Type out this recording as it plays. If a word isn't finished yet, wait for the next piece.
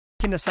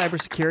into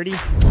cybersecurity,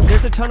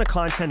 there's a ton of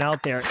content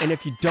out there, and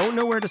if you don't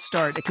know where to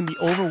start, it can be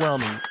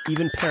overwhelming,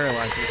 even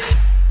paralyzing.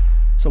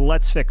 So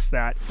let's fix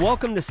that.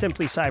 Welcome to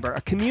Simply Cyber,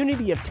 a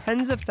community of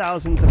tens of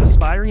thousands of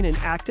aspiring and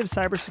active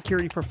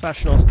cybersecurity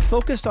professionals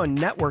focused on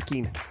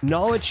networking,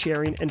 knowledge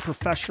sharing, and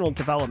professional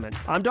development.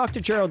 I'm Dr.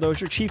 Gerald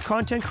Dozier, Chief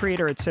Content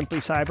Creator at Simply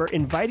Cyber,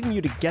 inviting you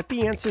to get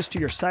the answers to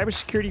your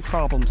cybersecurity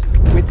problems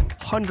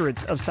with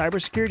hundreds of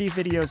cybersecurity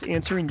videos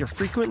answering your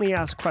frequently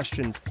asked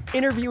questions,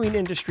 interviewing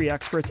industry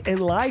experts,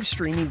 and live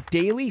streaming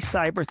daily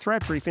cyber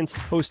threat briefings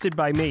hosted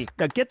by me.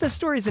 Now get the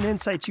stories and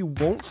insights you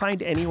won't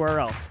find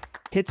anywhere else.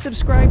 Hit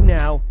subscribe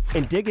now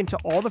and dig into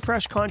all the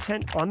fresh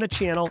content on the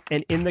channel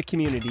and in the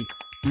community.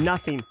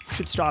 Nothing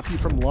should stop you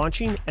from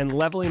launching and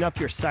leveling up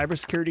your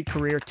cybersecurity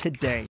career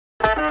today.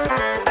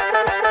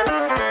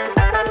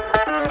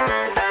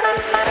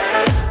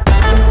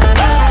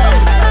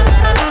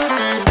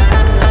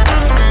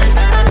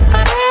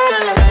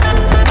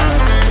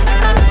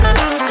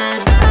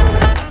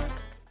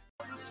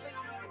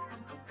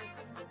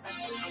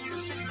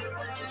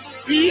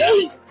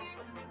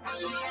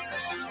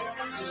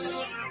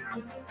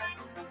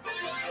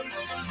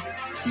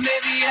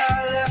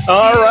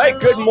 All right,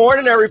 good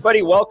morning,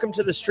 everybody. Welcome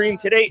to the stream.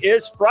 Today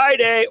is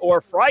Friday, or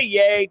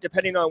Friday,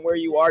 depending on where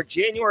you are,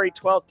 January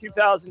 12th,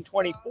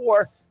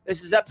 2024.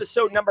 This is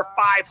episode number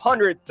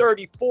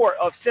 534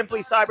 of Simply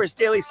Cyber's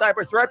Daily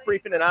Cyber Threat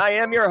Briefing, and I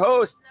am your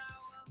host,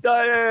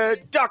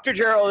 Dr.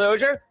 Gerald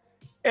Dozier.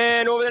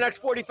 And over the next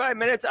 45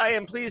 minutes, I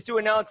am pleased to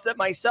announce that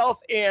myself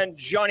and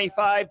Johnny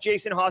Five,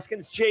 Jason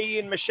Hoskins, J.E.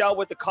 and Michelle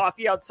with the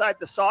coffee outside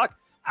the sock,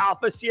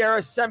 Alpha Sierra,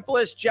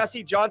 Semphilus,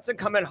 Jesse Johnson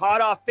coming hot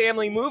off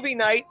family movie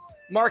night,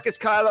 Marcus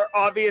Kyler,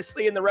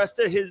 obviously, and the rest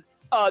of his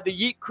the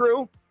Yeet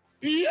crew.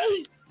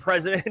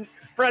 President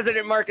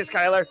Marcus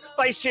Kyler,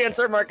 Vice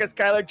Chancellor Marcus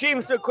Kyler,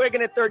 James McQuiggan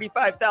at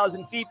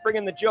 35,000 feet,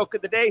 bringing the joke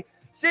of the day.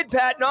 Sid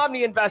Patton,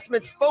 Omni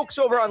Investments, folks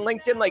over on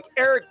LinkedIn like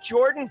Eric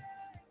Jordan,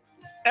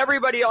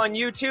 everybody on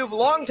YouTube,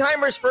 long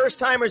timers, first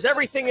timers,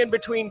 everything in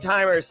between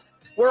timers.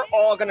 We're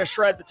all going to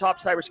shred the top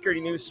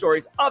cybersecurity news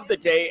stories of the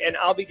day, and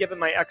I'll be giving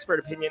my expert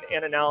opinion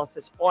and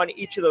analysis on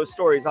each of those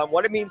stories, on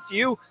what it means to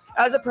you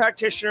as a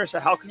practitioner. So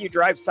how can you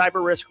drive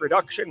cyber risk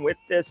reduction with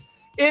this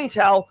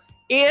intel?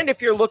 And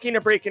if you're looking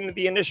to break into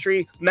the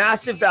industry,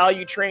 massive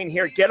value train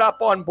here. Get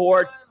up on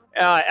board.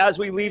 As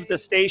we leave the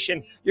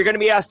station, you're going to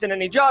be asked in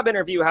any job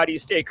interview, how do you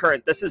stay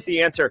current? This is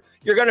the answer.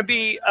 You're going to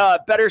be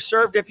better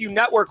served if you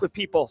network with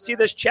people. See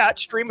this chat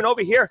streaming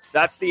over here?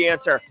 That's the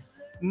answer.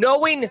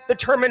 Knowing the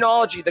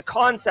terminology, the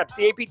concepts,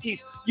 the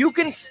APTs, you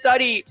can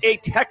study a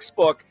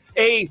textbook,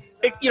 a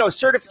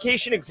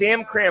certification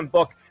exam cram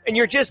book, and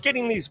you're just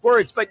getting these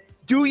words, but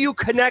do you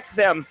connect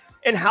them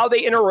and how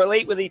they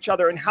interrelate with each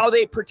other and how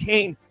they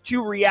pertain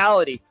to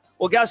reality?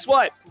 Well, guess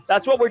what?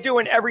 That's what we're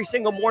doing every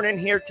single morning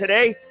here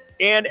today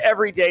and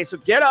every day. So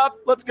get up,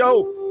 let's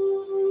go.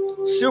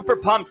 Super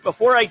pumped.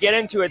 Before I get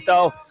into it,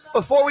 though,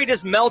 before we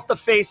just melt the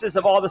faces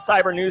of all the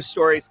cyber news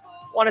stories,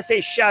 I want to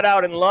say shout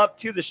out and love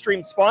to the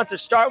stream sponsor.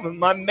 Start with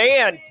my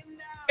man,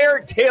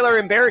 Eric Taylor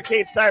and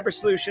Barricade Cyber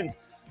Solutions.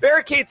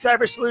 Barricade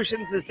Cyber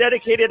Solutions is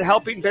dedicated to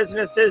helping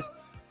businesses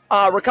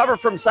recover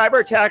from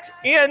cyber attacks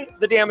and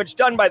the damage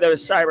done by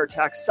those cyber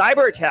attacks.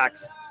 Cyber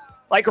attacks,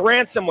 like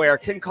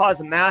ransomware, can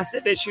cause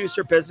massive issues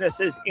for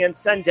businesses and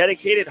send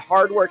dedicated,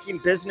 hardworking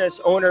business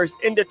owners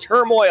into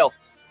turmoil.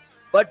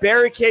 But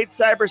Barricade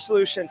Cyber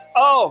Solutions,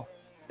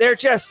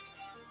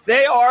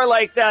 they are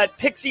like that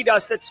pixie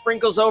dust that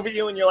sprinkles over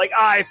you and you're like,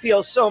 I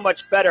feel so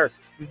much better.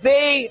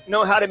 They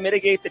know how to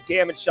mitigate the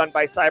damage done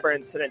by cyber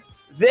incidents.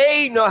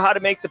 They know how to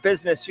make the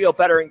business feel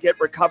better and get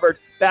recovered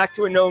back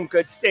to a known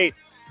good state.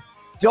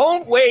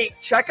 Don't wait.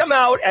 Check them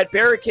out at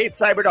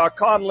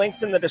barricadecyber.com.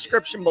 Links in the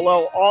description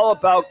below, all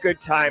about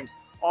good times.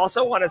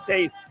 Also want to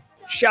say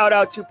shout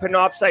out to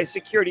Panoptcy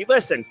Security.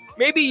 Listen,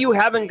 maybe you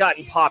haven't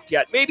gotten popped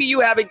yet. Maybe you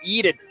haven't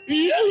yeeted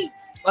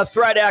a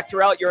threat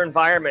actor out your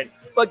environment.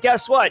 But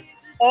guess what?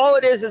 All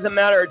it is a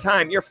matter of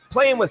time. You're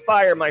playing with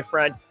fire, my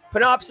friend.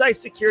 Panoptcy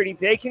Security,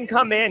 they can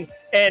come in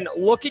and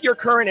look at your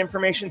current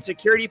information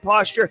security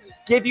posture,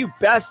 give you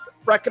best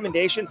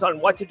recommendations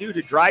on what to do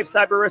to drive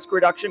cyber risk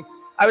reduction.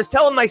 I was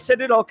telling my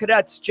Citadel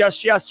cadets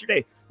just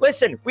yesterday,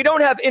 listen, we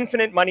don't have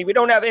infinite money. We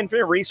don't have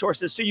infinite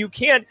resources, so you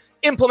can't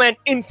implement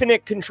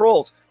infinite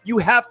controls. You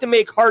have to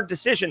make hard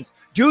decisions.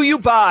 Do you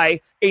buy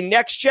a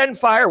next-gen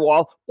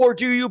firewall or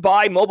do you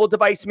buy mobile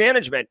device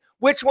management?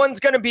 Which one's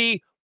going to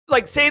be,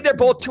 like, say they're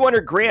both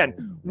 200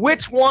 grand.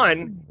 Which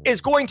one is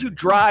going to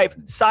drive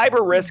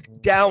cyber risk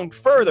down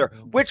further?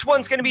 Which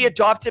one's going to be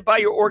adopted by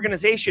your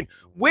organization?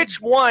 Which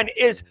one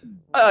is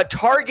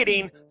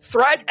targeting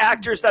threat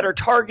actors that are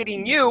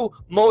targeting you,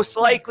 most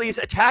likely as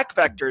attack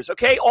vectors?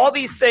 Okay, all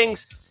these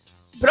things,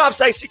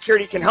 Panoptcy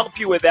Security can help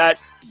you with that.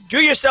 Do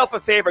yourself a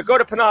favor. Go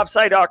to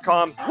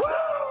panoptcy.com.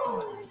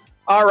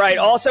 All right,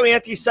 also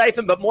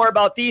anti-siphon, but more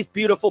about these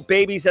beautiful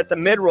babies at the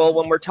mid-roll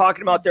when we're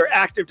talking about their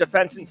active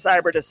defense and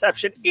cyber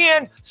deception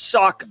and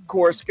SOC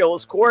core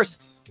skills course.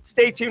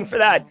 Stay tuned for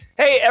that.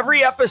 Hey,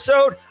 every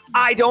episode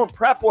I don't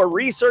prep or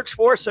research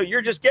for, so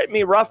you're just getting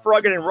me rough,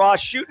 rugged, and raw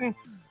shooting.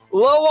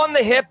 low on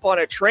the hip on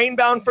a train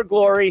bound for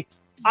glory.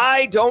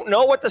 I don't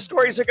know what the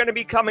stories are going to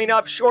be coming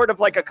up, short of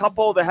like a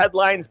couple of the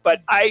headlines,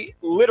 but I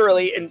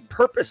literally and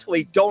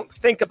purposefully don't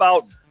think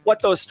about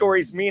what those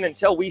stories mean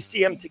until we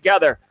see them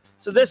together.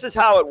 So this is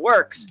how it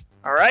works,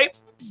 all right?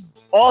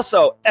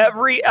 Also,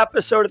 every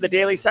episode of the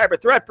Daily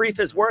Cyber Threat Brief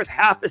is worth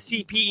half a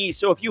CPE.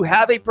 So if you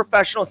have a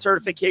professional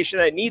certification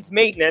that needs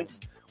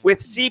maintenance with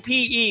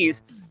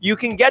CPEs, you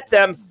can get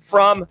them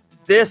from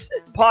this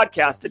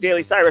podcast, the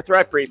Daily Cyber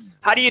Threat Brief.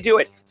 How do you do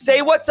it?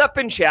 Say what's up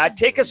in chat,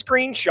 take a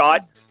screenshot,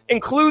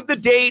 include the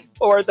date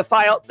or the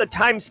file, the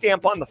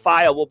timestamp on the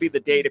file will be the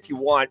date if you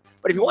want.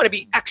 But if you want to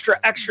be extra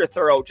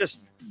thorough,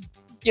 just,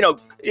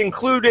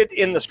 include it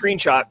in the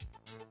screenshot.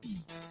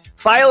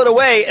 File it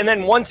away, and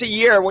then once a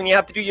year when you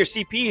have to do your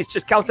CPs,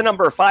 just count the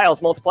number of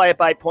files, multiply it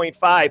by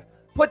 0.5,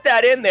 put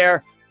that in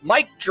there,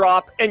 mic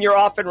drop, and you're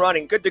off and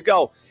running. Good to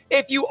go.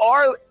 If you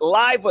are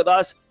live with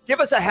us, give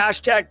us a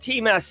hashtag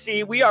Team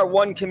SC. We are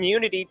one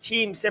community,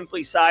 Team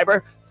Simply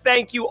Cyber.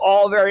 Thank you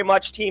all very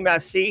much, Team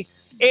SC.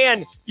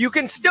 And you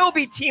can still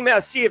be Team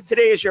SC if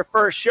today is your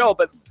first show,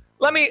 but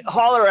let me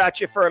holler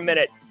at you for a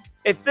minute.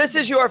 If this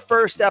is your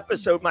first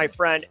episode, my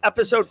friend,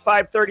 episode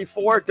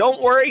 534,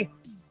 don't worry.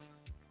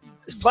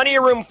 There's plenty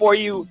of room for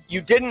you.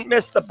 You didn't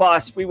miss the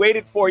bus. We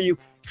waited for you.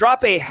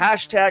 Drop a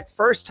hashtag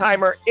first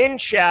timer in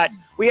chat.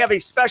 We have a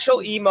special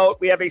emote.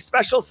 We have a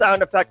special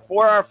sound effect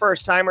for our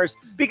first timers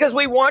because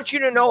we want you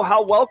to know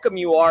how welcome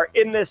you are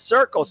in this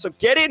circle. So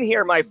get in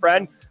here, my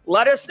friend.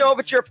 Let us know if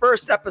it's your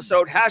first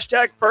episode.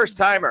 Hashtag first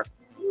timer.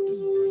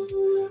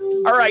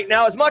 All right.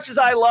 Now, as much as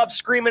I love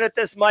screaming at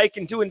this mic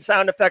and doing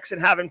sound effects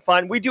and having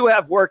fun, we do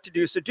have work to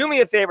do. So do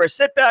me a favor,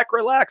 sit back,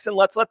 relax, and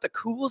let's let the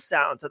cool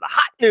sounds of the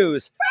hot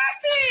news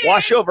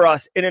wash over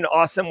us in an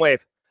awesome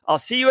wave. I'll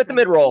see you at the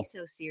mid-roll.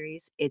 CISO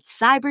series, it's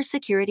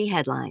cybersecurity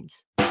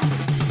headlines.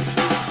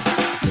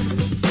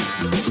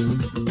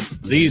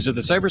 These are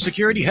the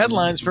cybersecurity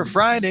headlines for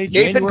Friday,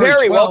 Nathan January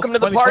Perry, 12th, welcome to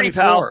the party,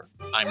 pal.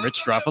 I'm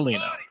Rich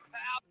Straffolino.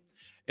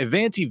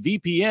 Ivanti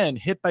VPN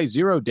hit by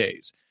 0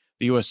 days.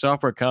 The U.S.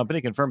 software company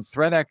confirmed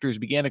threat actors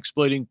began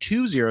exploiting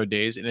 2 0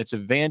 days in its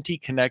Ivanti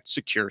Connect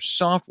secure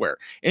software,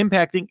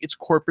 impacting its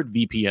corporate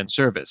VPN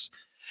service.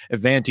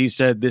 Ivanti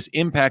said this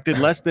impacted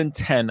less than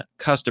 10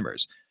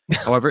 customers.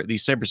 However, the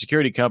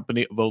cybersecurity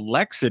company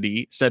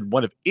Volexity said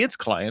one of its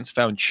clients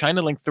found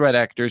China-linked threat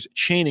actors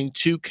chaining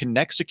 2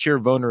 Connect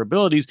secure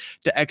vulnerabilities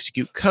to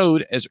execute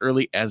code as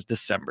early as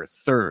December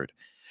 3rd.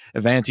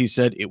 Ivanti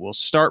said it will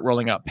start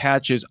rolling out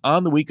patches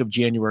on the week of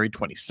January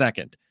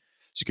 22nd.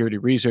 Security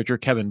researcher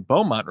Kevin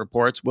Beaumont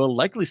reports we'll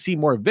likely see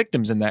more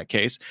victims in that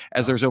case,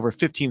 as there's over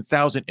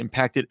 15,000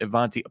 impacted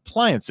Ivanti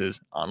appliances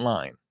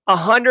online.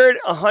 100%.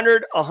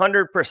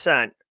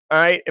 All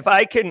right. If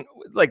I can,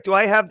 do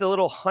I have the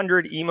little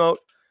 100 emote?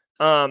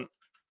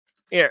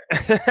 Here.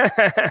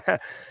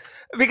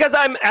 because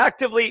I'm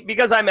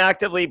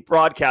actively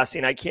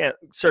broadcasting, I can't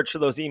search for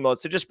those emotes.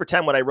 So just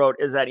pretend what I wrote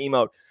is that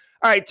emote.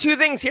 All right. 2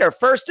 things here.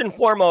 First and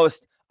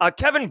foremost,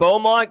 Kevin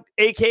Beaumont,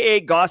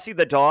 aka Gossie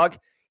the dog.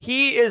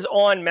 He is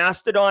on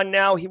Mastodon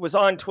now. He was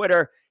on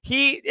Twitter.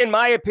 He, in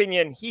my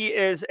opinion, he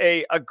is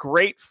a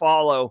great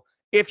follow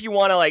if you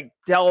want to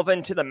delve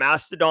into the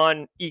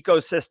Mastodon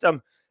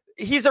ecosystem.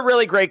 He's a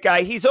really great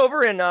guy. He's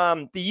over in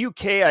the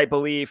UK, I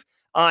believe.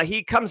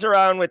 He comes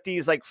around with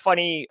these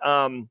funny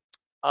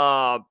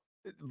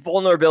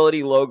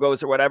vulnerability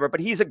logos or whatever, but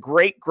he's a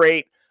great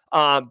blue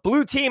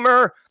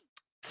teamer,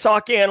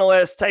 SOC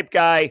analyst type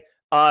guy.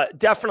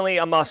 Definitely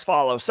a must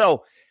follow.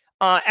 So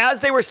as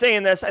they were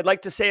saying this, I'd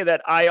like to say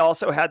that I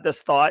also had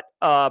this thought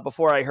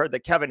before I heard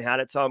that Kevin had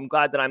it. So I'm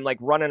glad that I'm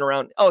running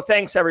around. Oh,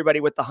 thanks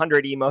everybody with the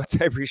 100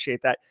 emotes. I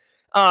appreciate that.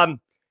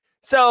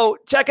 So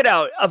check it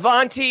out.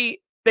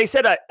 Ivanti, they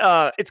said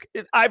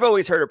I've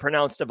always heard it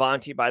pronounced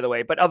Ivanti, by the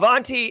way, but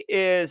Ivanti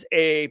is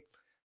a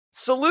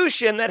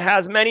solution that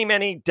has many,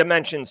 many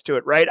dimensions to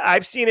it, right?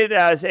 I've seen it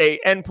as a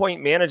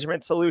endpoint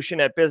management solution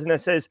at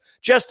businesses.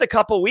 Just a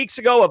couple weeks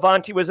ago,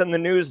 Ivanti was in the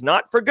news,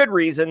 not for good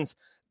reasons,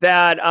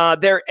 that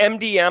their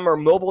MDM or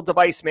mobile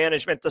device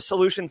management, the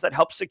solutions that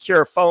help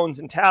secure phones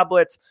and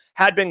tablets,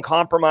 had been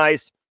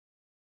compromised.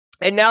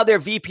 And now their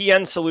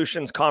VPN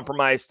solutions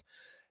compromised.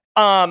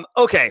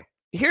 Okay,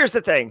 here's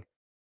the thing.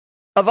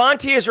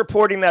 Ivanti is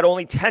reporting that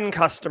only 10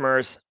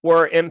 customers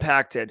were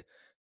impacted.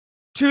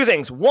 2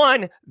 things.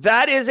 One,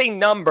 that is a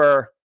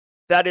number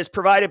that is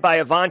provided by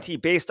Ivanti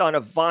based on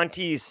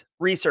Ivanti's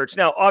research.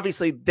 Now,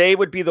 obviously, they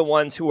would be the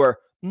ones who are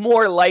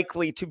more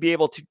likely to be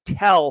able to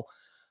tell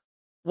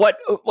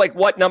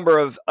what number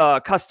of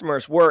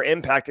customers were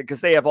impacted because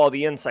they have all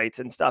the insights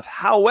and stuff.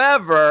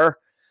 However,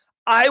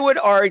 I would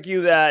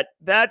argue that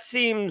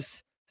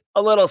seems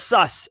a little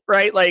sus,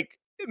 right?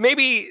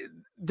 Maybe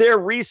their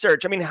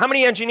research. I mean, how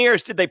many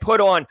engineers did they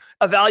put on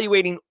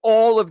evaluating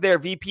all of their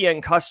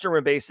VPN customer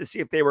base to see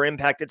if they were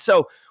impacted?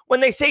 So when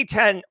they say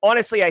 10,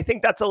 honestly, I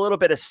think that's a little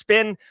bit of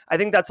spin. I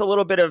think that's a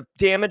little bit of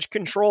damage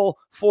control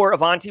for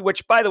Ivanti,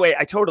 which, by the way,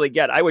 I totally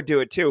get. I would do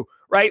it too,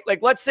 right?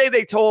 Let's say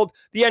they told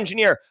the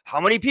engineer how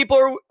many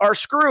people are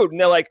screwed. And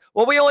they're like,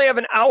 well, we only have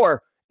an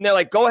hour. And they're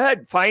like, go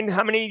ahead, find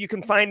how many you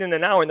can find in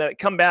an hour. And they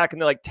come back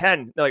and they're like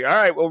 10. They're like, all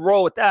right, we'll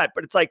roll with that.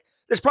 But it's like,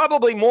 there's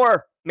probably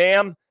more,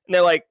 ma'am. And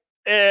they're like,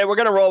 we're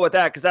going to roll with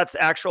that because that's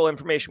actual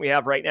information we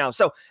have right now.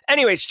 So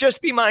anyways, just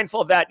be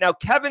mindful of that. Now,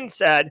 Kevin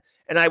said,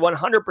 and I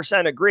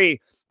 100% agree,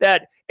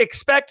 that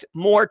expect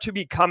more to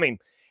be coming.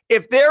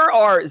 If there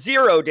are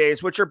 0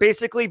 days, which are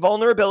basically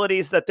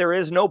vulnerabilities that there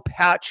is no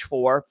patch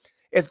for,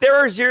 if there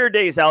are 0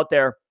 days out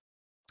there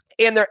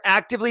and they're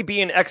actively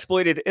being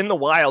exploited in the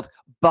wild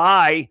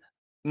by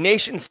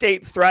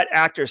nation-state threat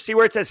actors. See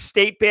where it says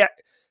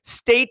state-backed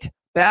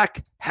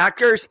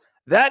hackers?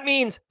 That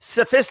means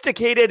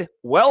sophisticated,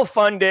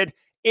 well-funded,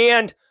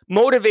 and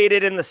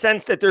motivated in the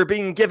sense that they're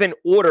being given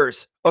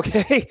orders,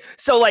 okay?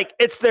 So, like,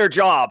 it's their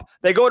job.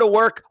 They go to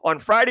work on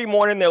Friday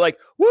morning. They're like,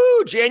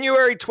 woo,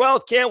 January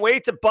 12th, can't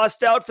wait to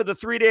bust out for the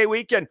 3-day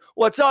weekend.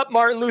 What's up,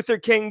 Martin Luther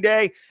King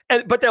Day?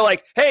 But they're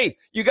like, hey,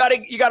 you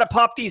gotta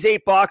pop these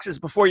 8 boxes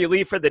before you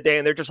leave for the day.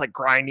 And they're just like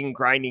grinding.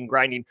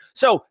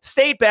 So,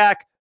 state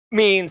back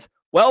means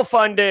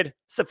well-funded,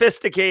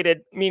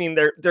 sophisticated, meaning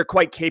they're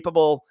quite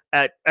capable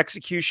at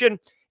execution,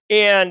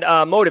 and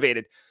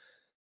motivated.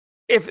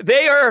 If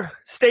they are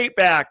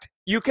state-backed,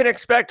 you can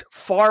expect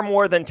far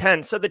more than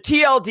 10. So the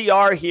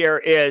TLDR here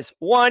is,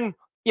 1,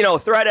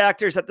 threat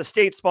actors at the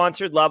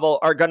state-sponsored level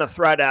are going to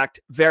threat act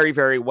very,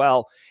 very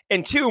well.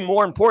 And 2,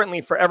 more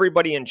importantly for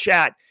everybody in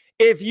chat,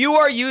 if you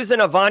are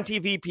using Avanti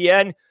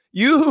VPN,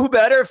 you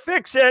better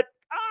fix it.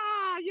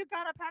 You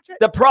got to patch it.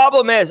 The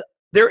problem is,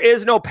 there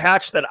is no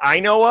patch that I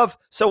know of.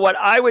 So what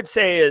I would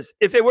say is,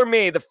 if it were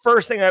me, the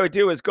first thing I would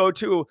do is go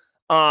to,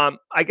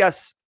 I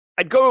guess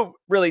I'd go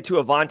really to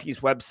Avanti's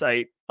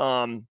website.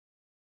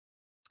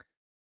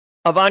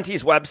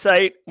 Avanti's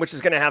website, which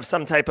is going to have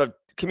some type of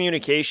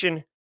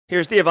communication.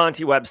 Here's the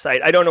Avanti website.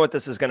 I don't know what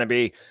this is going to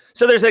be.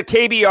 So there's a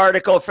KB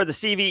article for the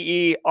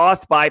CVE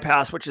auth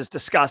bypass, which is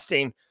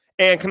disgusting,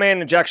 and command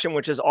injection,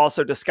 which is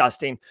also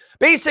disgusting.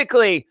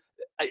 Basically,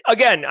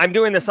 again, I'm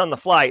doing this on the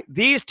fly.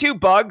 These 2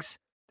 bugs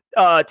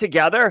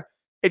together,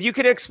 if you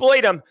can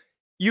exploit them,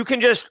 you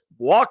can just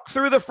walk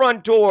through the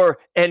front door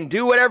and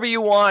do whatever you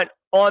want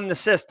on the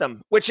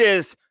system, which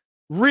is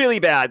really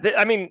bad.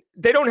 I mean,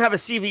 they don't have a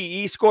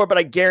CVE score, but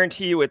I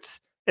guarantee you it's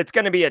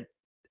going to be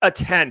a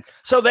 10.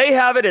 So they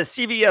have it as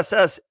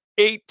CVSS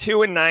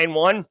 8.2 and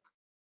 9.1.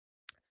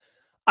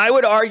 I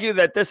would argue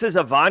that this is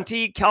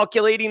Avanti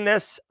calculating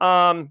this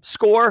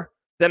score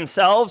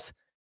themselves,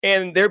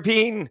 and they're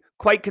being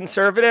quite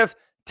conservative.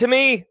 To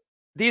me,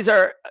 these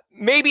are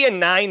maybe a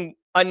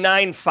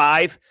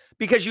 9.5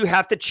 because you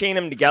have to chain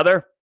them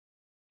together.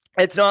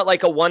 It's not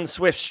like a one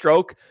swift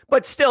stroke,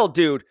 but still,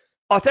 dude,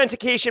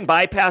 authentication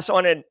bypass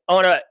on a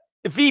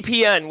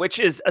VPN, which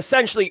is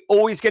essentially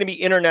always going to be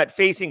internet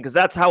facing because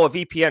that's how a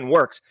VPN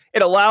works.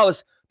 It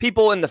allows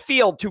people in the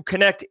field to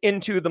connect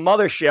into the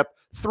mothership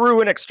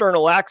through an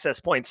external access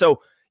point.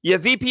 So you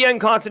have VPN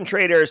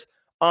concentrators,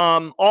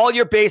 all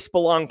your base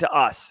belong to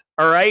us.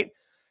 All right.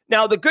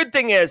 Now, the good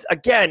thing is,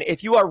 again,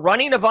 if you are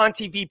running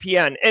Avanti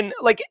VPN, and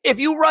like if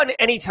you run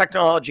any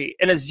technology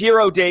and a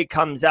 0 day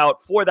comes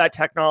out for that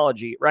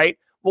technology, right?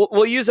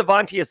 We'll use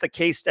Avanti as the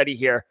case study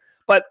here,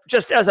 but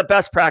just as a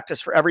best practice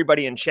for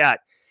everybody in chat.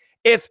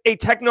 If a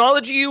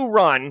technology you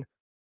run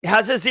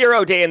has a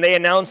 0 day and they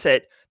announce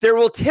it, there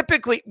will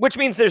typically, which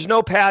means there's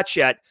no patch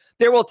yet,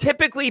 there will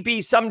typically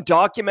be some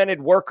documented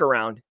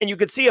workaround. And you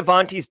could see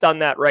Avanti's done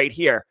that right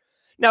here.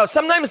 Now,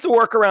 sometimes the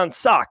workaround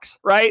sucks,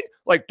 right?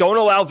 Like don't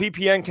allow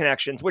VPN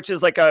connections, which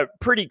is like a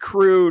pretty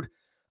crude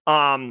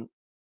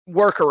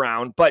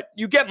workaround, but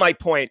you get my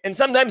point. And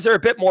sometimes they're a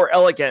bit more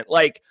elegant.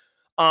 Like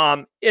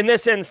in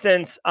this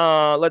instance,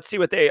 let's see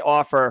what they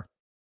offer.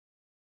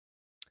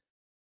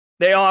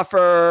 They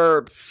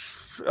offer,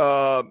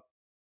 of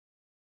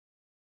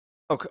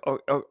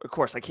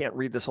course, I can't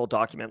read this whole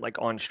document like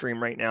on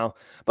stream right now,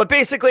 but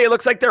basically it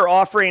looks like they're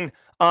offering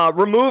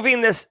remove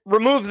this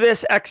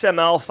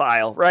XML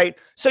file, right?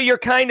 So you're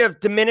kind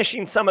of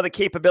diminishing some of the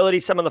capability,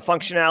 some of the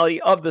functionality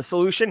of the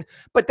solution,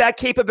 but that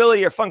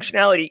capability or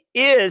functionality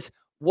is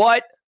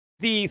what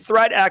the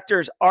threat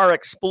actors are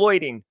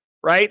exploiting,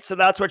 right? So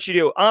that's what you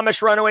do.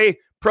 Amish runaway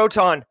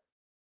Proton.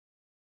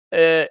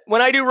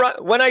 When I do run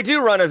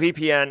a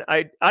VPN,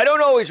 I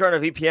don't always run a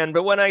VPN,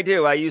 but when I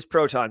do, I use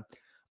Proton.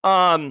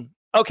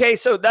 Okay,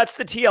 so that's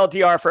the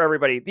TLDR for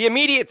everybody. The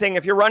immediate thing,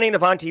 if you're running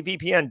Avanti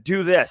VPN,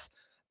 do this.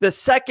 The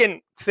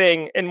second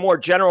thing in more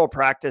general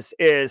practice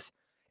is,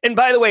 and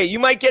by the way, you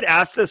might get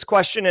asked this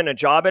question in a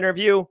job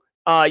interview,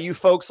 you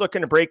folks looking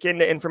to break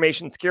into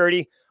information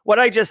security. What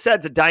I just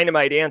said is a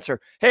dynamite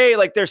answer. Hey,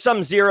 like there's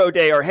some 0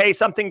 day, or hey,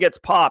 something gets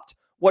popped.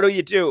 What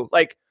do?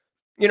 Like,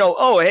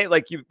 oh, hey,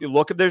 like you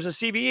look if there's a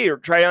CVE or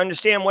try to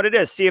understand what it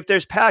is. See if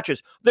there's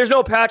patches. There's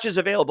no patches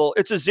available.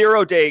 It's a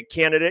 0 day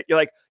candidate. You're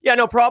like, yeah,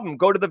 no problem.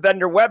 Go to the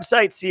vendor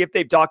website, see if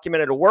they've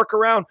documented a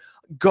workaround.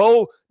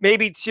 Go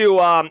maybe to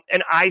an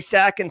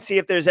ISAC and see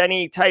if there's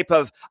any type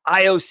of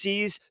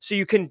IOCs so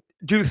you can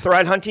do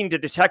threat hunting to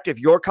detect if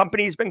your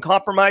company's been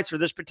compromised for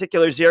this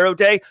particular 0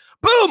 day.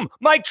 Boom,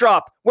 mic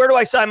drop. Where do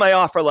I sign my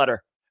offer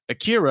letter?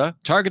 Akira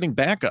targeting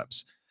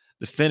backups.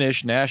 The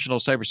Finnish National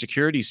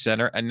Cybersecurity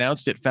Center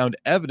announced it found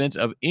evidence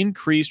of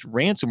increased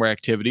ransomware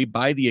activity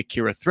by the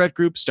Akira threat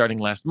group starting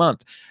last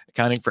month,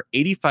 accounting for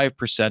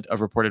 85%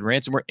 of reported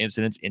ransomware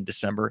incidents in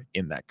December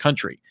in that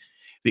country.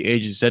 The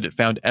agency said it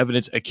found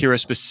evidence Akira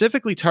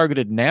specifically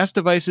targeted NAS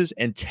devices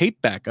and tape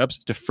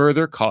backups to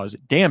further cause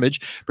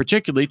damage,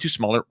 particularly to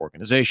smaller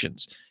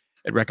organizations.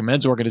 It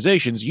recommends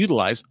organizations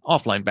utilize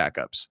offline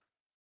backups.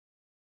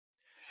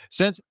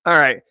 All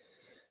right.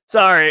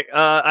 Sorry.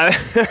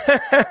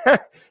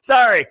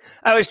 Sorry.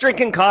 I was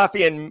drinking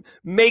coffee and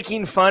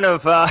making fun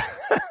of that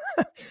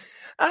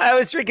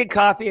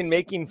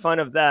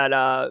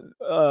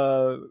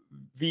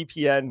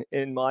VPN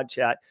in mod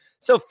chat.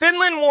 So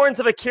Finland warns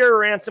of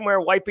Akira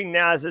ransomware wiping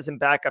NASs and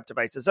backup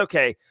devices.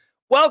 Okay.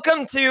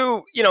 Welcome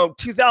to,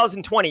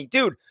 2020.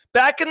 Dude,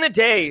 back in the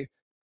day,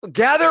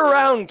 gather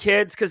around,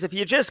 kids, because if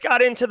you just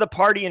got into the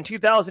party in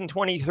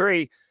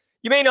 2023,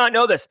 you may not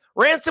know this.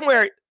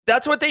 Ransomware,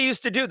 that's what they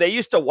used to do. They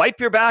used to wipe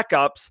your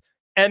backups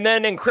and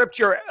then encrypt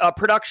your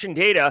production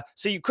data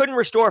so you couldn't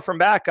restore from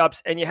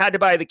backups and you had to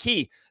buy the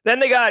key. Then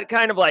they got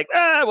kind of like,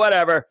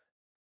 whatever.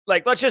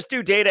 Like, let's just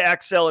do data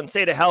exfil and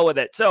say to hell with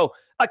it. So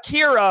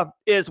Akira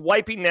is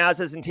wiping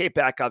NASs and tape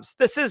backups.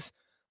 This is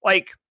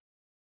like,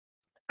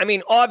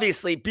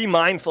 obviously be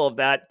mindful of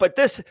that, but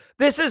this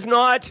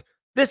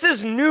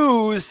is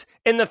news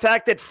in the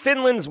fact that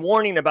Finland's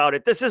warning about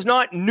it. This is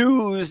not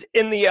news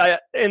in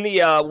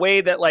the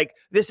way that like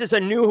this is a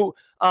new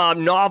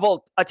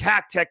novel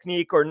attack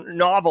technique or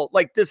novel.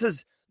 Like this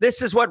is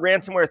what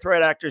ransomware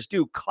threat actors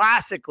do.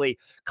 Classically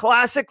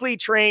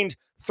trained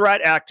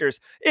threat actors.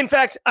 In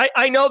fact,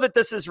 I know that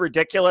this is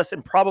ridiculous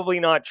and probably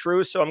not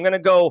true. So I'm gonna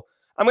go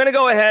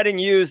ahead and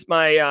use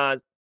my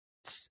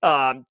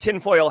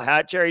tinfoil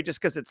hat, Jerry,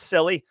 just because it's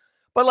silly.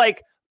 But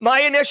like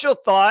my initial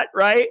thought,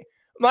 right?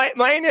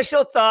 My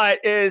initial thought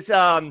is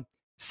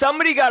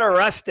somebody got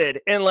arrested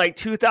in like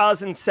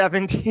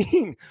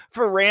 2017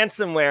 for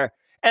ransomware,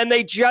 and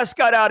they just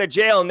got out of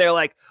jail, and they're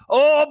like,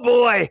 oh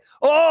boy,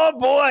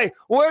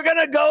 we're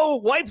gonna go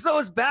wipe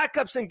those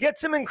backups and get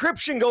some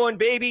encryption going,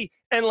 baby.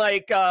 And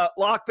like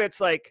Lockbit's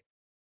like,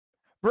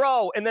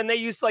 bro, and then they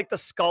use like the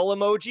skull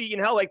emoji. You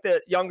know how like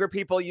the younger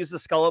people use the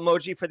skull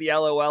emoji for the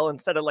LOL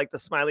instead of like the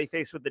smiley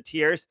face with the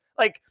tears?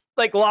 Like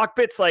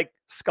Lockbit's like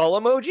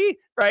skull emoji,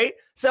 right?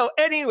 So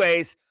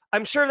anyways,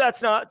 I'm sure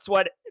that's not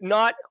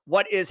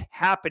what is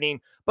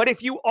happening. But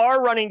if you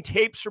are running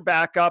tapes for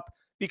backup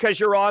because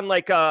you're on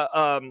like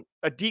a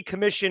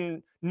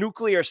decommissioned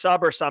nuclear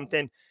sub or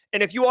something,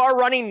 and if you are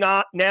running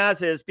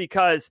NASs,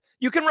 because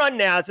you can run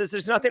NASs,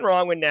 there's nothing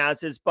wrong with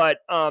NASs, but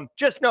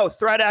just know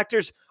threat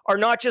actors are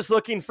not just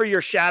looking for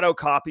your shadow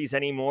copies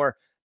anymore.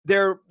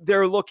 They're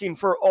looking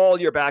for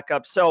all your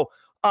backups. So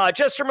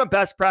just from a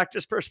best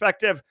practice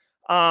perspective,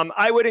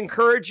 I would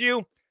encourage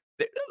you.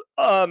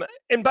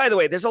 And by the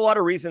way, there's a lot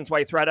of reasons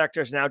why threat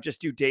actors now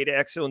just do data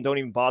exfil and don't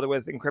even bother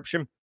with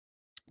encryption,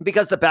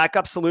 because the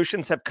backup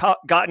solutions have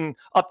gotten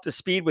up to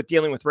speed with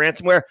dealing with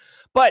ransomware.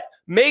 But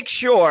make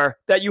sure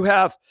that you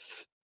have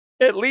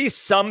at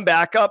least some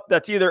backup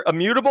that's either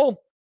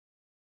immutable,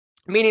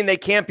 meaning they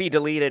can't be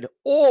deleted,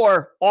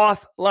 or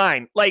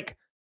offline, like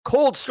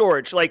cold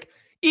storage. Like,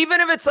 even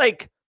if it's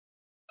like,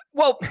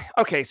 well,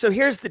 okay, so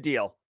here's the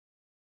deal.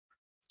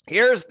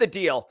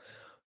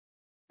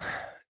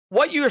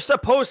 What you're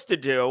supposed to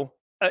do,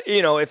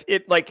 if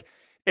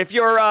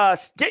you're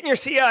getting your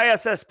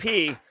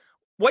CISSP,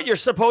 what you're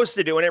supposed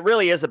to do, and it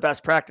really is a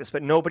best practice,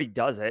 but nobody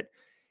does it,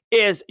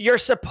 is you're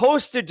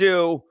supposed to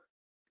do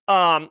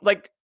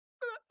like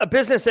a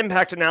business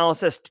impact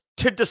analysis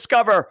to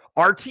discover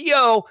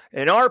RTO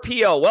and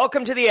RPO.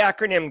 Welcome to the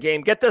acronym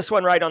game. Get this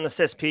one right on the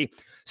CISP.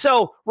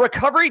 So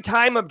recovery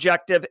time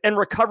objective and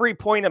recovery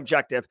point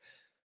objective.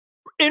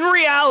 In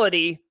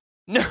reality,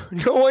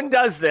 no one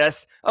does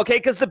this, okay?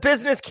 Because the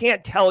business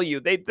can't tell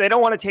you. They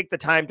don't want to take the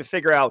time to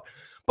figure out.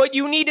 But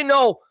you need to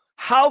know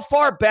how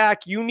far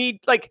back you need,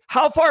 like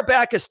how far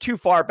back is too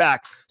far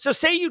back. So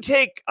say you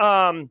take,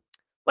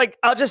 like,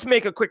 I'll just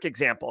make a quick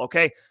example,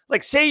 okay?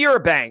 Like say you're a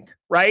bank,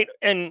 right?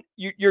 And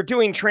you're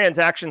doing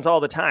transactions all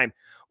the time.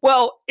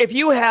 Well, if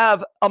you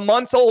have a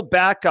month-old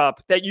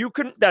backup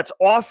that's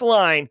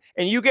offline,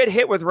 and you get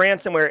hit with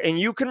ransomware, and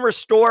you can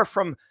restore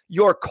from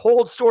your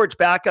cold storage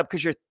backup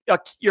because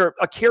your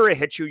Akira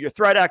hit you, your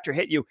threat actor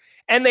hit you,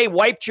 and they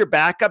wiped your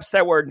backups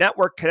that were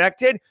network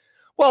connected.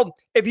 Well,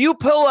 if you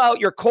pull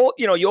out your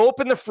you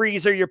open the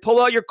freezer, you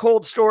pull out your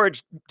cold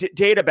storage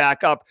data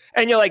backup,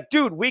 and you're like,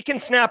 dude, we can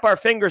snap our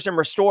fingers and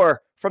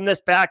restore from this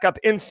backup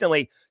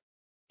instantly.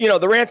 The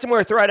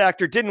ransomware threat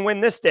actor didn't win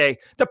this day.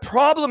 The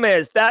problem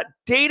is that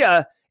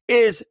data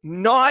is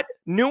not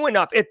new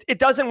enough. It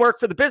doesn't work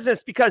for the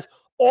business because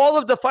all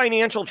of the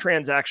financial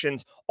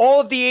transactions,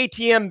 all of the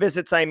ATM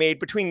visits I made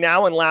between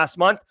now and last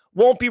month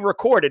won't be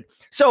recorded.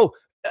 So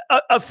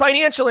a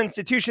financial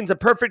institution is a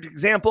perfect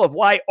example of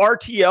why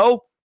RTO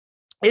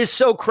is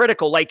so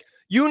critical. Like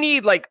you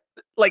need like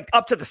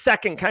up to the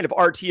second kind of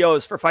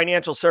RTOs for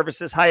financial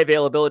services, high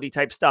availability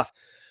type stuff.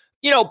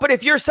 But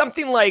if you're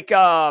something like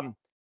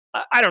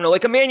I don't know,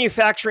 like a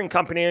manufacturing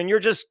company and you're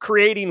just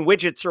creating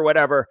widgets or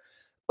whatever,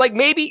 like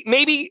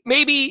maybe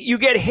you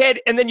get hit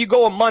and then you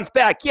go a month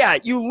back. Yeah,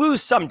 you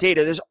lose some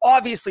data. There's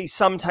obviously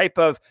some type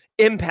of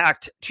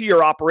impact to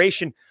your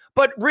operation.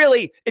 But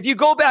really, if you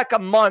go back a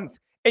month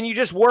and you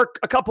just work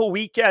a couple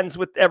weekends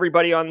with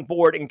everybody on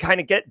board and kind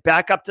of get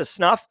back up to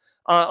snuff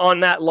on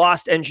that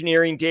lost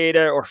engineering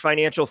data or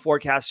financial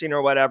forecasting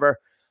or whatever,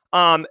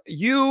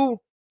 you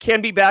can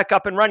be back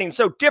up and running.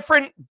 So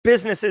different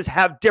businesses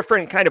have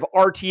different kind of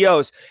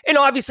RTOs. And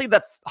obviously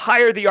the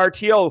higher the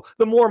RTO,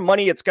 the more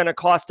money it's going to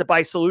cost to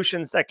buy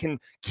solutions that can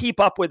keep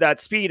up with that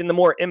speed and the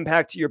more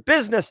impact to your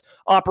business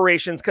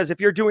operations. Because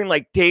if you're doing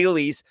like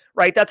dailies,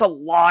 right, that's a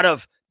lot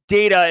of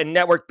data and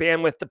network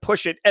bandwidth to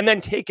push it and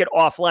then take it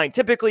offline.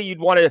 Typically, you'd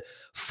want to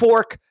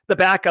fork the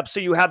backup so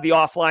you have the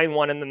offline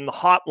one and then the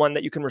hot one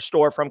that you can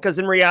restore from. Because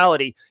in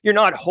reality, you're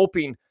not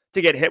hoping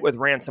to get hit with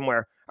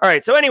ransomware. All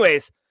right. So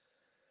anyways,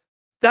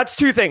 that's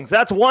two things.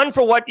 That's one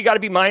for what you got to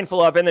be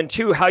mindful of. And then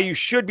two, how you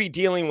should be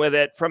dealing with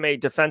it from a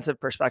defensive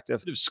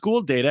perspective.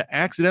 School data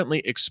accidentally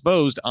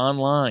exposed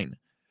online.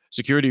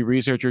 Security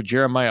researcher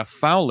Jeremiah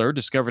Fowler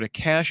discovered a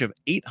cache of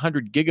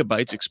 800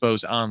 gigabytes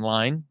exposed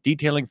online,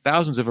 detailing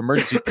thousands of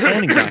emergency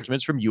planning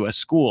documents from U.S.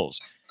 schools.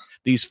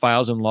 These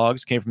files and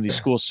logs came from the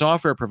school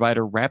software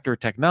provider Raptor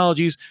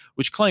Technologies,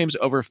 which claims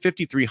over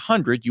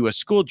 5,300 U.S.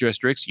 school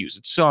districts use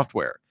its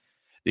software.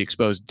 The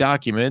exposed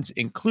documents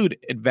include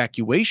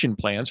evacuation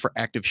plans for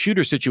active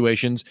shooter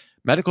situations,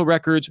 medical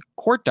records,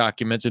 court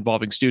documents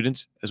involving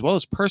students, as well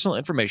as personal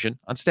information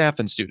on staff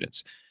and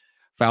students.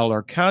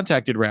 Fowler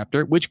contacted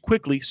Raptor, which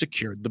quickly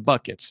secured the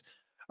buckets.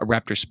 A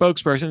Raptor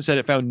spokesperson said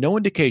it found no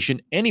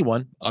indication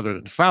anyone other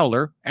than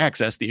Fowler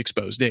accessed the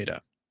exposed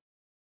data.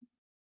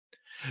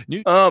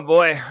 Oh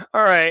boy.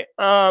 All right.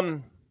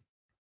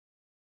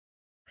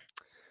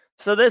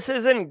 So this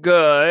isn't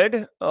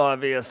good,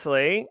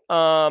 obviously.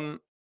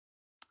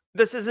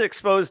 This is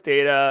exposed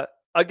data.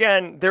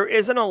 Again, there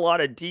isn't a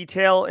lot of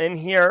detail in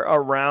here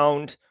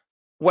around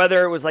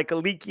whether it was like a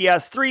leaky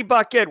S3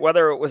 bucket,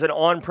 whether it was an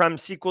on-prem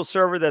SQL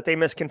server that they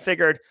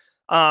misconfigured.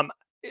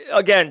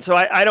 Again, so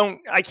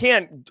I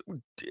can't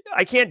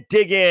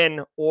dig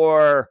in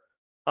or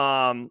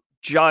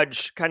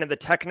judge kind of the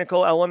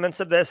technical elements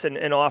of this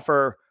and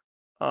offer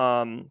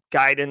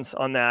guidance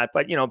on that.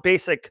 But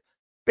basic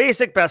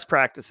best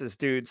practices,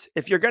 dudes.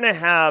 If you're going to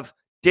have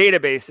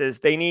databases,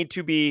 they need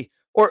to be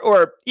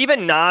or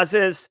even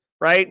NASs,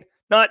 right?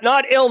 Not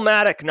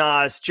Illmatic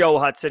NAS, Joe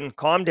Hudson,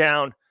 calm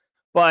down.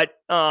 But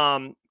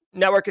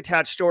network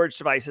attached storage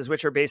devices,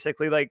 which are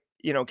basically like,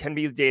 can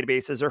be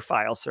databases or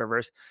file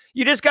servers.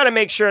 You just got to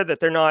make sure that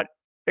they're not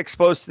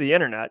exposed to the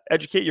internet.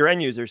 Educate your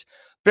end users.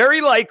 Very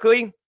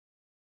likely,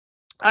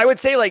 I would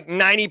say like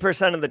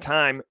 90% of the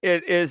time,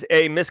 it is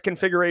a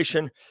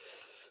misconfiguration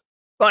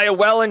by a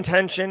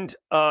well-intentioned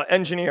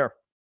engineer.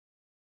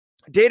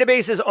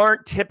 Databases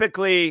aren't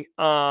typically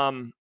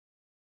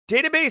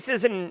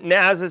databases and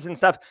NASs and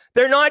stuff.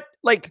 They're not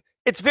like,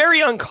 it's very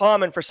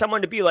uncommon for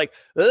someone to be like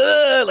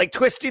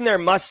twisting their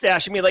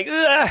mustache and be like,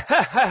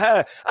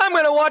 I'm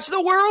going to watch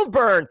the world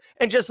burn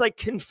and just like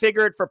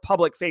configure it for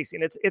public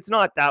facing. It's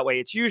not that way.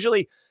 It's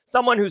usually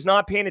someone who's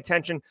not paying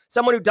attention,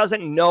 someone who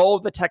doesn't know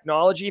the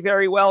technology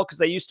very well because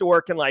they used to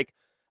work in like,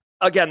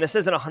 again, this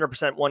isn't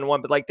 100%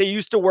 one-to-one, but like they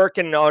used to work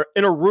in a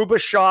Aruba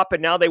shop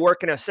and now they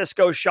work in a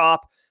Cisco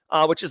shop.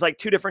 Which is like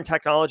two different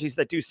technologies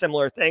that do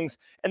similar things.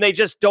 And they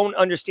just don't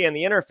understand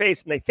the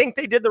interface and they think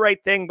they did the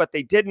right thing, but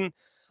they didn't.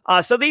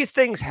 So these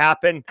things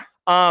happen.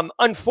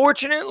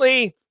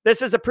 Unfortunately,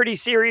 this is a pretty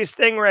serious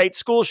thing, right?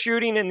 School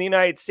shooting in the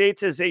United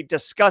States is a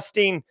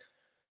disgusting,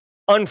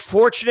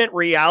 unfortunate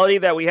reality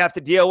that we have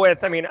to deal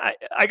with. I mean,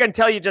 I can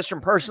tell you just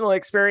from personal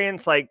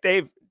experience, like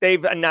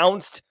they've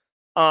announced,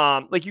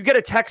 like you get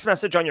a text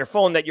message on your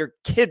phone that your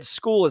kid's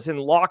school is in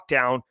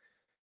lockdown.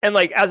 And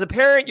like, as a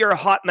parent, you're a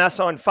hot mess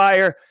on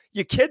fire.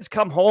 Your kids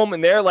come home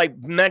and they're like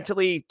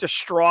mentally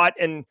distraught.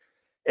 And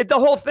the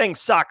whole thing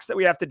sucks that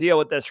we have to deal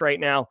with this right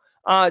now.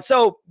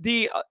 So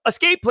the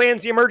escape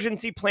plans, the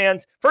emergency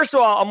plans, first of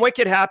all, I'm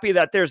wicked happy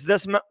that there's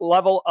this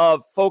level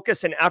of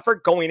focus and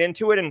effort going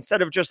into it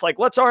instead of just like,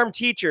 let's arm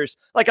teachers.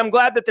 Like, I'm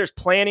glad that there's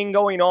planning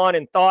going on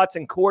and thoughts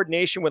and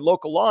coordination with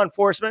local law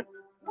enforcement.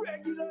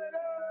 Regulators!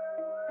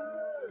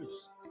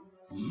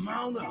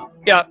 Mount up.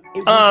 Yeah.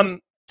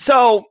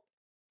 So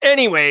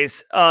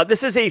anyways,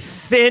 this is a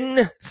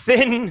thin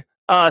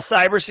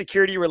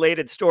cybersecurity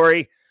related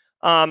story.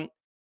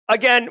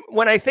 Again,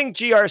 when I think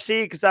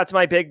GRC, because that's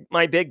my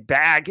big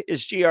bag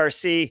is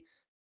GRC,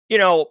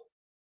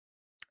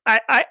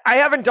 I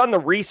haven't done the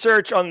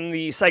research on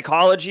the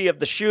psychology of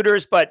the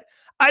shooters, but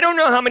I don't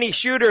know how many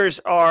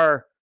shooters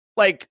are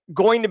like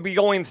going to be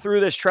going through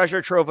this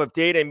treasure trove of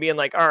data and being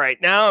like, all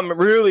right, now I'm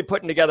really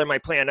putting together my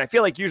plan. I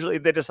feel like usually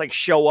they just like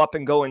show up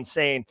and go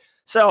insane.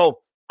 So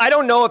I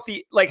don't know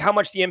if how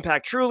much the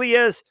impact truly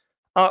is,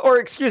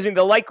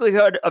 the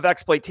likelihood of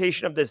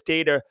exploitation of this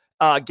data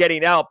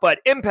getting out, but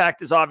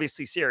impact is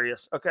obviously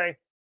serious. Okay.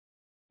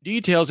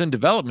 Details and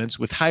developments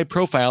with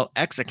high-profile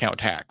X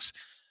account hacks.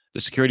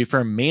 The security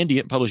firm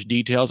Mandiant published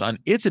details on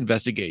its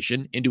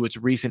investigation into its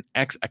recent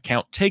X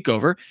account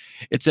takeover.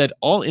 It said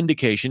all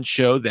indications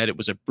show that it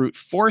was a brute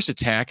force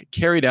attack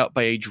carried out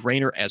by a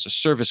Drainer as a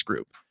Service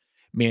group.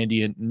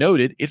 Mandiant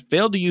noted it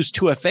failed to use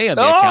 2FA on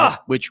the account,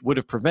 which would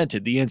have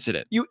prevented the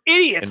incident. You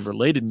idiots! In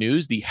related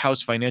news, the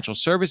House Financial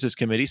Services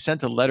Committee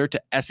sent a letter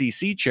to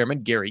SEC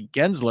Chairman Gary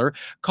Gensler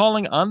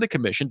calling on the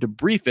commission to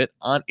brief it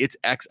on its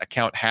X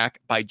account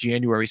hack by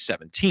January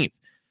 17th.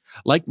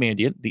 Like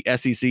Mandiant, the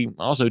SEC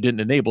also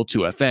didn't enable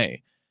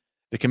 2FA.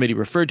 The committee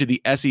referred to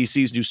the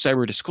SEC's new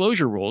cyber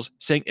disclosure rules,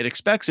 saying it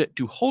expects it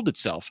to hold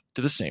itself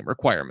to the same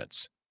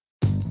requirements.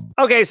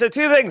 Okay, so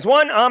two things.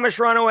 One, Amish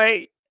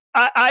runaway.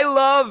 I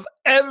love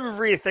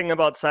everything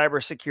about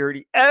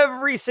cybersecurity.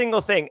 Every single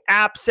thing.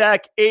 AppSec,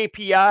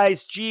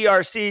 APIs,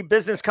 GRC,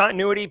 business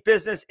continuity,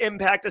 business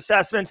impact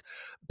assessments,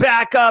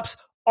 backups,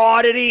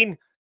 auditing,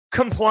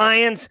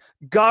 compliance,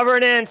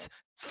 governance,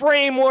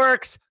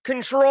 frameworks,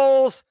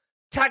 controls,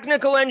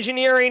 technical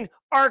engineering,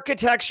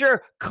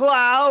 architecture,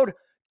 cloud,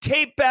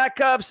 tape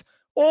backups,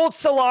 old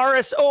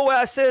Solaris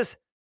OSs,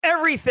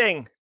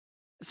 everything.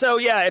 So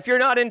yeah, if you're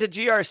not into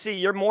GRC,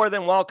 you're more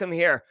than welcome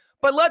here.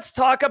 But let's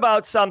talk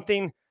about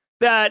something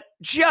that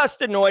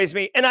just annoys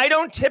me. And I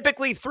don't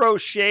typically throw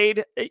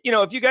shade. You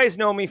know, if you guys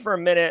know me for a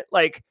minute,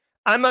 like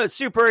I'm a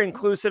super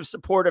inclusive,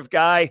 supportive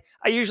guy.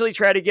 I usually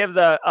try to give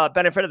the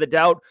benefit of the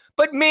doubt.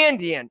 But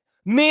Mandiant,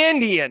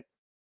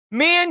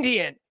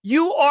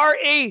 you are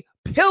a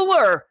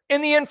pillar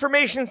in the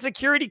information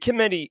security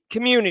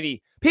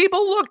community.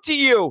 People look to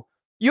you.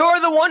 You're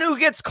the one who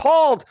gets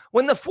called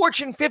when the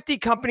Fortune 50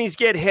 companies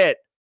get hit.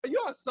 You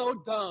are so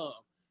dumb.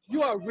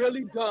 You are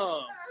really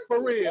dumb.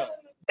 For real.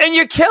 And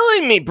you're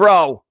killing me,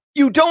 bro.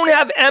 You don't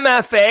have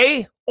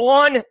MFA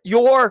on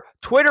your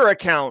Twitter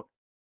account.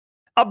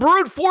 A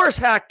brute force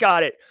hack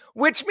got it,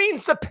 which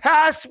means the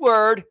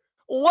password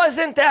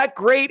wasn't that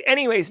great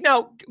anyways.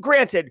 Now,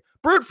 granted,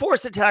 brute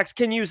force attacks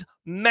can use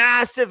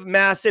massive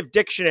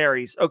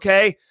dictionaries,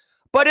 okay?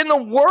 But in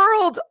the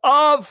world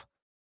of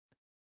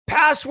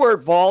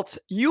password vaults,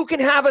 you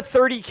can have a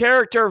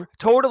 30-character,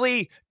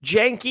 totally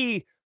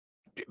janky,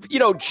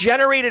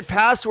 generated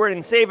password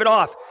and save it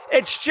off.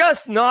 It's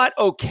just not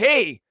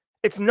okay.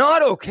 It's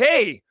not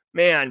okay,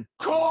 man.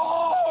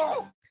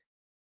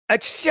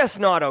 It's just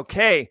not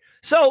okay.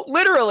 So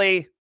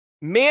literally,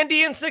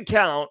 Mandiant's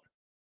account,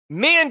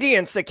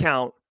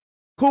 Mandiant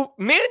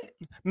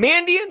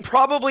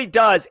probably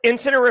does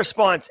incident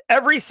response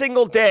every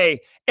single day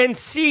and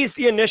sees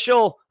the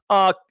initial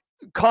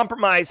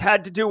compromise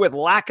had to do with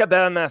lack of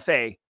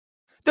MFA.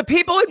 The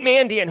people at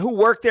Mandiant who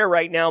work there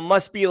right now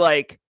must be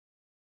like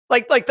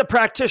the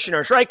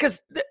practitioners, right?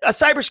 Because a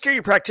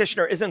cybersecurity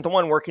practitioner isn't the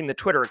one working the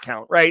Twitter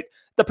account, right?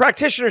 The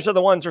practitioners are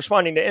the ones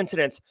responding to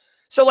incidents.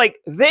 So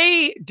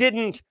they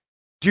didn't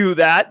do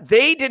that.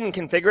 They didn't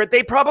configure it.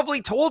 They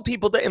probably told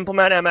people to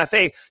implement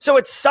MFA. So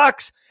it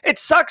sucks. It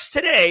sucks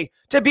today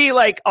to be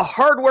like a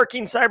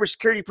hardworking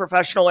cybersecurity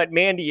professional at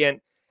Mandiant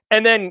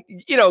and then,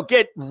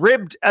 get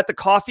ribbed at the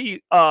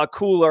coffee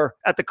cooler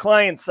at the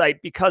client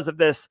site because of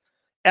this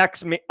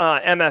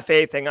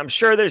MFA thing. I'm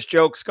sure there's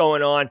jokes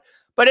going on.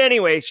 But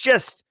anyways,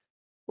 just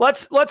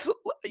let's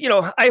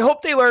I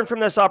hope they learn from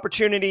this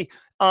opportunity.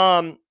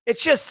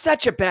 It's just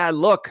such a bad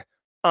look.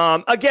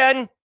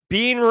 Again,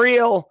 being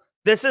real,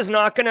 this is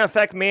not going to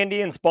affect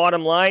Mandiant's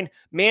bottom line.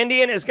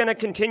 Mandiant is going to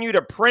continue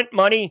to print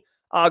money.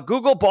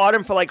 Google bought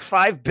him for like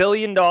 $5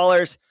 billion.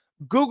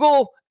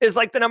 Google is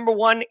like the number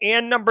 1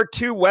 and number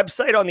 2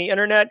 website on the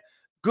internet.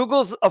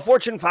 Google's a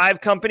Fortune 5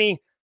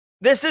 company.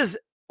 This is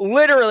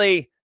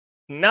literally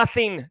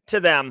nothing to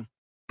them,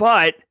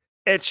 but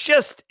it's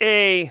just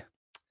a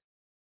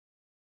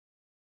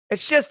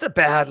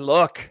bad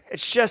look.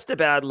 It's just a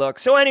bad look.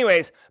 So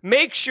anyways,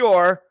 make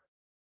sure,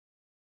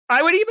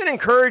 I would even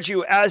encourage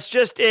you as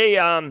just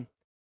as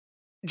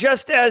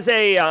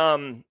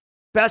a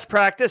best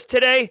practice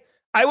today,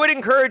 I would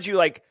encourage you,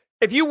 like,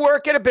 if you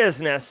work at a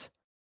business,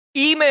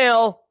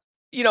 email,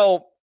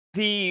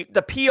 the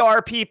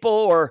PR people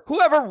or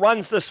whoever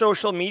runs the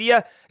social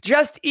media,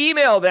 just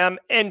email them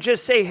and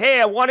just say, hey,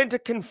 I wanted to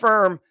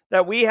confirm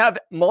that we have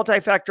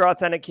multi-factor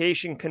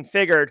authentication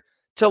configured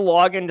to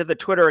log into the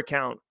Twitter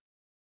account.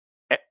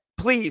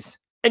 Please.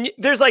 And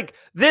there's like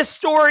this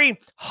story,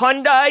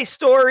 Hyundai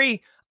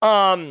story,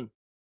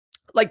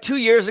 like 2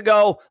 years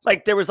ago,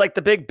 like there was like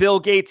the big Bill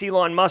Gates,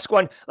 Elon Musk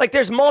one. Like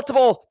there's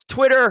multiple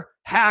Twitter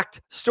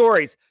hacked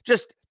stories.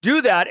 Just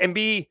do that and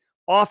be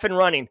off and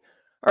running.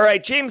 All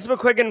right, James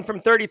McQuiggan from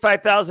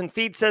 35,000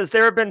 feet says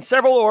there have been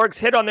several orgs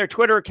hit on their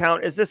Twitter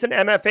account. Is this an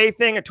MFA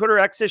thing, a Twitter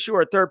X issue,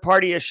 or a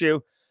third-party issue?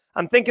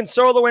 I'm thinking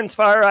SolarWinds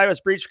FireEye was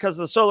breached because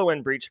of the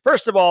SolarWinds breach.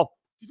 First of all,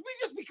 did we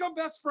just become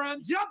best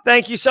friends? Yep.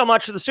 Thank you so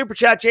much for the super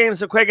chat,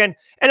 James McQuiggan.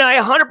 And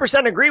I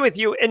 100% agree with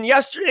you. And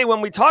yesterday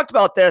when we talked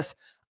about this,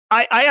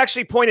 I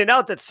actually pointed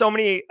out that so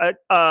many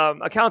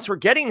accounts were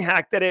getting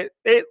hacked that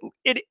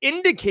it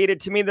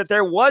indicated to me that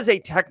there was a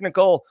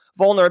technical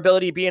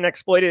vulnerability being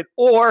exploited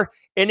or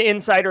an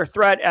insider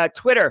threat at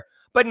Twitter.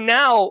 But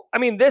now, I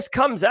mean, this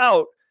comes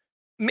out.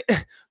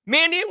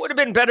 Mandiant would have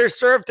been better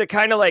served to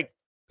kind of like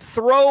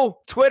throw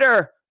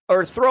Twitter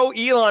or throw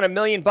Elon $1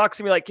 million and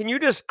be like, can you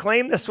just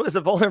claim this was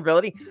a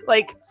vulnerability?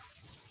 Like,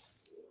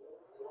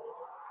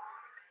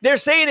 they're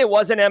saying it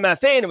wasn't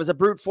MFA and it was a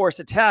brute force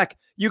attack.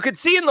 You could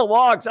see in the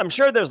logs, I'm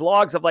sure there's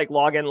logs of like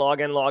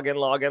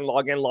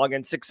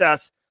login,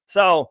 success.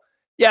 So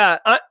yeah,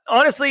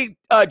 honestly,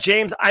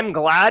 James, I'm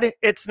glad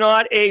it's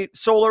not a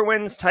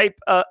SolarWinds type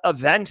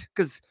event,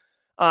 because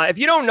if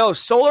you don't know,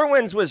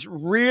 SolarWinds was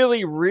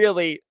really,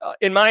 really,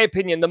 in my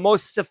opinion, the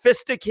most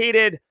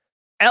sophisticated,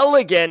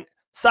 elegant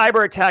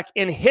cyber attack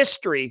in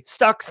history.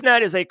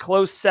 Stuxnet is a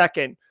close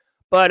second.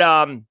 But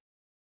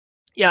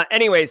yeah,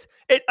 anyways,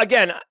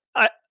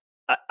 I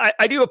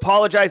do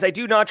apologize. I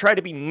do not try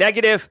to be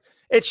negative.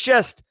 It's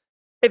just,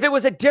 if it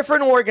was a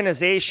different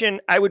organization,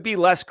 I would be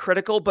less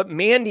critical. But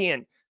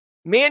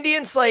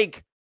Mandiant's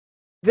like,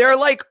 they're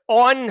like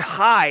on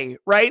high,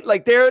 right?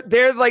 Like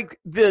they're like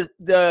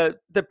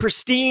the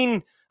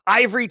pristine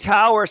ivory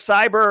tower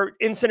cyber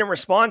incident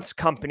response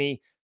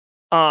company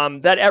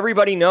that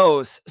everybody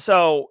knows.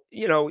 So,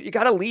 you know, you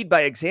got to lead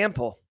by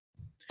example.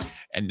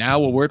 And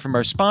now a word from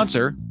our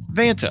sponsor,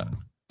 Vanta.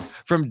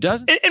 From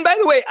dozens. And by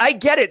the way, I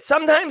get it.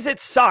 Sometimes it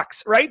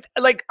sucks, right?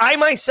 Like I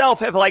myself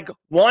have like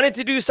wanted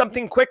to do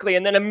something quickly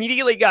and then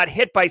immediately got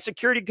hit by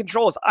security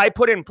controls I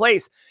put in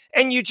place.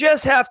 And you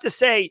just have to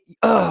say,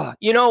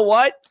 you know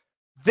what?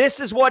 This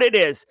is what it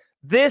is.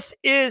 This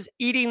is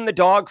eating the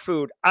dog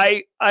food.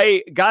 I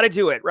got to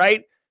do it,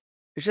 right?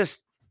 It's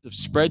just of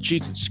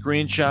spreadsheets and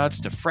screenshots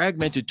to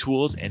fragmented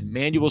tools and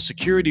manual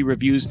security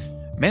reviews.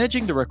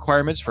 Managing the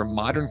requirements for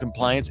modern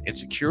compliance and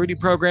security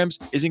programs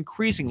is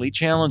increasingly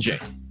challenging.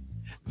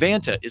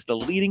 Vanta is the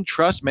leading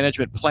trust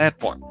management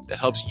platform that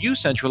helps you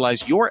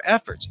centralize your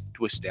efforts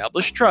to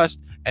establish trust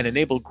and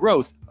enable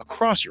growth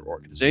across your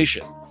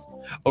organization.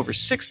 Over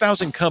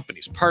 6,000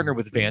 companies partner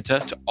with Vanta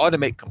to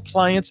automate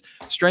compliance,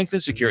 strengthen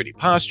security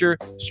posture,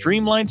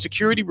 streamline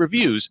security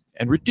reviews,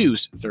 and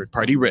reduce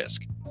third-party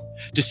risk.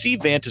 To see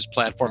Vanta's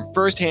platform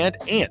firsthand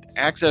and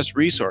access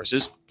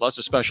resources, plus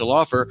a special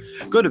offer,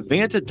 go to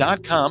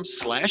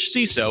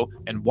vanta.com/CISO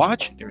and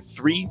watch their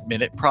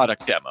 3-minute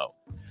product demo.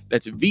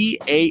 That's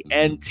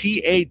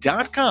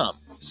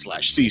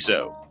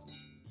VANTA.com/CISO.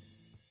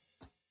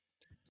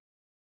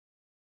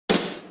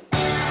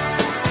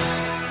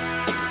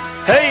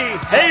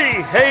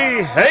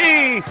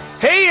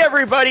 Hey,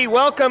 everybody.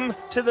 Welcome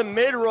to the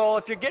mid-roll.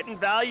 If you're getting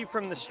value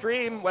from the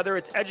stream, whether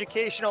it's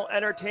educational,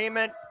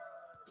 entertainment,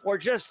 or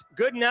just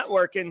good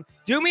networking,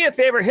 do me a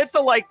favor, hit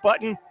the like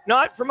button,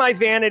 not for my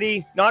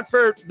vanity, not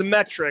for the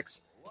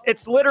metrics.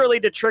 It's literally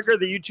to trigger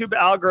the YouTube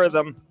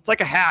algorithm. It's like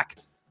a hack.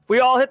 If we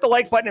all hit the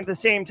like button at the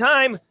same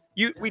time,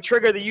 we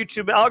trigger the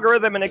YouTube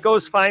algorithm and it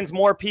finds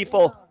more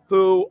people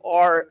who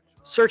are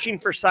searching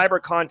for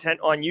cyber content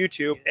on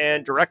YouTube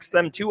and directs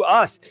them to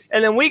us.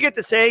 And then we get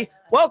to say,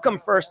 welcome,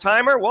 first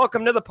timer.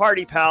 Welcome to the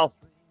party, pal.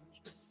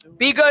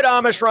 Be good,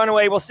 Amish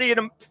Runaway. We'll see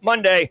you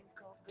Monday.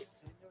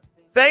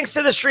 Thanks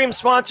to the stream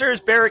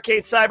sponsors,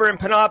 Barricade Cyber and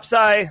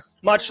Panoptcy.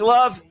 Much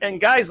love.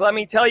 And guys, let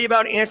me tell you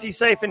about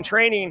Anti-Siphon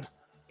Training.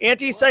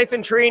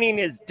 Anti-Siphon Training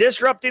is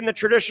disrupting the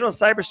traditional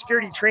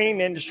cybersecurity training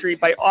industry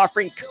by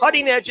offering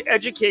cutting-edge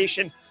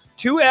education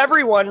to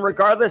everyone,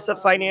 regardless of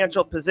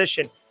financial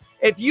position.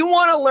 If you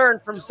want to learn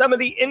from some of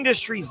the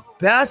industry's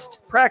best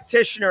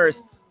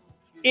practitioners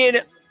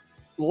in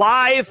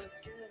live,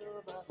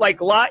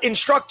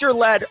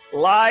 instructor-led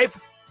live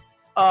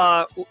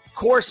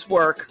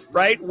coursework,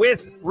 right,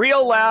 with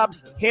real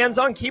labs,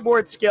 hands-on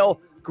keyboard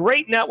skill,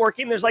 great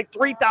networking. There's like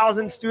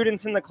 3,000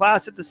 students in the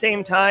class at the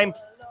same time.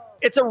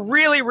 It's a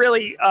really,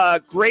 really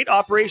great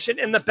operation.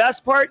 And the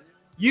best part,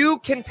 you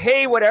can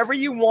pay whatever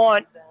you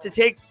want to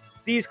take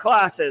these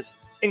classes,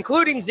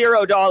 including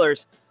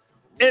 $0.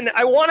 And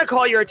I want to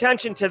call your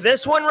attention to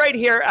this one right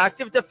here,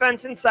 Active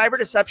Defense and Cyber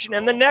Deception,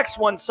 and the next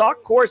one,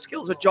 SOC Core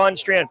Skills with John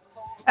Strand.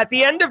 At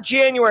the end of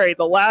January,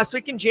 the last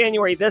week in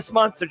January, this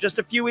month, so just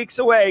a few weeks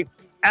away,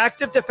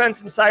 Active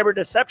Defense and Cyber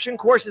Deception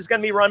course is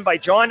going to be run by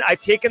John.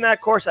 I've taken that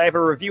course. I have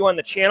a review on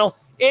the channel.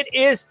 It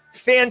is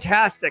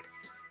fantastic.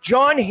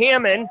 John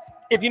Hammond,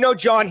 if you know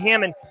John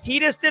Hammond, he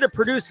just did a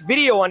produced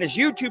video on his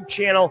YouTube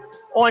channel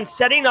on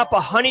setting up a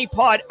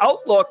honeypot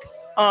Outlook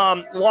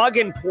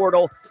login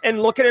portal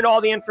and looking at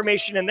all the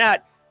information in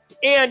that.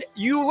 And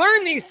you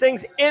learn these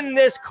things in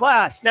this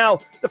class. Now,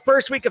 the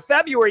first week of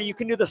February, you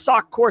can do the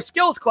SOC Core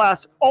Skills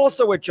class,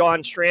 also with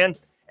John Strand,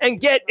 and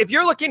if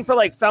you're looking for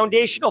like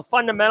foundational,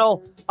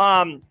 fundamental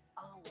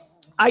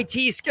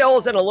IT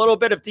skills and a little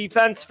bit of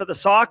defense for the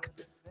SOC,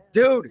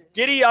 dude,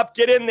 giddy up,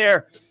 get in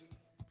there.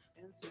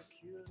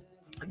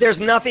 There's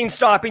nothing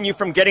stopping you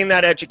from getting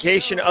that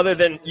education other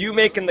than you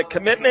making the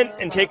commitment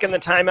and taking the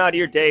time out of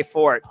your day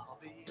for it.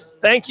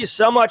 Thank you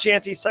so much,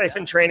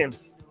 Anti-Siphon Training.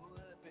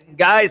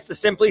 Guys, the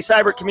Simply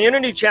Cyber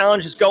Community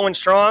Challenge is going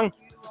strong.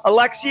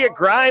 Alexia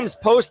Grimes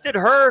posted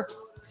her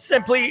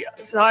Simply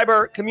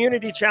Cyber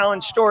Community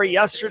Challenge story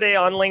yesterday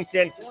on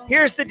LinkedIn.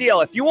 Here's the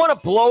deal. If you want to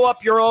blow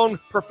up your own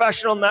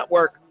professional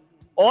network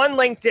on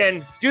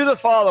LinkedIn, do the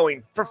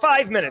following for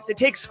 5 minutes. It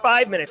takes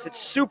 5 minutes. It's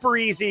super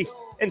easy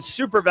and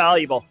super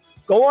valuable.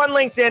 Go on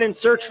LinkedIn and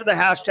search for the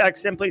hashtag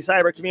Simply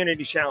Cyber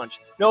Community Challenge.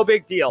 No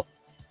big deal.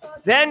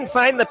 Then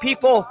find the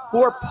people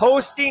who are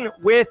posting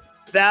with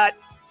that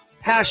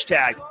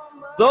hashtag.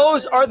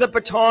 Those are the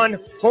baton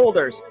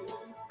holders.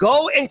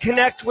 Go and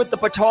connect with the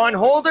baton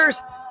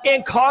holders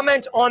and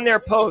comment on their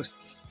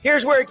posts.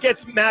 Here's where it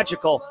gets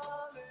magical.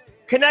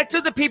 Connect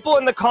with the people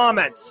in the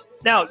comments.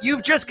 Now,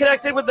 you've just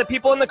connected with the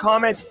people in the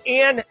comments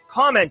and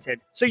commented.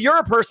 So you're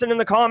a person in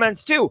the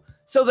comments too.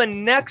 So the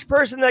next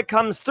person that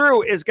comes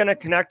through is going to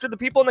connect with the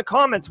people in the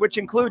comments, which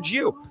includes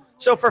you.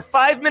 So for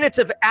 5 minutes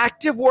of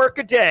active work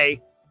a day,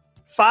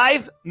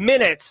 5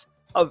 minutes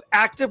of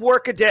active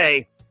work a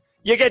day,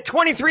 you get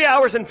 23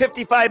 hours and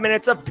 55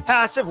 minutes of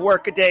passive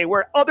work a day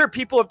where other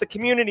people of the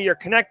community are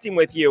connecting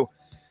with you.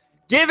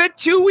 Give it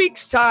 2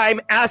 weeks' time.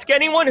 Ask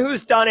anyone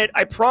who's done it.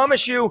 I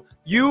promise you,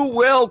 you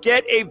will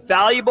get a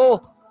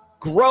valuable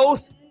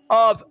growth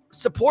of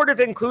supportive,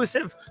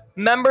 inclusive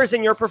members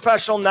in your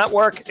professional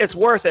network. It's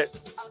worth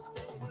it.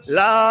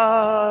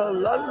 La,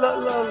 la, la,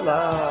 la,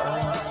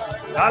 la.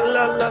 La,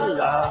 la, la,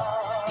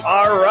 la.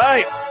 All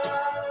right.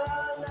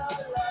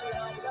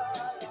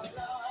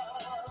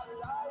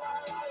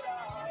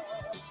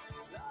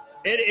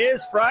 It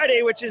is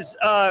Friday, which is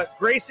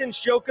Grayson's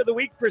Joke of the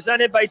Week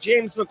presented by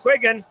James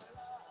McQuiggan.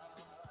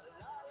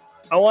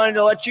 I wanted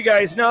to let you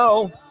guys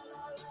know.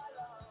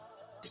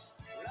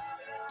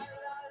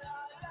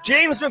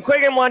 James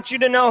McQuiggan wants you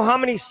to know how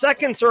many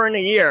seconds are in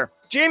a year.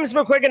 James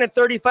McQuiggan at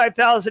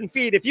 35,000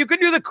 feet. If you could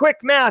do the quick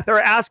math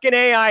or ask an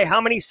AI how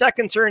many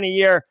seconds are in a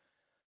year,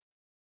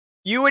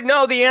 you would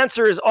know the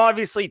answer is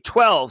obviously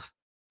 12.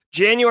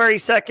 January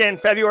 2nd,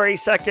 February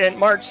 2nd,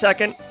 March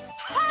 2nd.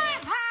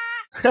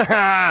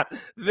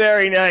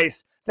 Very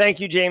nice. Thank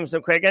you, James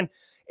McQuiggan.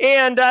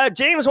 And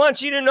James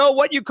wants you to know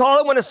what you call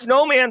it when a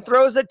snowman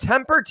throws a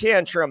temper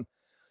tantrum.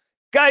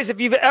 Guys, if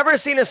you've ever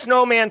seen a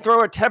snowman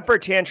throw a temper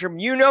tantrum,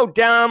 you know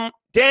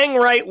dang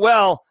right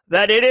well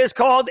that it is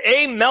called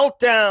a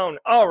meltdown.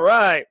 All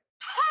right.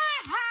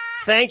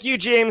 Thank you,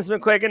 James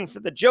McQuiggan, for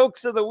the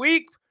jokes of the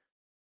week.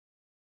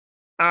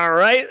 All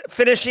right.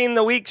 Finishing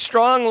the week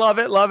strong. Love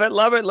it, love it,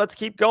 love it. Let's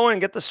keep going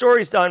and get the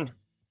stories done.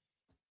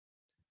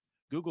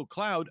 Google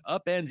Cloud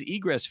upends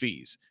egress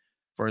fees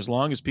for as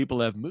long as people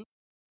have moved.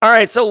 All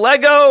right, so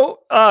Lego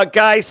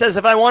guy says,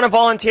 if I want to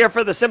volunteer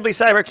for the Simply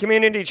Cyber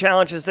Community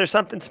Challenge, is there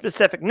something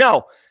specific?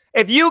 No.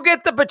 If you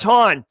get the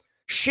baton,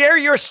 share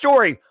your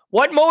story.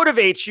 What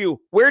motivates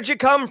you? Where'd you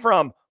come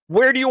from?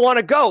 Where do you want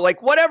to go?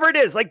 Like, whatever it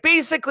is. Like,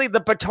 basically,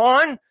 the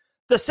baton,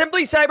 the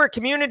Simply Cyber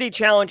Community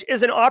Challenge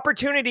is an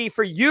opportunity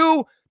for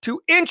you to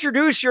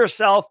introduce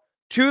yourself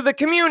to the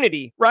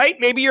community, right?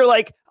 Maybe you're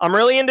like, I'm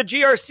really into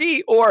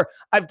GRC, or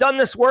I've done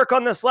this work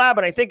on this lab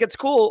and I think it's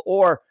cool,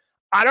 or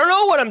I don't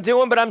know what I'm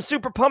doing, but I'm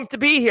super pumped to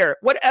be here.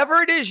 Whatever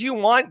it is you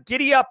want,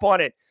 giddy up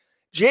on it.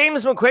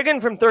 James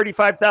McQuiggan from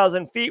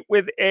 35,000 feet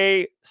with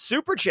a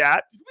super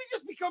chat. Did we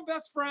just become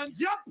best friends?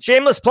 Yep.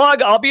 Shameless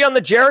plug. I'll be on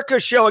the Jericho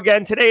show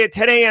again today at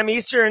 10 a.m.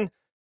 Eastern.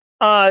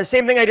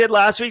 Same thing I did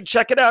last week.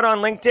 Check it out on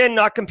LinkedIn.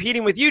 Not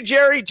competing with you,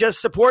 Jerry,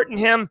 just supporting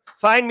him.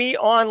 Find me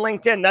on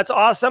LinkedIn. That's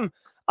awesome.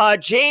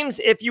 James,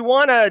 if you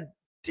want to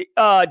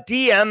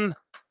DM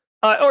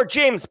or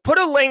James, put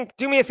a link.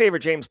 Do me a favor,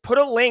 James. Put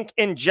a link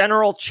in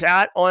general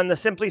chat on the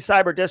Simply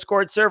Cyber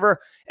Discord server.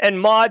 And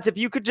mods, if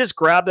you could just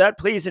grab that,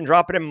 please, and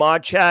drop it in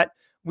mod chat.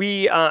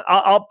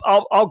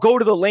 I'll go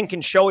to the link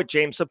and show it,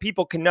 James, so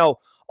people can know.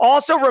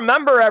 Also,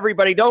 remember,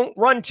 everybody, don't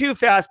run too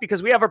fast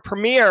because we have a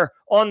premiere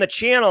on the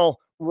channel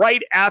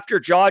right after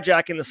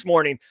Jawjacking this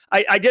morning.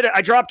 I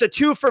dropped a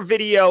 2 for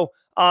video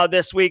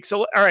this week.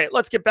 So, all right,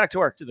 let's get back to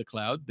work. To the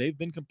cloud, they've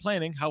been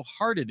complaining how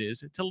hard it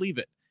is to leave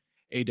it.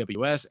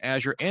 AWS,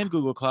 Azure, and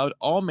Google Cloud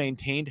all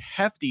maintained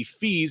hefty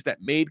fees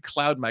that made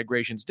cloud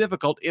migrations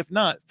difficult, if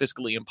not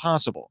fiscally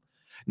impossible.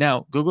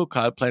 Now, Google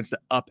Cloud plans to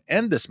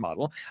upend this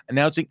model,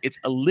 announcing it's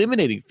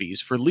eliminating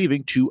fees for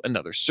leaving to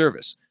another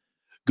service.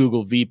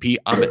 Google VP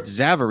Amit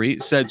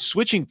Zavery said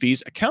switching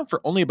fees account for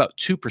only about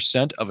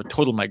 2% of a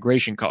total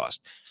migration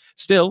cost.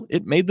 Still,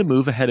 it made the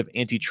move ahead of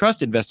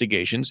antitrust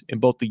investigations in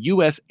both the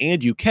US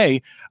and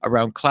UK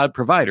around cloud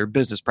provider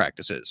business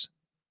practices.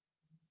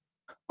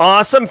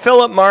 Awesome,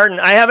 Philip Martin.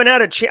 I haven't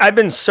had a chance. I've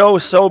been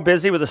so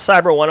busy with the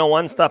Cyber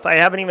 101 stuff. I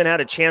haven't even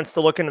had a chance to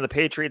look into the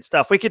Patriot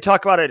stuff. We could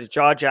talk about it at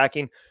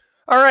Jawjacking.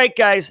 All right,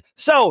 guys.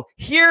 So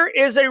here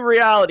is a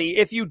reality.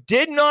 If you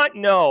did not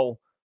know,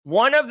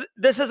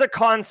 this is a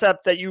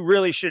concept that you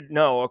really should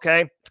know,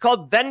 okay? It's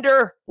called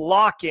vendor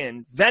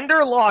lock-in.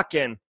 Vendor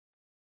lock-in.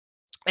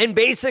 And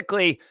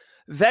basically,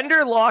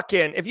 vendor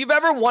lock-in, if you've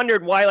ever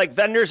wondered why like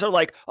vendors are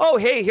like, oh,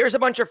 hey, here's a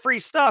bunch of free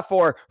stuff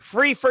or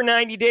free for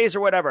 90 days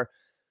or whatever.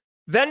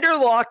 Vendor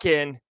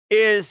lock-in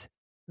is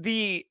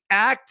the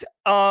act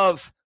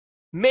of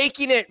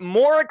making it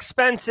more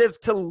expensive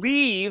to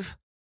leave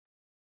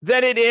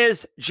than it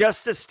is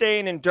just to stay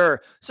and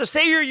endure. So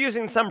say you're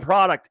using some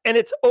product and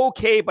it's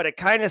okay, but it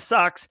kind of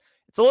sucks.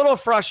 It's a little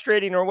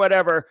frustrating or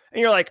whatever.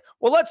 And you're like,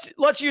 well,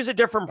 let's use a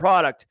different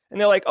product.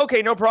 And they're like,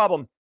 okay, no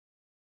problem.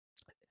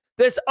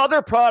 This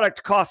other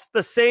product costs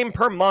the same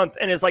per month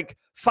and is like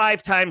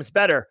 5 times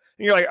better.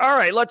 And you're like, all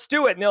right, let's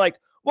do it. And they're like,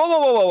 whoa, whoa,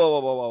 whoa, whoa, whoa, whoa,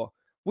 whoa, whoa.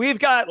 We've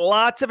got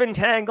lots of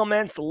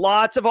entanglements,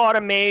 lots of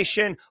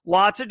automation,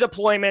 lots of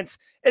deployments.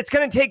 It's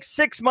going to take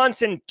 6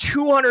 months and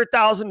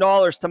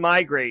 $200,000 to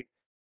migrate.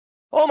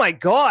 Oh my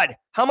God.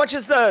 How much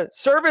is the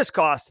service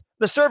cost?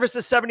 The service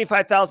is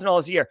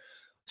 $75,000 a year.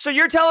 So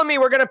you're telling me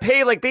we're going to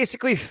pay like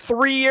basically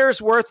 3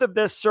 years worth of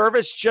this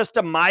service just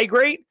to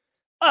migrate?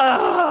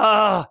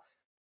 Damn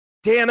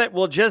it.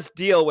 We'll just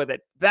deal with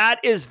it. That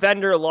is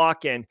vendor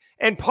lock-in.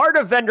 And part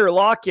of vendor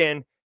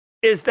lock-in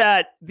is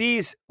that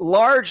these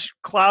large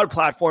cloud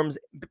platforms,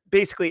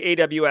 basically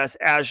AWS,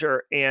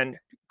 Azure, and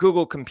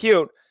Google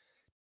Compute,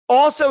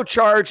 also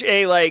charge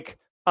a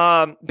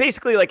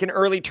basically like an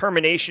early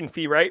termination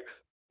fee, right?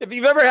 If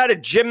you've ever had a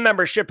gym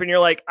membership and you're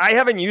like, I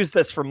haven't used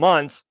this for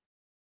months,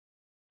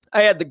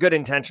 I had the good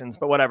intentions,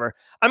 but whatever,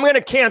 I'm going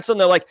to cancel.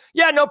 And they're like,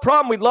 yeah, no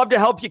problem. We'd love to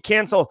help you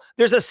cancel.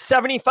 There's a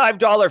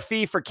 $75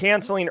 fee for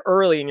canceling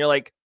early. And you're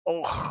like,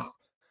 oh,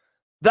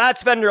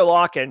 that's vendor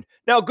lock-in.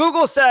 Now,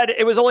 Google said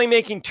it was only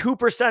making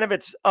 2% of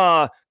its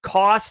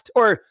cost,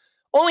 or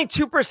only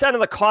 2% of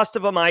the cost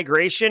of a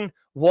migration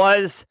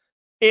was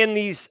in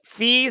these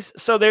fees.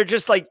 So they're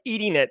just like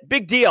eating it.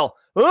 Big deal.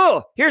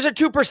 Oh, here's a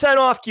 2%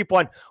 off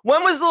coupon.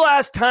 When was the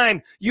last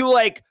time you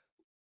like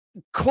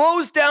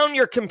closed down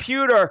your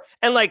computer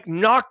and like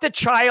knocked a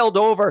child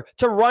over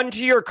to run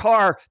to your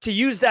car to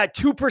use that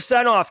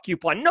 2% off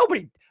coupon?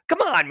 Nobody.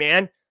 Come on,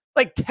 man.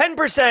 Like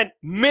 10%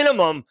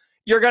 minimum.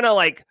 You're going to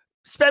like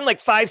spend like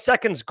 5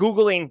 seconds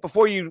Googling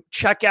before you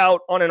check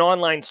out on an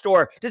online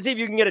store to see if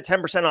you can get a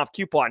 10% off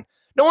coupon.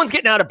 No one's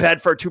getting out of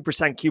bed for a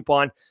 2%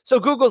 coupon. So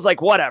Google's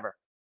like, whatever,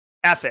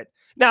 F it.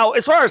 Now,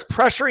 as far as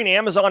pressuring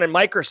Amazon and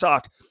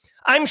Microsoft,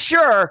 I'm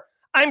sure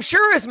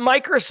as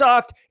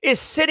Microsoft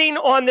is sitting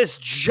on this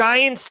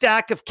giant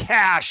stack of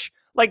cash,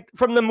 like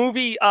from the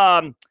movie,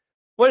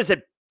 what is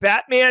it?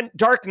 Batman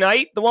Dark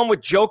Knight, the one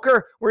with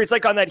Joker, where he's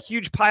like on that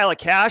huge pile of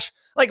cash.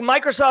 Like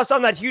Microsoft's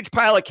on that huge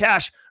pile of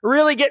cash,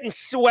 really getting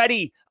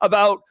sweaty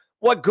about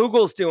what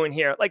Google's doing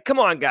here. Like, come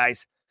on,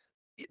 guys.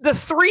 The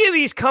 3 of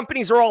these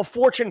companies are all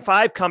Fortune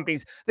 5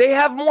 companies. They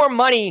have more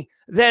money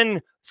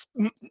than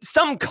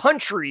some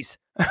countries,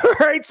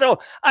 right? So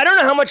I don't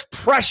know how much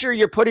pressure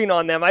you're putting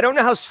on them. I don't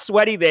know how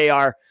sweaty they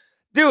are.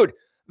 Dude,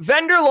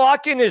 vendor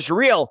lock-in is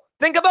real.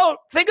 Think about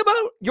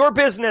your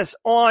business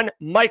on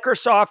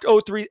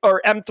Microsoft 03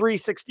 or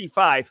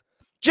M365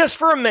 just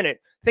for a minute.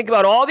 Think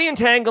about all the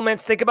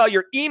entanglements. Think about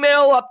your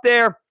email up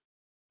there,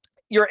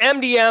 your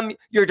MDM,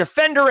 your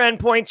Defender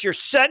endpoints, your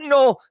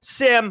Sentinel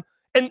SIM.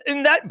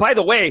 And that, by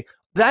the way,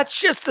 that's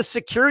just the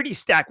security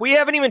stack. We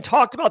haven't even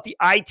talked about the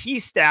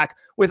IT stack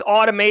with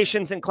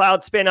automations and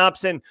cloud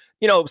spin-ups and,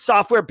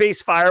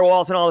 software-based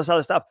firewalls and all this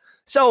other stuff.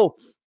 So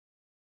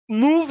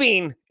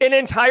moving an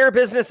entire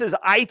business's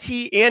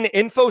IT and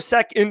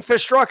InfoSec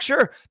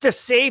infrastructure to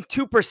save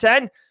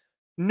 2%,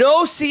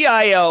 no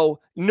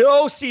CIO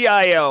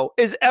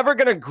is ever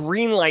going to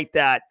greenlight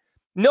that.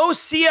 No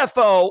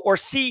CFO or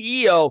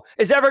CEO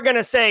is ever going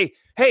to say,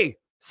 hey,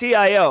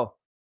 CIO,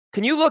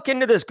 can you look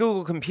into this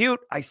Google Compute?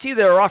 I see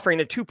they're offering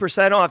a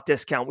 2% off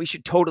discount. We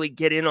should totally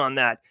get in on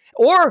that.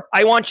 Or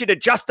I want you to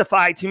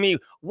justify to me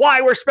why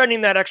we're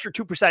spending that extra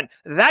 2%.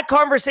 That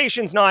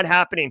conversation's not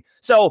happening.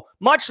 So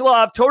much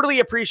love.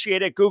 Totally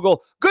appreciate it,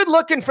 Google. Good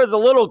looking for the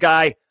little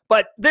guy,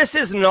 but this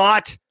is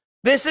not,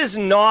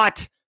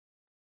 the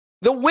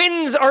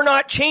winds are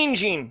not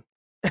changing.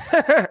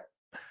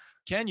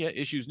 Kenya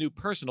issues new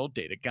personal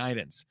data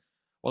guidance.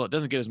 While it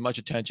doesn't get as much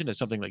attention as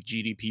something like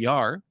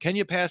GDPR,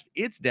 Kenya passed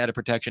its Data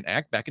Protection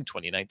Act back in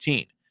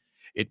 2019.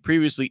 It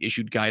previously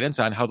issued guidance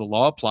on how the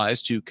law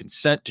applies to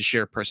consent to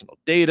share personal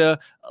data,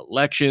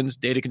 elections,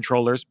 data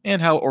controllers,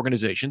 and how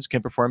organizations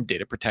can perform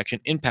data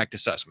protection impact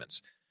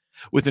assessments.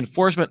 With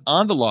enforcement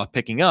on the law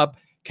picking up,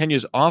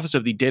 Kenya's Office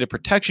of the Data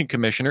Protection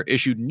Commissioner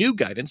issued new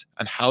guidance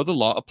on how the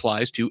law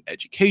applies to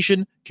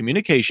education,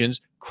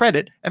 communications,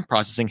 credit, and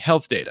processing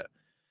health data.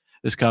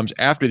 This comes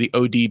after the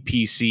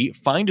ODPC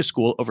fined a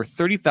school over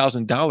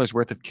 $30,000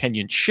 worth of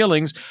Kenyan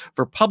shillings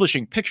for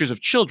publishing pictures of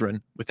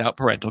children without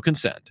parental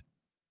consent.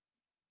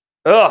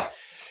 Ugh.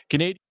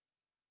 Canadian.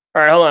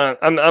 All right, hold on.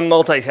 I'm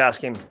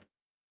multitasking.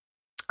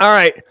 All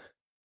right.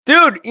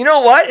 Dude, you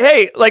know what?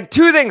 Hey, like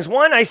 2 things.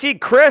 One, I see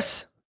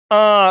Chris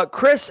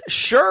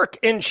Shirk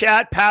in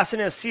chat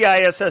passing his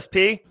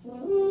CISSP.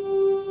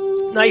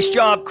 Nice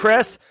job,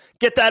 Chris.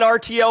 Get that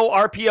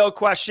RPO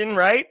question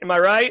right. Am I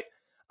right?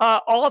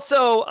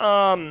 Also,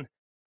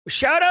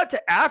 shout out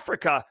to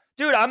Africa.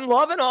 Dude, I'm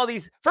loving all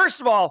these.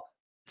 First of all,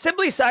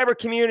 Simply Cyber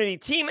Community,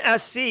 Team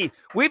SC,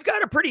 we've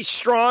got a pretty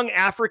strong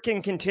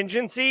African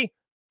contingency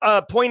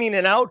pointing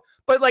it out.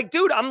 But like,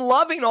 dude, I'm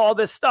loving all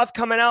this stuff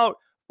coming out.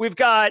 We've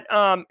got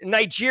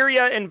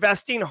Nigeria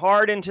investing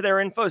hard into their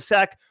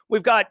InfoSec.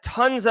 We've got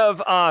tons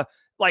of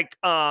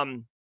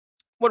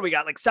what do we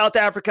got? Like South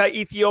Africa,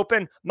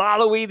 Ethiopian,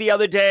 Malawi the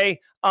other day.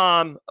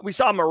 We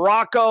saw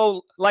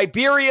Morocco,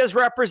 Liberia's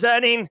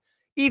representing,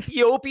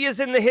 Ethiopia's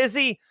in the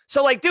hizzy.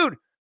 So like, dude,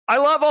 I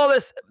love all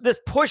this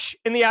push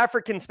in the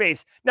African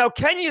space. Now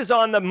Kenya's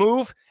on the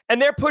move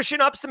and they're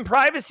pushing up some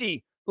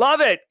privacy.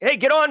 Love it. Hey,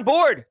 get on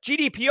board.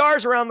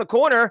 GDPR's around the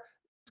corner.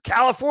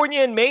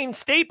 California and Maine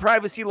state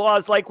privacy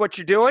laws like what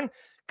you're doing.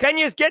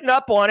 Kenya's getting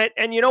up on it.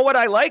 And you know what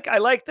I like? I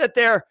like that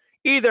they're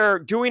either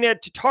doing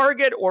it to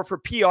target or for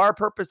PR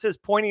purposes,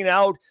 pointing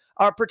out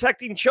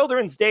protecting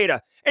children's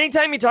data.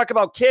 Anytime you talk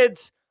about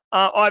kids,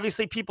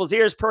 obviously people's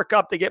ears perk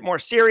up, they get more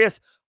serious.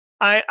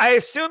 I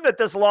assume that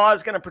this law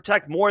is going to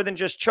protect more than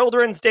just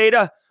children's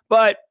data.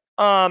 But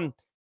guys,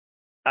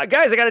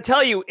 I got to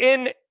tell you,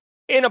 in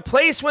a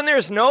place when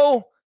there's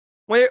no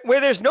where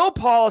there's no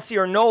policy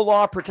or no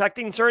law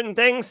protecting certain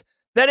things,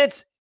 then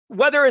it's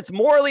whether it's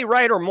morally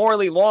right or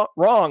morally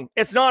wrong,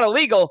 it's not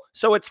illegal.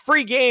 So it's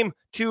free game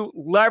to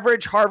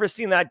leverage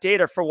harvesting that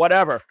data for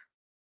whatever.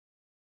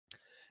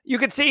 You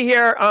can see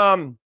here,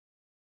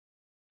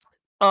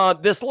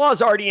 this law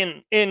is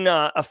already in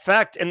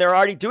effect, and they're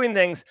already doing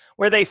things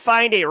where they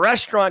fined a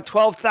restaurant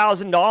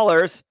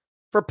 $12,000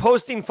 for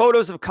posting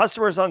photos of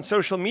customers on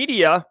social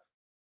media.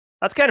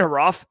 That's kind of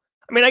rough.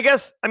 I mean,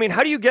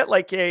 how do you get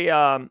like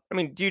do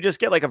you just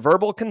get like a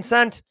verbal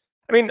consent?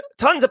 I mean,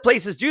 tons of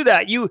places do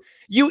that. You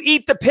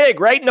eat the pig,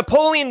 right?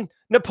 Napoleon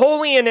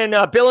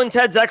and Bill and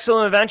Ted's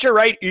Excellent Adventure,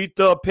 right? Eat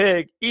the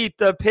pig,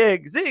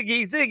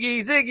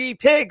 ziggy,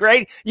 pig,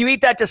 right? You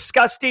eat that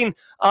disgusting,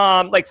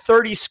 like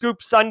 30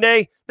 scoop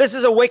sundae. This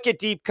is a wicked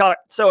deep cut.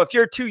 So if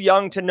you're too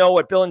young to know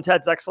what Bill and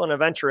Ted's Excellent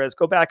Adventure is,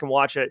 go back and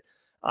watch it.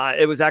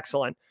 It was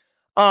excellent.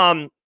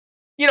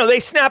 They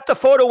snap the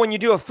photo when you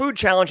do a food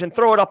challenge and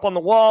throw it up on the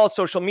wall,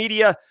 social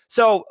media.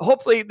 So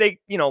hopefully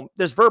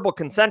there's verbal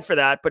consent for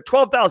that, but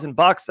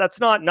 $12,000, that's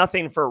not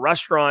nothing for a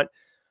restaurant.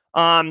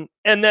 And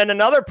then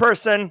another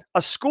person,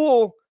 a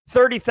school,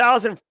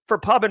 $30,000 for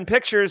pub and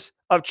pictures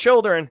of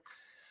children.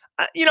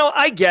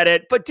 I get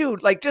it, but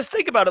dude, like, just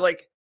think about it.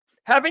 Like,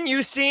 haven't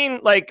you seen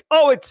like,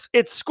 oh,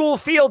 it's school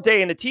field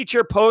day and a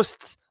teacher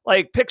posts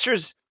like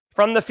pictures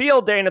from the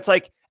field day and it's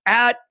like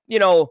at,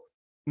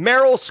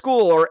 Merrill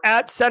School or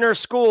at Center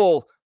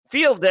School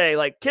field day,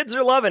 like kids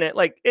are loving it.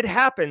 Like it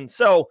happens.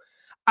 So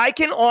I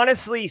can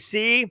honestly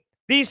see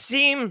these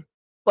seem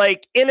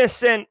like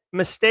innocent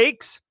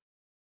mistakes.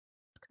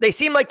 They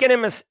seem like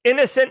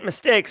innocent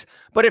mistakes,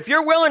 but if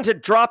you're willing to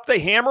drop the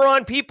hammer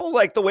on people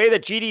like the way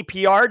that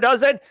GDPR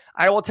does it,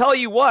 I will tell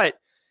you what,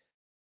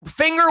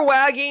 finger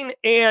wagging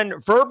and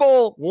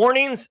verbal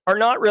warnings are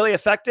not really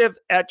effective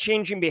at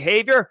changing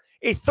behavior.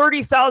 A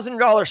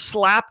 $30,000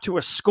 slap to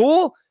a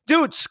school.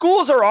 Dude,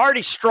 schools are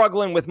already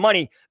struggling with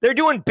money. They're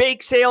doing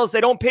bake sales.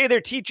 They don't pay their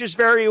teachers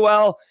very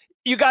well.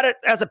 You got it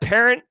as a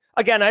parent.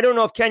 Again, I don't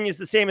know if Kenya's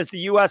the same as the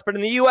U.S., but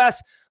in the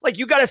U.S., like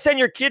you got to send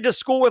your kid to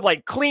school with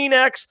like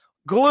Kleenex,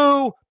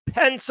 glue,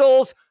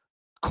 pencils,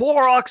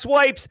 Clorox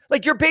wipes.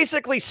 Like you're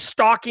basically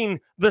stocking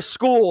the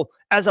school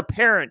as a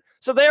parent.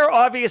 So they're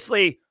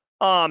obviously,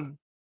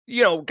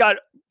 got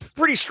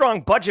pretty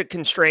strong budget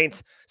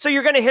constraints. So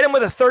you're going to hit them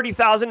with a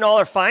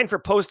 $30,000 fine for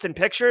posting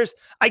pictures.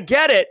 I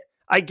get it,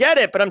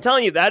 but I'm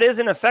telling you, that is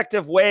an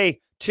effective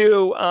way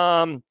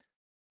to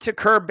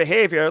curb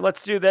behavior.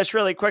 Let's do this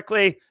really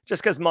quickly,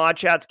 just because Mod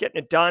Chat's getting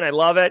it done. I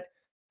love it.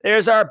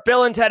 There's our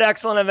Bill and Ted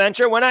Excellent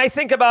Adventure. When I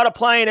think about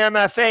applying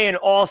MFA in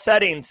all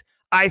settings,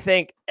 I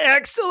think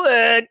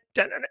excellent.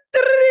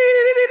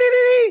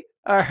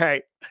 All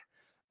right.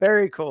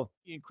 Very cool.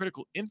 And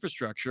critical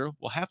infrastructure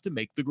will have to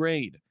make the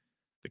grade.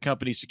 The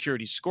company's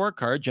security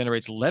scorecard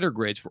generates letter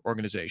grades for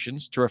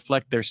organizations to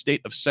reflect their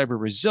state of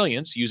cyber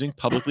resilience using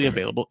publicly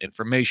available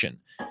information.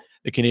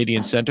 The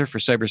Canadian Centre for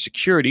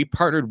Cybersecurity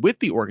partnered with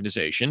the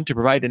organization to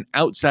provide an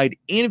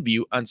outside-in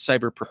view on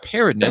cyber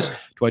preparedness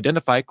to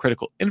identify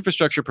critical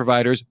infrastructure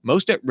providers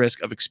most at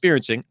risk of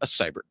experiencing a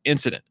cyber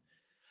incident.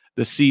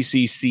 The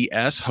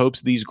CCCS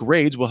hopes these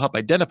grades will help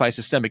identify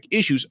systemic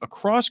issues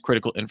across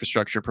critical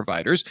infrastructure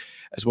providers,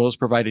 as well as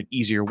provide an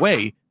easier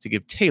way to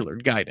give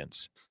tailored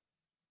guidance.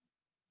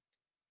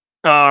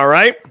 All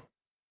right.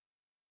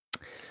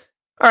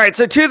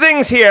 So two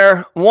things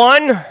here.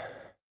 One,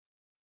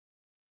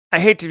 I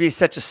hate to be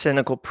such a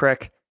cynical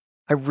prick.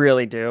 I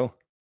really do.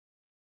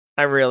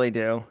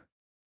 The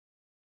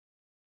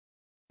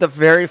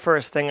very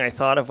first thing I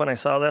thought of when I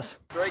saw this.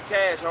 Straight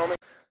cash, homie.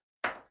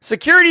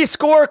 Security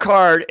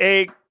Scorecard,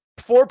 a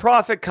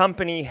for-profit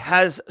company,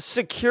 has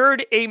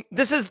secured a...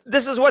 This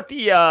is what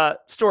the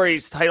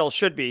story's title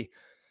should be.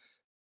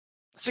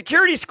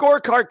 Security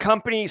Scorecard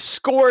company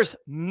scores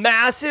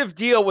massive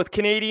deal with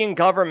Canadian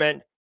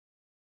government.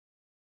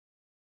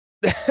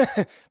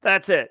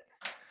 That's it.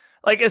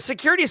 Like, is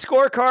Security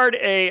Scorecard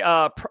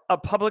a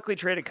publicly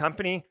traded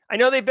company? I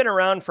know they've been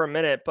around for a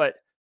minute, but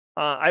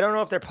I don't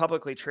know if they're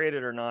publicly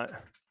traded or not.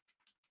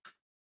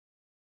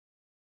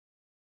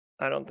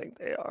 I don't think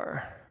they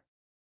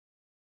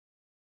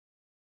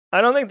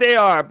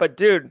are. But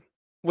dude,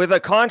 with a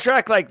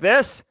contract like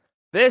this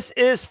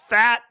is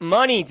fat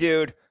money,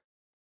 dude.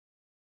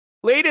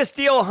 latest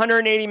deal,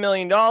 $180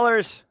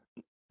 million.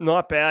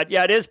 Not bad.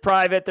 Yeah, it is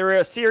private. They're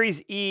a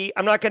Series E.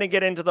 I'm not going to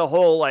get into the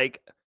whole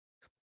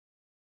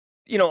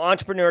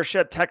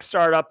entrepreneurship tech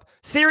startup.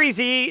 Series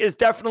E is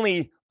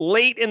definitely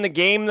late in the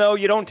game, though.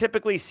 You don't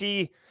typically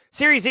see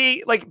Series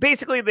E.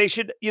 Basically, they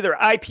should either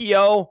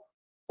IPO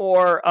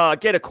or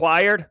get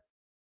acquired.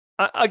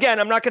 Again,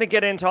 I'm not going to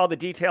get into all the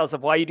details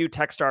of why you do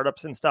tech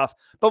startups and stuff.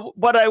 But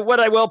what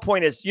I will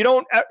point is you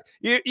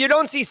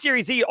don't see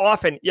Series E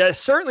often. You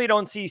certainly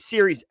don't see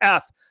Series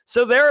F.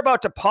 So they're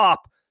about to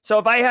pop. So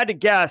if I had to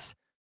guess,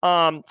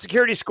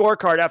 Security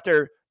Scorecard,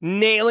 after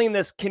nailing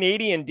this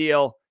Canadian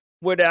deal,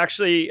 would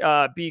actually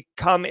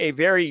become a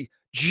very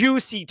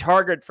juicy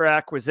target for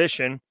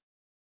acquisition.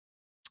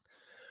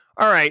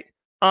 All right.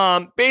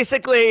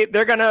 Basically,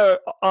 they're going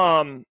to,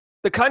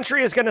 the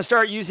country is going to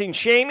start using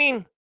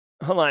shaming.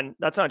 Hold on.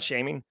 That's not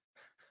shaming.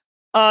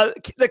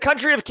 The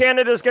country of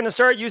Canada is going to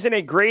start using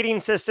a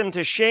grading system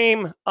to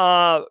shame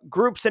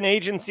groups and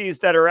agencies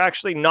that are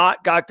actually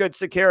not got good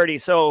security.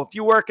 So if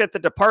you work at the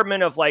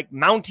Department of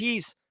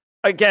Mounties,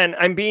 again,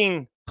 I'm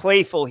being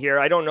playful here.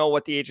 I don't know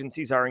what the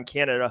agencies are in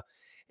Canada.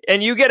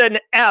 And you get an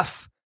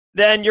F,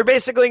 then you're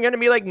basically going to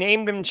be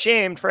named and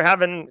shamed for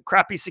having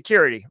crappy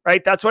security,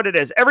 right? That's what it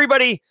is.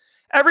 Everybody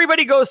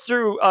goes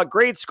through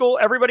grade school.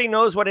 Everybody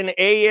knows what an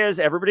A is.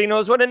 Everybody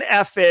knows what an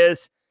F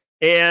is.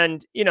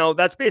 And,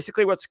 that's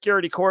basically what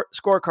Security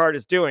Scorecard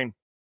is doing.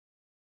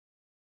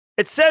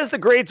 It says the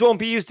grades won't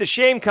be used to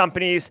shame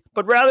companies,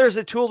 but rather as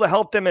a tool to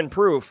help them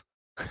improve.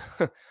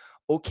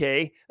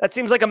 Okay. That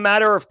seems like a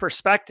matter of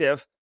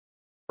perspective,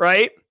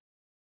 right?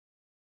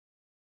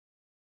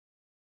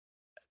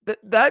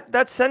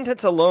 That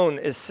sentence alone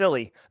is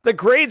silly. The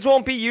grades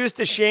won't be used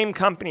to shame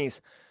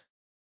companies.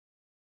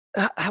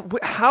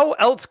 How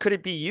else could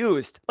it be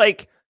used?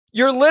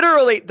 You're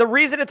literally, the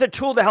reason it's a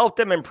tool to help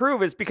them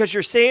improve is because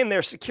you're saying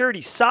their security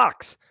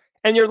sucks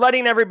and you're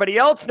letting everybody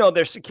else know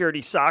their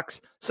security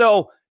sucks.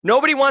 So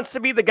nobody wants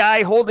to be the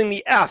guy holding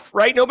the F,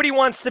 right? Nobody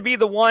wants to be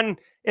the one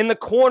in the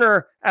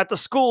corner at the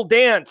school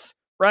dance,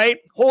 right?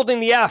 Holding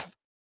the F.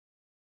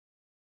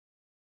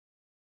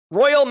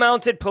 Royal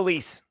Mounted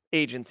Police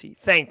Agency.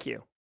 Thank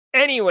you.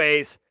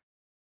 Anyways,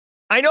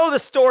 I know the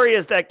story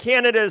is that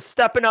Canada is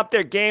stepping up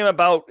their game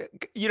about,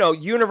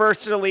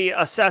 universally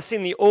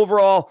assessing the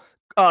overall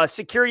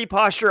security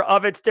posture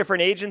of its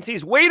different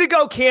agencies. Way to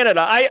go,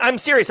 Canada. I'm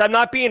serious. I'm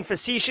not being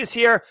facetious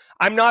here.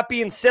 I'm not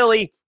being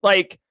silly.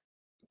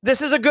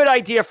 This is a good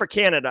idea for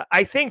Canada.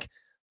 I think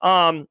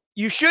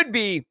you should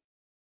be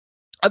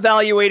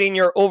evaluating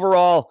your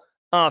overall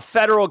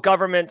federal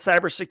government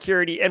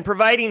cybersecurity and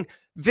providing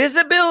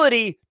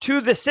visibility to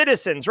the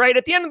citizens, right?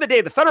 At the end of the day,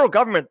 the federal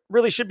government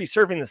really should be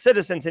serving the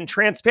citizens, and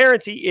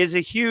transparency is a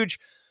huge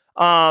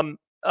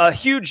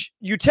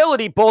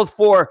utility both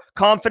for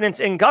confidence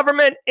in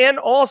government and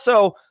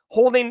also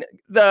holding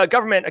the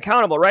government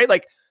accountable, right?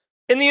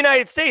 In the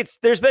United States,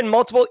 there's been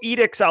multiple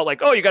edicts out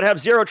you got to have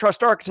zero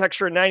trust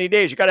architecture in 90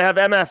 days. You got to have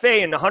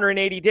MFA in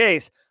 180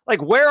 days.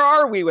 Where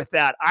are we with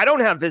that? I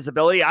don't have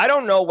visibility. I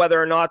don't know whether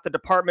or not the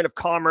Department of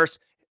Commerce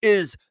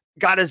is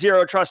got a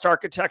zero trust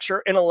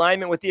architecture in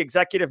alignment with the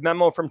executive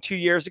memo from 2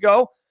 years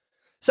ago.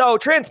 So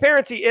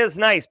transparency is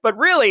nice, but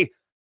really,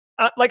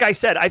 like I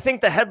said, I think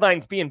the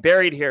headline's being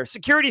buried here.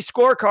 Security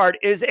Scorecard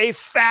is a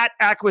fat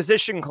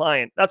acquisition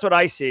client. That's what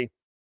I see.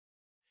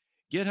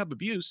 GitHub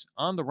abuse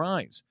on the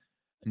rise.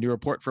 A new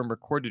report from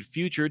Recorded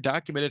Future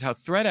documented how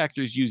threat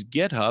actors use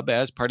GitHub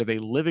as part of a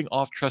living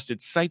off trusted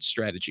site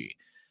strategy.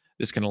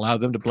 This can allow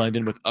them to blend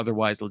in with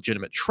otherwise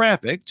legitimate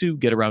traffic to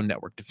get around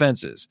network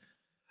defenses.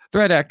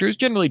 Threat actors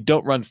generally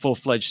don't run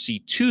full-fledged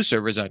C2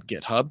 servers on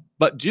GitHub,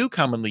 but do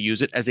commonly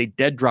use it as a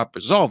dead drop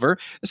resolver,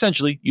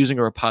 essentially using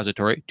a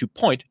repository to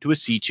point to a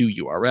C2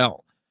 URL.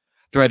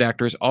 Threat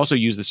actors also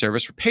use the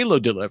service for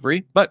payload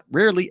delivery, but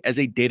rarely as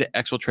a data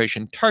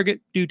exfiltration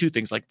target due to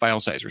things like file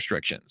size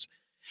restrictions.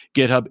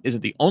 GitHub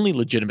isn't the only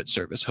legitimate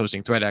service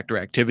hosting threat actor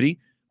activity.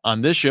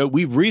 On this show,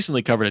 we've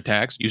recently covered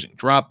attacks using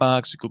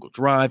Dropbox, Google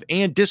Drive,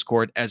 and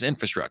Discord as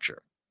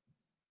infrastructure.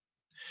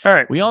 All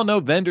right. We all know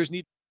vendors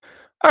need...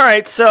 All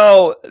right,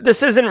 so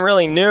this isn't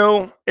really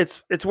new.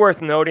 It's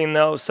worth noting,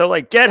 though. So,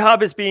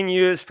 GitHub is being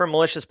used for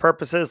malicious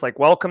purposes,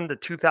 welcome to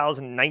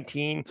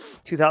 2019,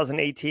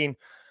 2018.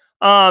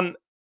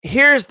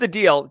 Here's the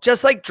deal.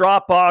 Just like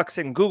Dropbox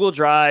and Google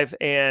Drive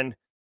and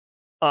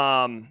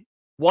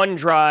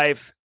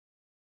OneDrive,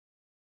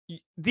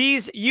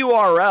 these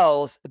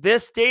URLs,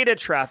 this data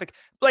traffic,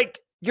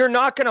 you're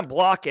not going to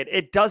block it.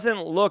 It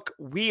doesn't look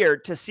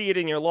weird to see it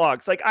in your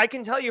logs. I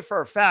can tell you for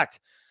a fact,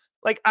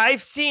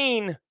 I've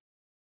seen...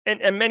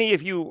 And many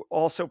of you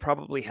also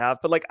probably have,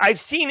 but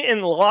I've seen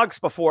in logs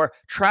before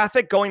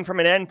traffic going from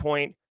an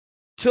endpoint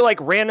to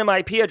random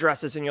IP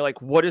addresses. And you're like,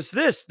 what is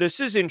this? This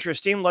is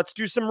interesting. Let's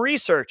do some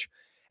research.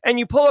 And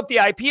you pull up the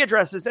IP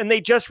addresses and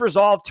they just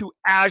resolve to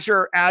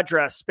Azure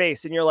address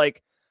space. And you're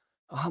like,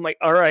 oh my,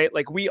 all right.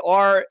 We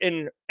are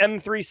in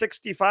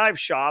M365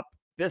 shop.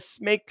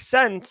 This makes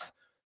sense.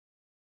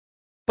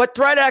 But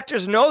threat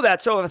actors know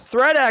that. So if a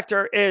threat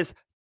actor is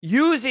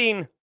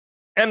using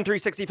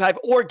M365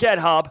 or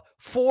GitHub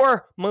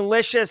for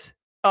malicious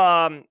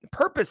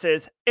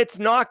purposes, it's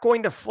not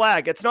going to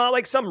flag. It's not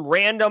like some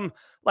random,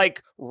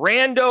 like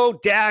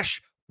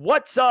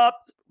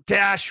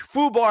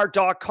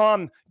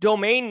rando-whatsup-foobar.com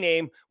domain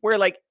name where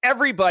like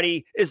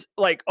everybody is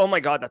like, oh my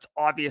God, that's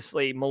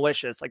obviously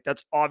malicious. Like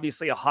that's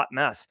obviously a hot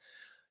mess.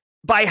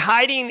 By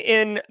hiding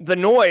in the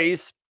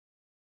noise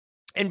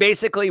and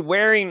basically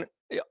wearing,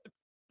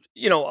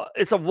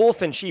 it's a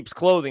wolf in sheep's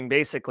clothing,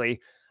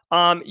 basically.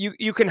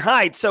 You can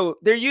hide. So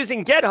they're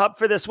using GitHub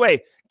for this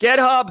way.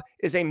 GitHub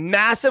is a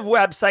massive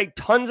website.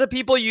 Tons of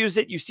people use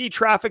it. You see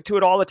traffic to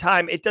it all the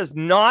time. It does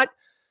not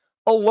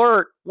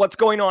alert what's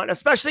going on,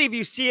 especially if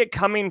you see it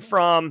coming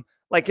from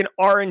like an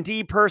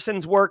R&D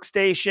person's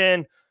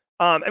workstation.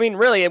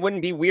 Really, it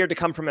wouldn't be weird to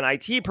come from an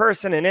IT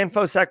person, an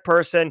InfoSec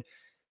person.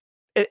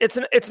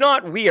 It's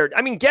not weird.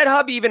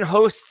 GitHub even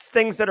hosts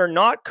things that are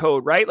not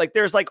code, right? Like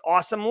there's like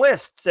awesome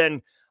lists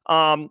and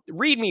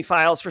README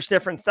files for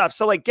different stuff.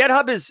 So like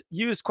GitHub is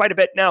used quite a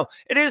bit. Now,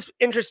 it is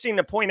interesting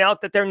to point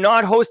out that they're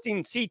not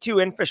hosting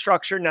C2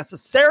 infrastructure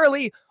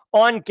necessarily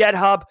on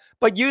GitHub,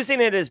 but using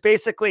it as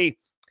basically,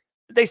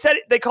 they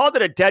called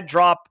it a dead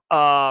drop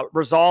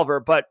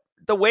resolver, but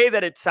the way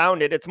that it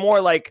sounded, it's more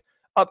like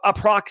a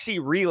proxy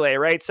relay,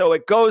 right? So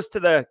it goes to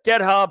the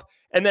GitHub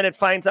and then it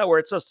finds out where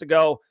it's supposed to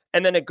go.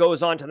 And then it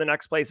goes on to the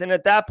next place. And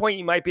at that point,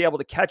 you might be able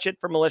to catch it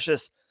for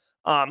malicious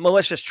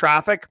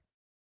traffic,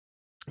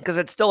 because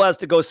it still has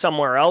to go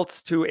somewhere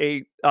else to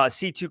a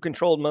C2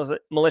 controlled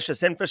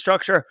malicious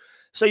infrastructure.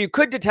 So you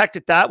could detect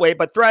it that way,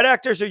 but threat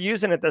actors are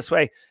using it this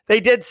way.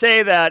 They did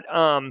say that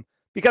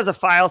because of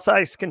file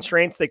size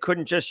constraints, they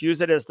couldn't just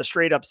use it as the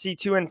straight up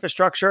C2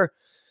 infrastructure.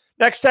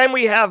 Next time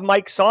we have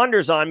Mike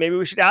Saunders on, maybe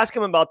we should ask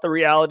him about the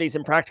realities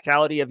and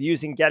practicality of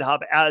using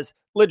GitHub as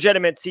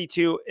legitimate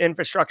C2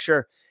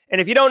 infrastructure. And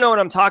if you don't know what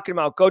I'm talking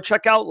about, go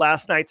check out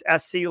last night's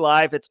SC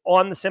Live. It's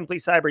on the Simply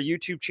Cyber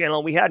YouTube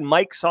channel. We had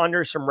Mike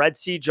Saunders from Red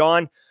Sea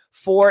John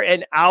for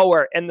an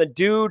hour, and the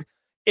dude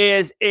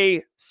is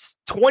a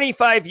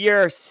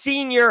 25-year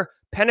senior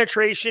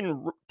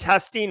penetration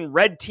testing,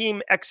 red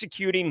team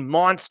executing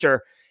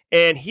monster.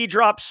 And he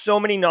dropped so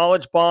many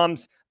knowledge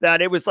bombs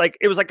that it looked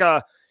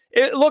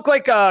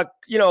like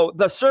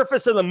the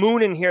surface of the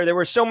moon in here. There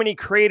were so many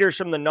craters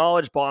from the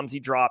knowledge bombs he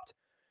dropped.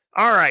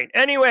 All right.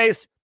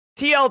 Anyways,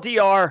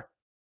 TLDR,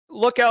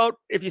 look out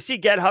if you see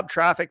GitHub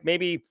traffic,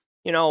 maybe,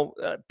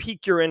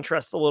 pique your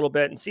interest a little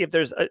bit and see if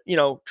there's,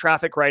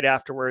 traffic right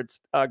afterwards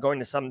going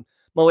to some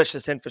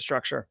malicious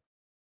infrastructure.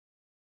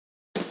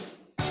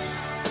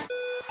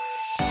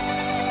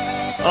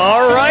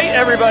 All right,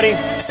 everybody.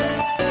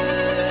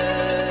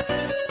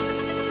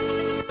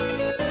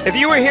 If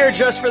you were here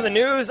just for the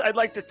news, I'd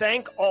like to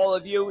thank all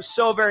of you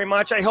so very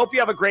much. I hope you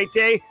have a great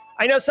day.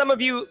 I know some of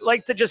you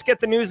like to just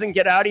get the news and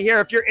get out of here.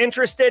 If you're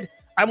interested,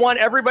 I want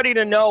everybody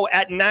to know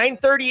at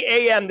 9:30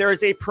 a.m. there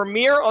is a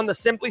premiere on the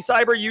Simply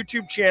Cyber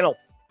YouTube channel.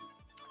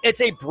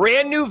 It's a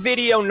brand new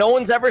video. No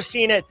one's ever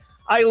seen it.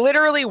 I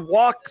literally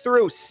walk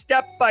through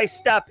step by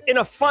step in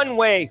a fun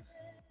way,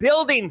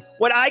 building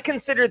what I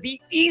consider the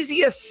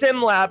easiest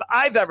sim lab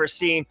I've ever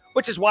seen,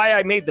 which is why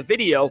I made the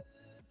video.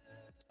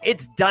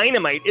 It's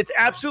dynamite. It's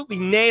absolutely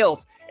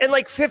nails. In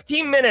like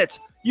 15 minutes,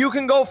 you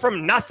can go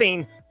from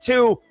nothing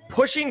to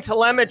pushing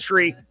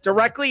telemetry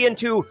directly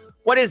into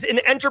what is an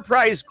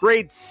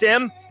enterprise-grade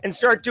sim and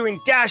start doing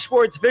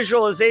dashboards,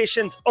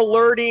 visualizations,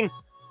 alerting,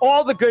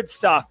 all the good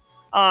stuff.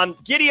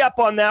 Giddy up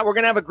on that. We're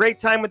going to have a great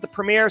time with the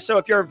premiere. So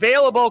if you're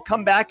available,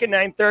 come back at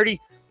 9:30.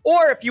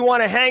 Or if you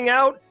want to hang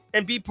out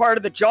and be part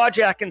of the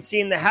jaw-jacking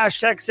scene, the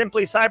hashtag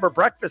Simply Cyber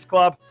Breakfast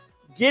Club,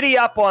 giddy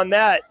up on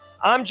that.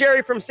 I'm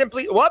Jerry from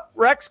Simply...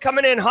 Rex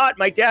coming in hot.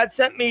 My dad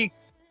sent me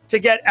to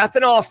get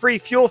ethanol-free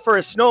fuel for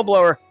his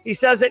snowblower. He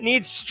says it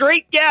needs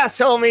straight gas,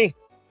 homie.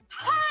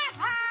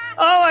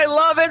 Oh, I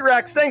love it,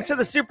 Rex. Thanks for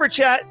the super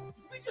chat.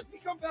 We just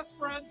become best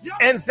friends.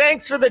 And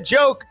thanks for the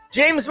joke.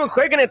 James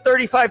McQuiggan at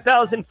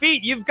 35,000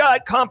 feet. You've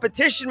got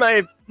competition,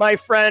 my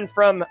friend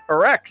from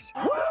Rex.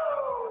 Woo!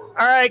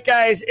 All right,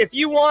 guys. If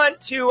you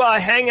want to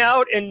hang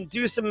out and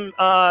do some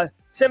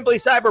Simply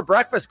Cyber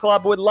Breakfast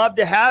Club, would love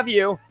to have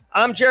you.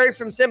 I'm Jerry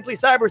from Simply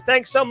Cyber.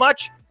 Thanks so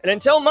much. And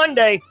until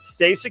Monday,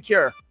 stay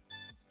secure.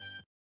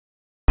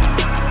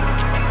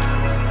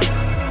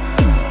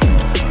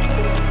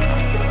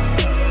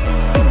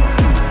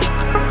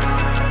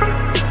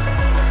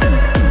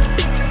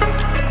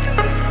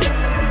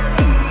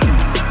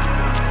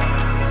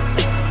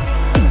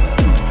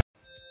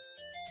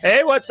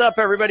 Hey, what's up,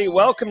 everybody?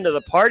 Welcome to the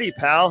party,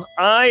 pal.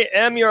 I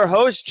am your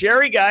host,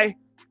 Jerry Guy,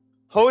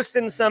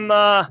 hosting some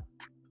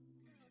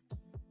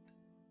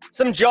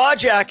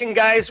jaw-jacking,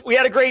 guys. We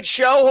had a great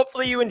show.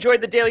 Hopefully you enjoyed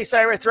the Daily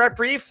Cyber Threat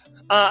Brief.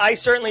 I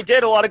certainly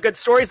did. A lot of good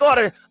stories, a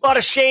lot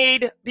of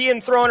shade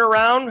being thrown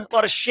around, a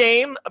lot of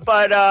shame,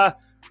 but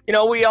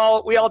we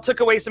all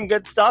took away some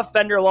good stuff.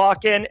 Vendor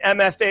lock-in,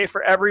 MFA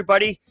for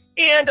everybody,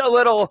 and a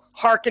little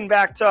harken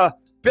back to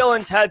Bill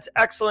and Ted's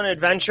Excellent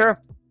Adventure.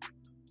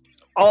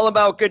 All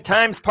about good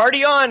times.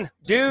 Party on,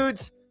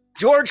 dudes.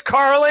 George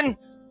Carlin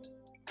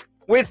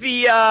with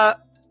the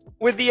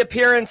with the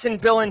appearance in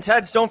Bill and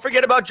Ted's. Don't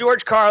forget about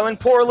George Carlin.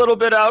 Pour a little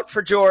bit out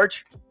for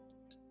George.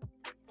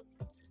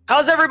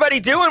 How's everybody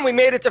doing? We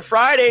made it to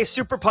Friday.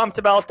 Super pumped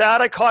about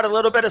that. I caught a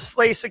little bit of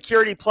Slay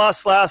Security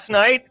Plus last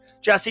night.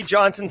 Jesse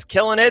Johnson's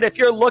killing it. If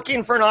you're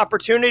looking for an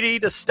opportunity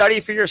to study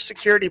for your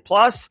Security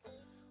Plus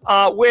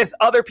with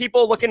other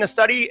people looking to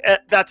study,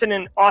 that's in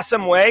an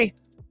awesome way.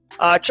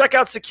 Check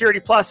out Security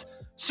Plus.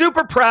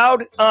 Super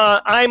proud.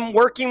 I'm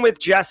working with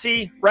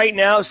Jesse right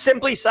now.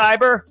 Simply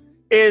Cyber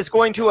is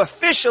going to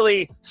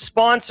officially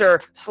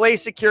sponsor Slay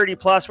Security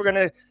Plus. We're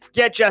going to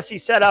get Jesse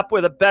set up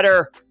with a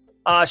better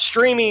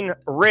streaming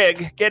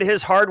rig, get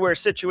his hardware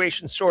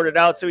situation sorted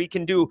out so he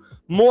can do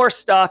more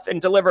stuff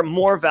and deliver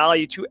more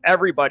value to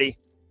everybody.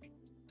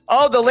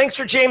 Oh, the links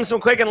for James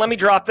McQuiggan. Let me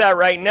drop that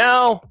right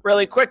now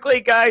really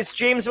quickly, guys.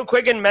 James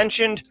McQuiggan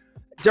mentioned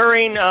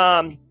during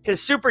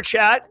his super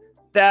chat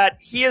that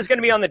he is going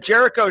to be on the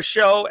Jericho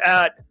show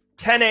at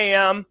 10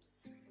 a.m.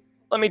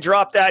 Let me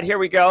drop that. Here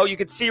we go. You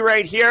can see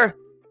right here.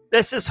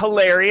 This is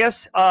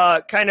hilarious.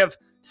 Kind of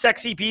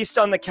sexy beast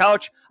on the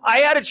couch. I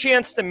had a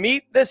chance to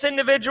meet this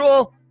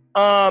individual.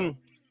 Let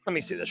me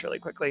see this really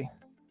quickly.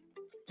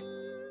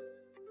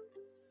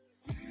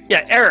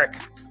 Yeah, Eric.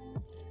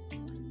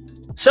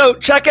 So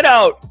check it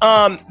out.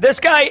 This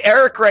guy,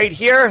 Eric, right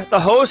here, the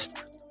host,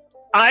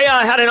 I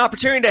had an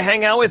opportunity to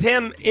hang out with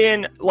him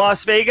in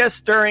Las Vegas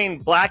during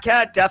Black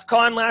Hat DEF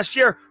CON last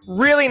year.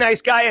 Really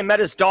nice guy. I met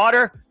his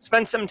daughter,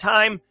 spent some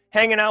time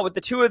hanging out with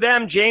the two of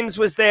them. James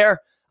was there.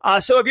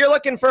 So if you're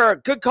looking for a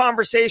good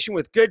conversation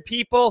with good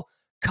people,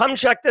 come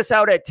check this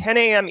out at 10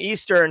 a.m.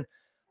 Eastern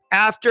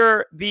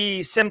after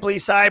the Simply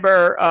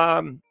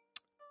Cyber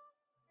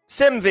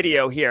sim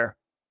video here.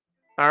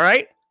 All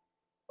right,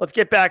 let's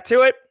get back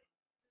to it.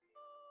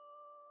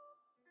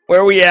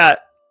 Where are we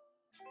at?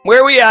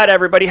 Where are we at,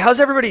 everybody?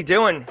 How's everybody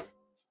doing?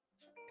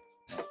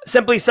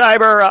 Simply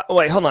Cyber.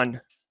 Wait, hold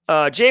on.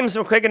 James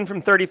McQuiggan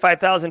from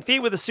 35,000 feet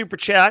with a super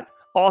chat.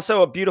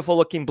 Also a beautiful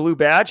looking blue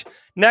badge.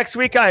 Next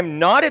week, I'm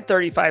not at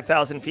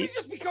 35,000 feet. We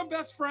just become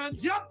best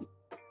friends. Yep.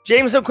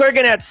 James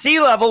McQuiggan at sea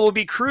level will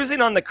be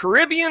cruising on the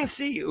Caribbean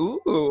Sea.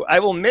 Ooh, I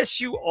will miss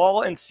you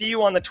all and see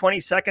you on the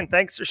 22nd.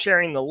 Thanks for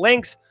sharing the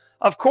links.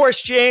 Of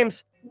course,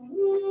 James.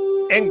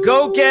 And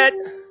go get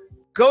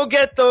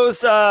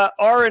those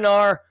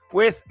R&R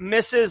with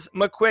Mrs.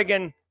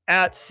 McQuiggan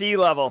at sea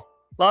level.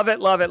 Love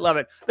it, love it, love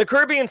it. The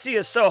Caribbean Sea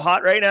is so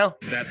hot right now.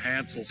 That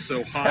Hansel's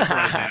so hot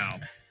right now.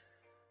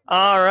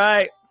 All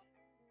right.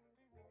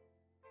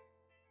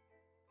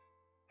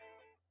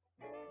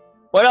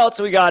 What else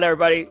we got,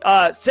 everybody?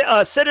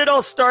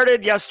 Citadel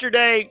started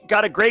yesterday.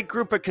 Got a great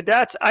group of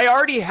cadets. I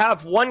already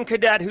have one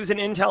cadet who's an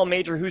Intel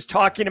major who's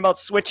talking about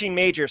switching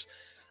majors.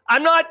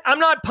 I'm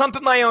not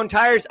pumping my own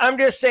tires. I'm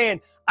just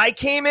saying I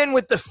came in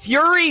with the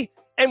fury,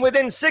 and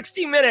within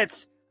 60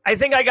 minutes, I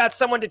think I got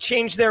someone to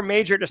change their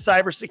major to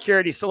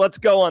cybersecurity. So let's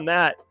go on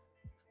that.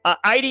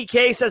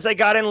 IDK says I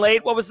got in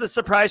late. What was the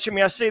surprise from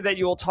yesterday that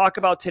you will talk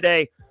about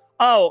today?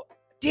 Oh,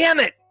 damn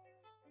it.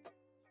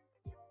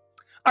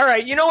 All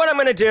right, you know what I'm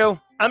going to do?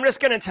 I'm just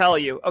going to tell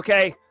you,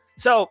 okay?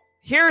 So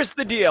here's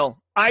the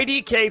deal.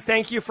 IDK,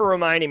 thank you for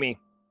reminding me.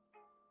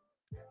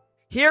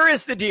 Here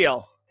is the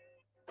deal.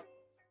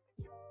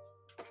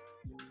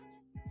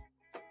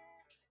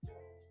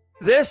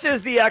 This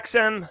is the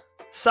XM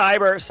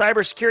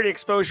Cybersecurity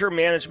Exposure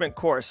Management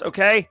course,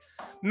 okay?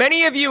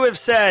 Many of you have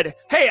said,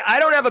 hey, I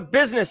don't have a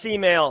business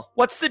email.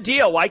 What's the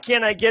deal? Why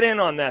can't I get in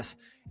on this?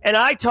 And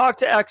I talked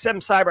to XM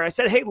Cyber. I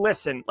said, hey,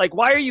 listen, like,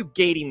 why are you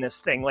gating this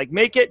thing? Like,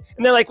 make it.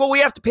 And they're like, well, we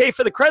have to pay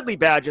for the Credly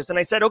badges. And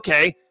I said,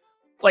 okay,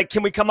 like,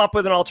 can we come up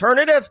with an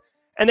alternative?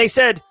 And they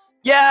said,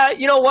 yeah,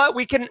 you know what?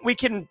 We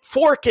can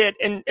fork it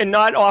and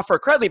not offer a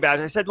Credly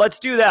badge. I said, let's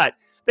do that.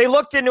 They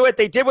looked into it.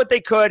 They did what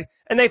they could.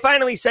 And they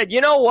finally said,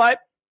 you know what?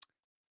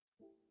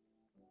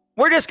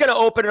 We're just going to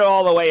open it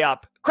all the way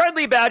up.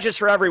 Credly badges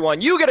for everyone.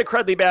 You get a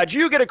Credly badge.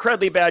 You get a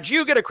Credly badge.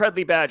 You get a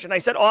Credly badge. And I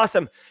said,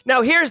 awesome.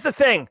 Now, here's the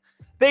thing.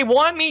 They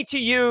want me to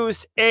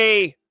use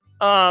a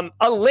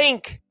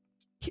link.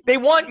 They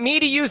want me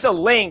to use a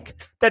link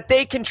that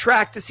they can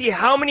track to see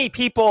how many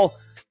people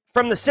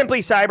from the Simply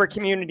Cyber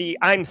community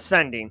I'm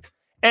sending.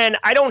 And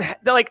I don't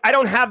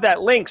have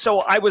that link. So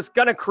I was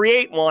going to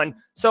create one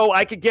so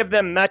I could give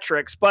them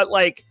metrics. But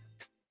like,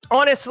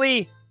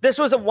 honestly, this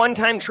was a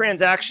one-time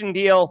transaction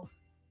deal.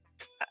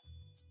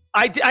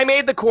 I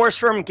made the course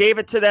for them, gave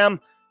it to them.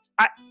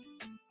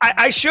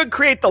 I should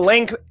create the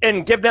link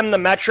and give them the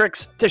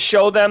metrics to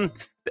show them,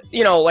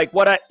 you know, like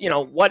what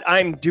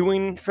I'm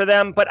doing for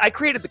them. But I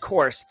created the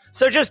course.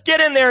 So just get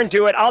in there and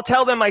do it. I'll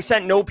tell them I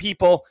sent no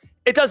people.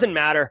 It doesn't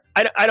matter.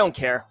 I don't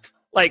care.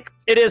 Like,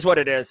 it is what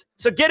it is.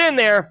 So get in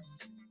there.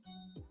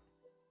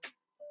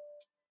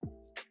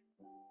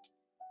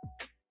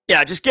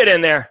 Yeah, just get in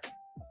there.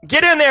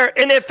 Get in there.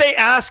 And if they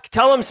ask,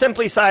 tell them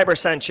Simply Cyber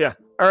sent you.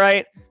 All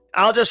right.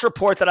 I'll just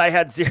report that I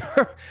had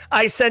zero.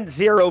 I sent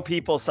 0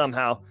 people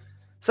somehow.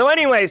 So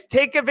anyways,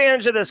 take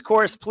advantage of this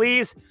course,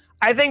 please.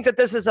 I think that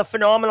this is a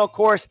phenomenal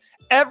course.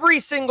 Every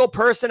single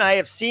person I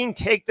have seen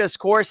take this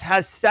course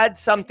has said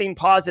something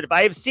positive.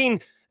 I have seen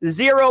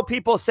 0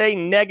 people say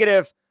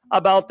negative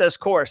about this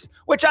course,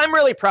 which I'm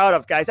really proud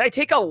of, guys. I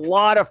take a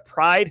lot of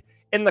pride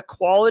in the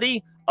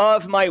quality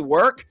of my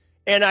work,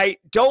 and I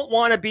don't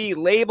want to be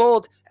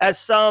labeled as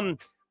some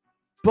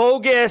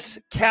bogus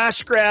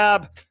cash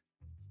grab,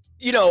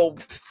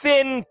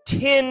 thin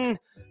tin,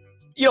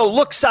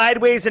 look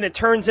sideways and it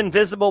turns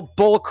invisible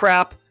bull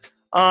crap.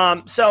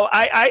 So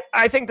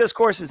I think this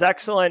course is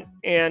excellent,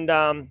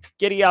 and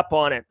giddy up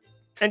on it,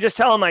 and just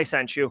tell them I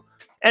sent you.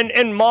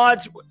 And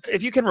mods,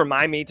 if you can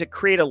remind me to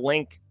create a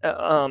link,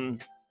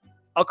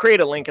 I'll create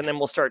a link and then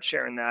we'll start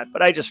sharing that.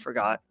 But I just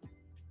forgot.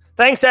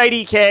 Thanks,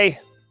 IDK.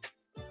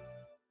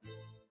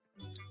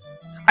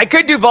 I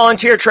could do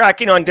volunteer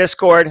tracking on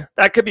Discord.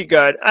 That could be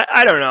good.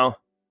 I don't know.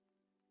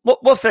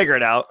 We'll figure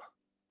it out.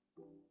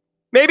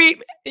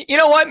 Maybe, you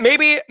know what?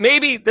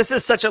 Maybe this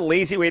is such a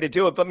lazy way to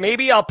do it, but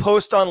maybe I'll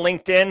post on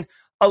LinkedIn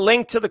a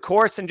link to the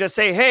course and just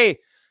say, hey,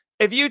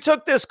 if you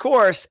took this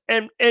course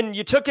and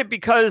you took it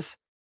because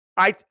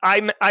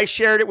I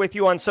shared it with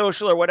you on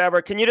social or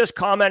whatever, can you just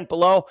comment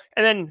below,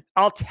 and then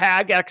I'll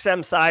tag XM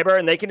Cyber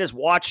and they can just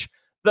watch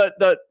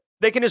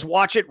they can just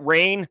watch it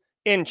rain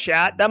in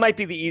chat. That might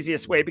be the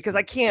easiest way, because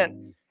I can't.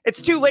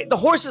 It's too late. The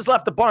horses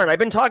left the barn. I've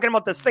been talking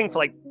about this thing for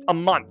like a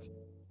month.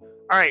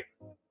 All right.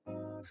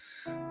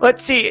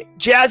 Let's see.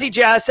 Jazzy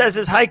Jazz says,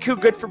 is haiku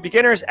good for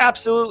beginners?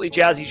 Absolutely,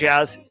 Jazzy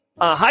Jazz.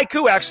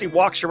 Haiku actually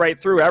walks you right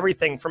through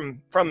everything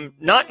from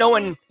not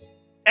knowing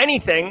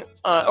anything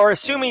or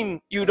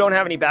assuming you don't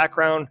have any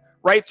background,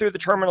 right through the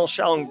terminal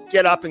shell and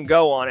get up and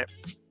go on it.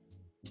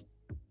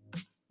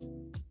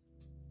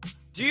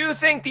 Do you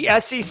think the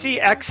SEC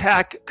X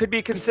hack could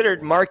be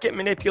considered market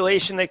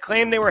manipulation? They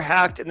claim they were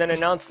hacked and then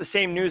announced the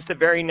same news the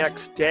very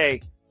next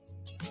day.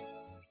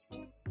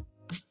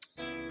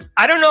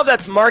 I don't know if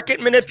that's market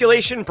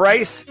manipulation,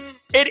 Bryce.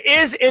 It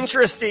is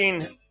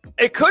interesting.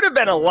 It could have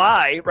been a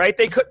lie, right?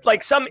 They could,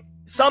 like, some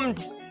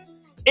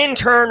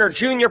intern or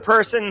junior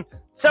person,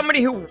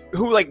 somebody who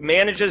like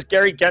manages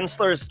Gary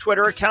Gensler's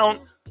Twitter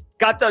account,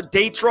 got the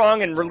dates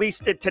wrong and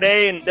released it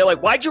today. And they're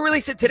like, why'd you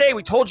release it today?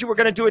 We told you we're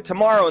going to do it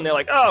tomorrow. And they're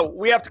like, oh,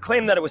 we have to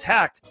claim that it was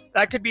hacked.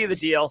 That could be the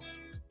deal.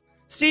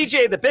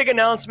 CJ, the big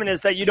announcement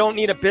is that you don't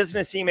need a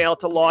business email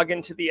to log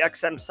into the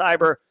XM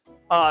Cyber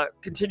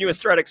continuous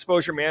threat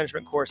exposure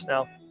management course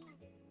now.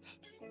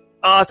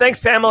 Thanks,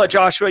 Pamela.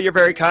 Joshua, you're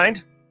very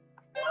kind.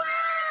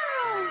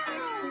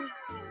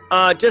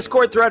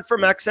 Discord thread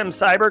from XM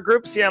Cyber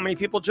Group. See how many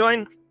people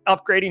join.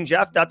 Upgrading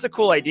Jeff. That's a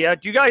cool idea.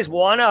 Do you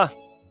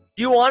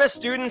want a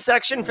student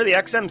section for the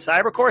XM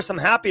Cyber course? I'm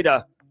happy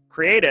to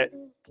create it.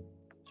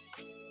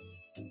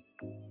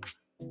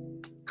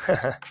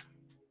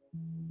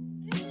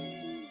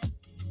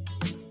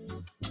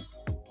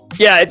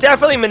 Yeah, it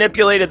definitely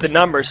manipulated the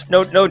numbers.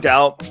 No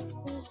doubt.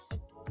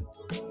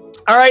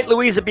 All right,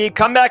 Louisa B,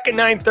 come back at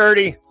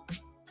 9:30.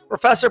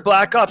 Professor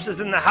Black Ops is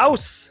in the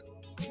house.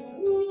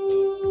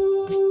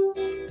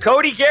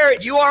 Cody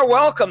Garrett, you are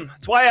welcome.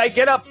 That's why I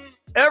get up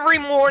every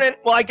morning.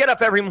 Well, I get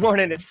up every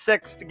morning at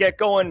 6 to get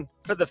going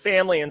for the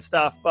family and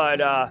stuff. But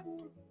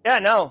yeah,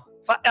 no.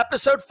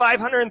 Episode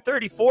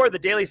 534, the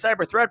Daily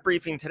Cyber Threat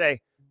Briefing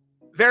today.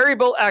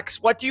 Variable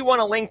X, what do you want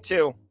to link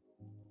to?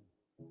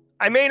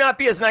 I may not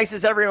be as nice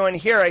as everyone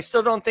here. I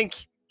still don't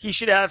think he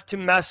should have to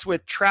mess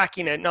with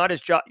tracking it, not his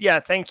job.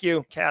 Yeah, thank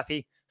you,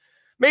 Kathy.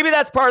 Maybe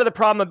that's part of the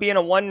problem of being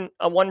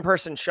a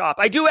one-person shop.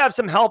 I do have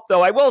some help,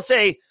 though. I will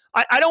say,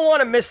 I don't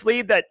want to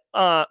mislead that,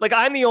 like,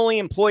 I'm the only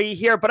employee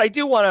here, but I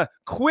do want to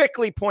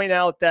quickly point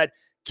out that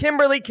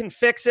Kimberly Can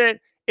Fix It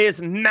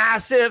is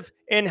massive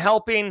in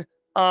helping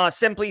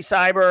Simply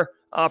Cyber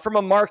from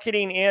a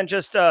marketing and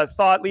just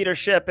thought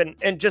leadership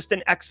and just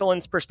an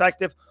excellence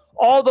perspective.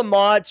 All the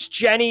mods,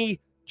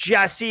 Jenny,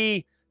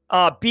 Jesse,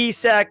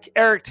 BSEC,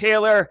 Eric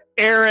Taylor,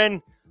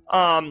 Aaron,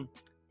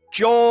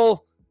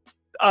 Joel,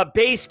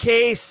 Base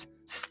Case,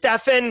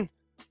 Stefan,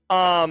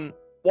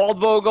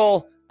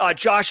 Waldvogel,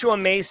 Joshua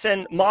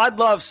Mason, Mod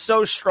Love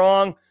So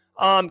Strong,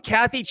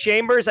 Kathy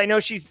Chambers. I know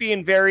she's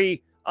being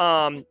very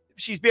kind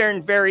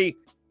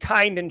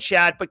in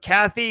chat, but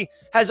Kathy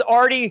has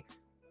already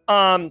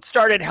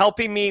started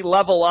helping me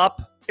level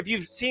up. If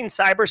you've seen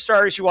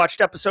Cyberstars, you watched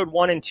episode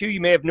 1 and 2,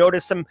 you may have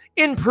noticed some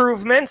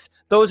improvements.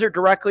 Those are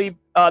directly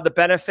the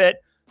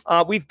benefit.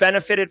 We've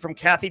benefited from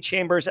Kathy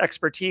Chambers'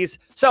 expertise.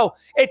 So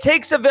it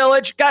takes a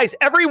village. Guys,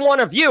 every one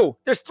of you,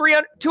 there's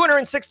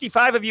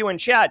 265 of you in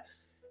chat.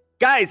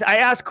 Guys, I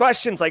ask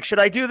questions like, should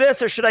I do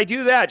this or should I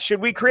do that?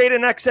 Should we create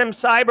an XM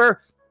Cyber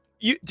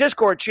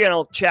Discord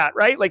channel chat,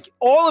 right? Like,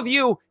 all of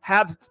you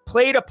have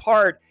played a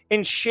part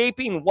in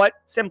shaping what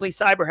Simply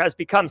Cyber has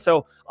become.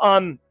 So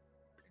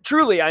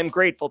truly, I'm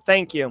grateful.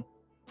 Thank you.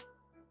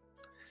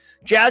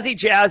 Jazzy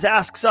Jazz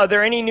asks, are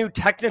there any new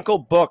technical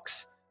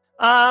books?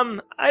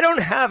 I don't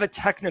have a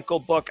technical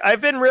book. I've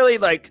been really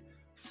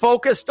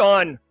focused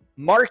on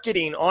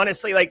marketing,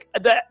 honestly. Like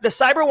the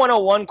Cyber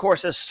 101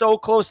 course is so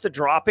close to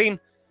dropping.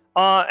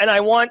 And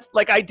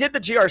I did the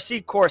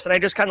GRC course and I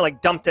just kind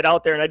of dumped it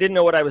out there and I didn't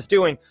know what I was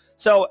doing.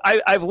 So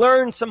I've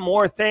learned some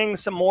more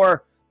things, some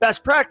more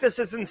best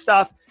practices and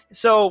stuff.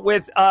 So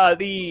with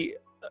the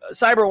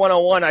Cyber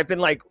 101, I've been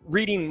like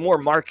reading more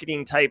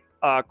marketing type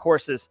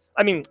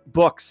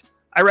books.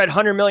 I read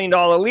 $100 million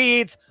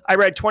leads. I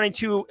read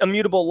 22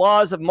 immutable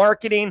laws of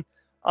marketing.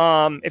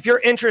 If you're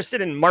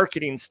interested in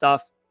marketing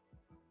stuff,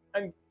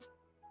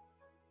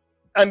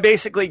 I'm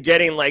basically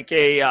getting like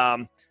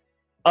a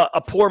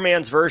poor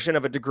man's version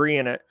of a degree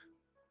in it.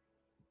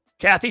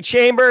 Kathy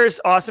Chambers,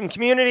 awesome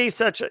community.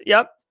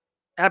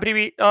 Happy to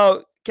be.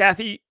 Oh,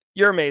 Kathy,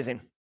 you're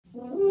amazing.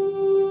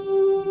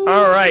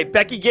 All right.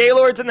 Becky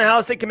Gaylord's in the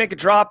house. They can make a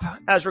drop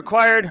as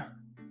required.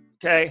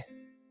 Okay.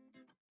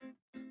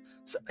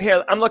 So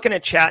here, I'm looking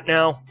at chat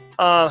now.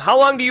 How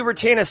long do you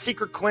retain a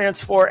secret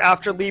clearance for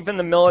after leaving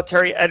the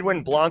military?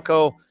 Edwin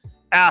Blanco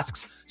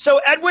asks.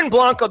 So Edwin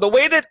Blanco, the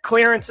way that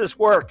clearances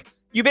work,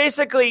 you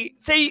basically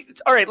say,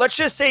 all right, let's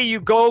just say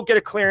you go get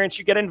a clearance,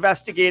 you get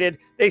investigated.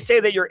 They say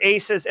that you're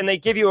ACEs and they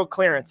give you a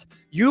clearance.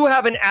 You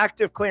have an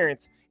active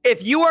clearance.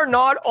 If you are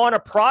not on a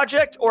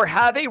project or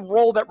have a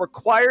role that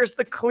requires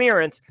the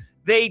clearance,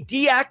 they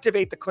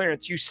deactivate the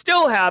clearance. You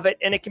still have it,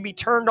 and it can be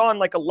turned on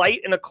like a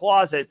light in a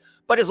closet.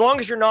 But as long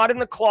as you're not in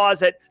the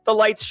closet, the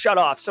lights shut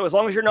off. So as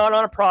long as you're not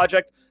on a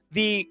project,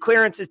 the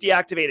clearance is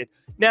deactivated.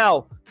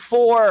 Now,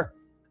 for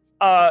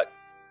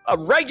a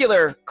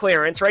regular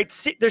clearance, right?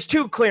 There's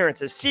two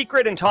clearances,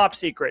 secret and top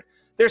secret.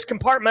 There's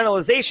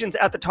compartmentalizations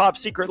at the top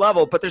secret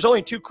level, but there's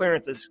only two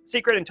clearances,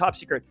 secret and top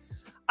secret.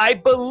 I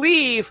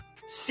believe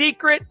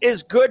secret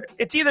is good.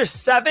 It's either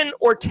 7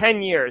 or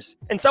 10 years.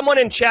 And someone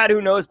in chat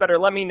who knows better,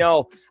 let me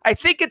know. I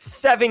think it's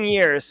 7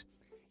 years.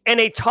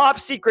 And a top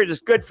secret is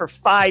good for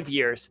 5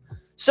 years.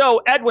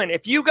 So, Edwin,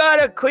 if you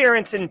got a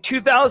clearance in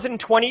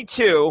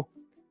 2022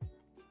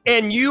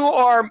 and you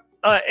are,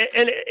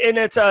 and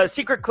it's a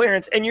secret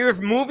clearance and you're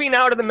moving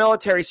out of the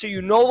military, so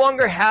you no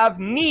longer have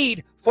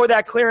need for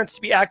that clearance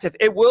to be active,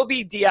 it will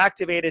be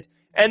deactivated.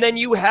 And then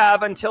you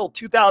have until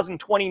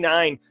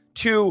 2029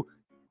 to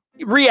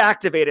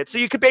reactivate it. So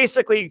you could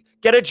basically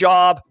get a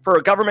job for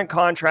a government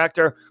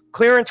contractor,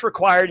 clearance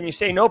required, and you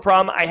say, no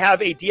problem, I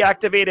have a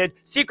deactivated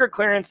secret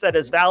clearance that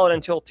is valid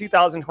until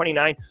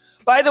 2029.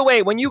 By the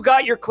way, when you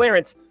got your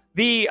clearance,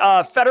 the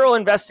Federal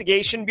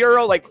Investigation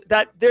Bureau, like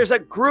that, there's a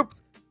group,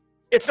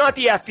 it's not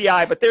the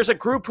FBI, but there's a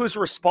group who's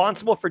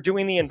responsible for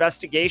doing the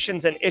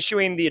investigations and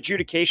issuing the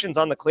adjudications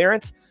on the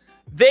clearance.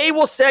 They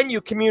will send you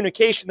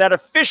communication that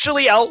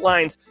officially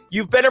outlines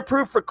you've been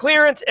approved for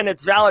clearance and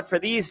it's valid for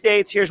these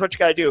dates. Here's what you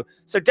got to do.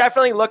 So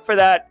definitely look for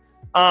that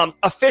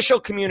official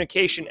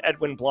communication,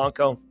 Edwin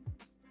Blanco.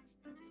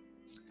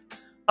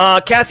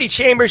 Kathy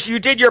Chambers, you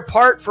did your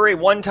part for a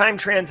one-time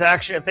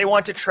transaction. If they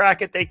want to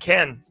track it, they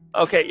can.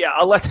 Okay, yeah,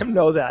 I'll let them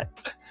know that.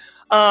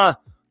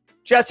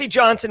 Jesse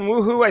Johnson,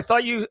 woohoo, I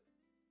thought you...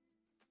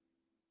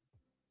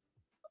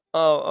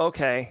 Oh,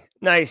 okay.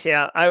 Nice.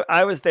 Yeah,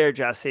 I was there,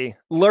 Jesse.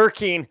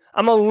 Lurking.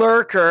 I'm a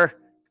lurker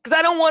because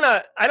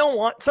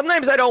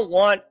sometimes I don't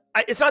want,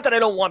 it's not that I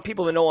don't want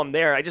people to know I'm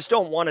there. I just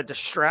don't want to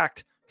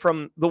distract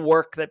from the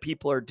work that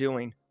people are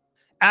doing.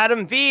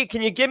 Adam V,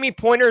 can you give me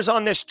pointers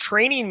on this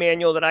training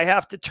manual that I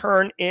have to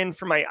turn in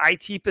for my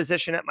IT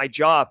position at my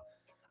job?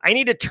 I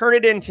need to turn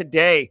it in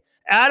today.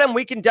 Adam,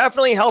 we can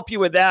definitely help you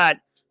with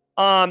that.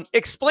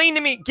 Explain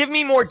to me, give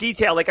me more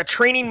detail, like a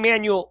training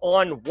manual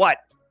on what?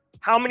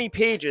 How many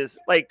pages?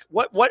 Like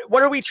what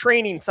are we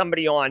training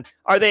somebody on?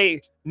 Are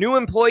they new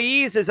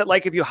employees? Is it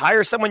like if you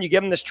hire someone, you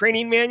give them this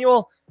training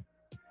manual?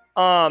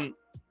 I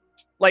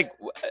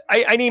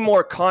need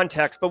more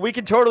context, but we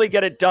can totally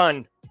get it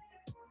done.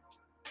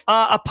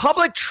 A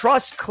public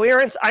trust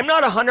clearance. I'm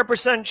not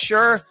 100%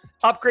 sure,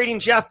 upgrading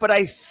Jeff, but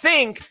I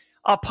think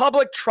a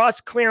public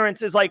trust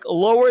clearance is like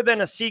lower than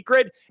a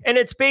secret. And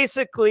it's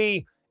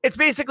basically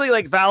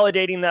like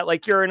validating that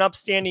like you're an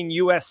upstanding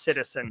US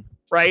citizen,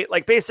 right?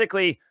 Like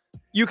basically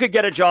you could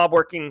get a job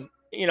working,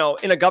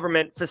 in a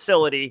government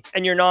facility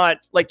and you're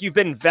not like, you've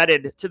been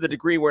vetted to the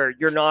degree where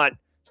you're not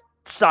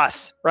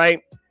sus,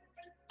 right?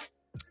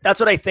 That's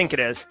what I think it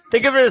is.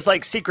 Think of it as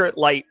like secret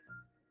light.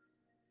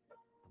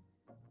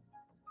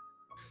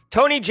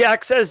 Tony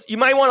Jack says, you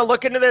might want to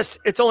look into this.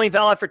 It's only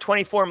valid for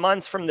 24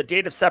 months from the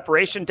date of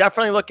separation.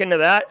 Definitely look into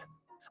that.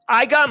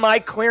 I got my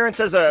clearance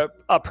as a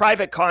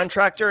private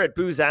contractor at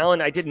Booz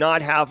Allen. I did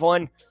not have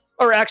one.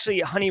 Or actually,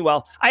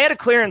 Honeywell. I had a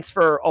clearance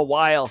for a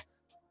while.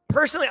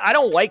 Personally, I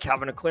don't like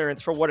having a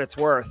clearance for what it's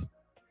worth.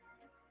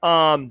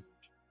 Let's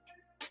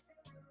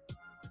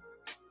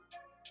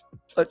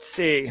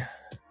see.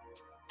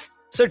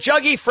 So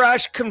Juggy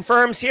Fresh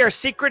confirms here,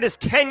 secret is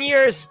 10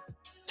 years.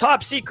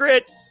 Top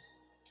secret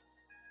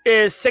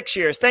is 6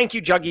 years. Thank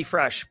you, Juggy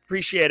Fresh.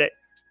 Appreciate it.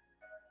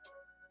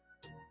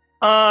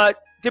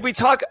 Did we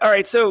talk? All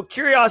right. So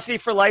Curiosity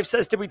for Life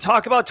says, did we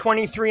talk about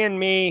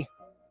 23andMe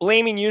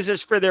blaming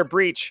users for their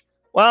breach?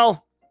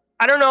 Well,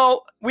 I don't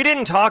know. We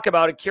didn't talk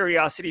about it,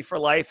 Curiosity for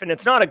Life, and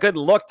it's not a good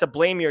look to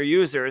blame your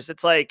users.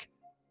 It's like,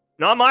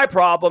 not my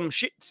problem.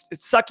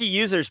 It's sucky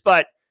users,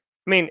 but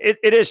I mean,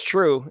 it is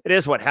true. It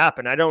is what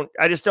happened.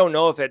 I just don't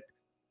know if it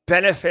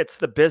benefits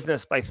the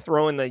business by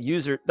throwing the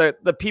user,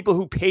 the people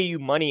who pay you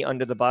money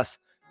under the bus.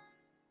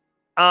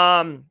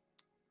 Tim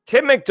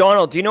Tim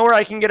McDonald, do you know where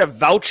I can get a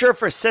voucher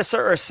for CISA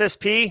or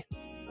CISP?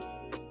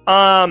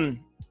 I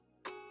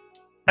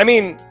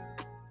mean,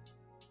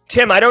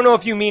 Tim, I don't know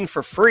if you mean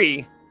for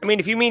free. I mean,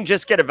 if you mean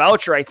just get a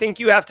voucher, I think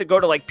you have to go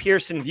to like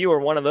Pearson VUE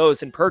or one of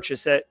those and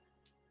purchase it.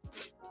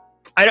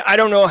 I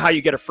don't know how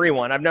you get a free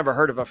one. I've never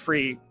heard of a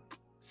free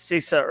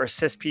CISA or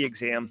CISP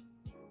exam.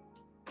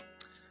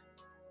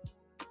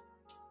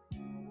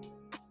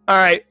 All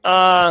right.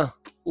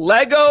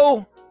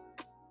 Lego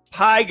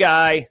Pie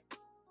Guy.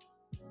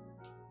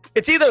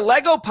 It's either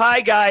Lego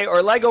Pie Guy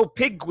or Lego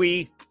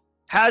Piggy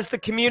has the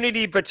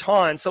community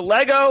baton. So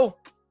Lego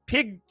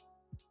Pie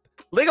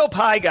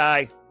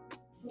Guy.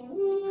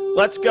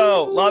 Let's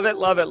go. Love it,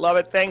 love it, love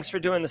it. Thanks for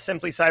doing the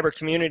Simply Cyber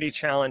Community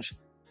Challenge.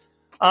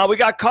 We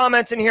got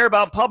comments in here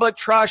about public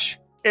trust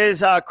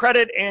is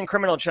credit and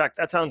criminal check.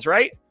 That sounds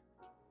right.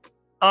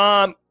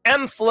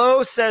 M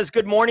Flo says,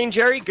 good morning,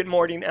 Jerry. Good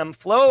morning, M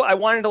Flo. I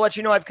wanted to let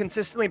you know I've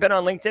consistently been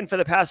on LinkedIn for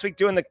the past week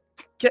doing the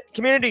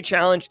community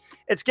challenge.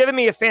 It's given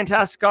me a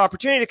fantastic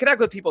opportunity to connect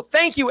with people.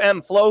 Thank you,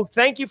 M Flo.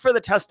 Thank you for the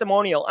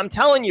testimonial. I'm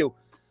telling you,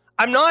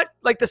 I'm not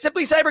like the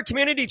Simply Cyber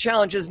Community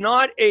Challenge is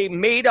not a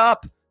made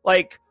up,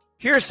 like,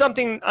 here's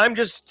something I'm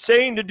just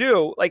saying to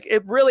do. Like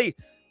it really,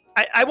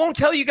 I won't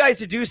tell you guys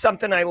to do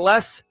something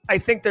unless I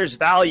think there's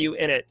value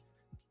in it.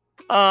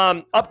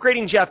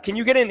 Upgrading Jeff, can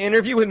you get an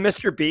interview with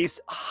Mr. Beast?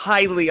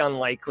 Highly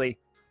unlikely.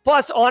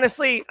 Plus,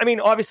 honestly, I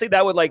mean, obviously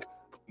that would like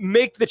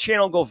make the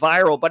channel go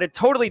viral, but it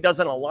totally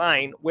doesn't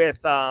align with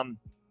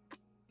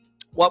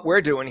what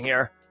we're doing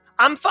here.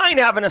 I'm fine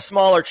having a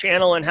smaller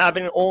channel and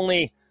having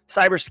only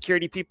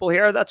cybersecurity people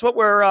here. That's what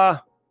we're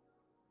all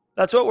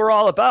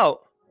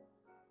about.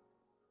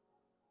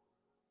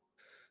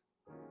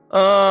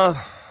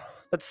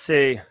 Let's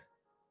see.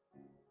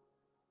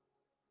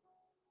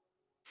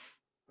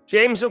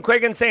 James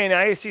McQuiggan saying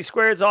ISC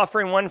Squared is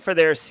offering one for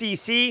their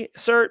CC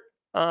cert.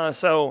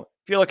 So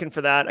if you're looking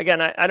for that,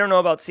 again, I don't know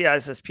about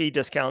CISSP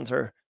discounts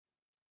or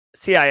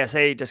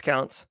CISA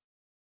discounts.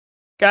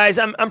 Guys,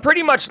 I'm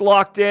pretty much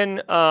locked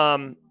in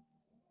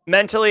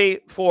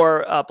mentally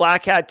for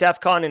Black Hat DEF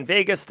CON in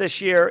Vegas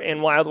this year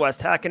and Wild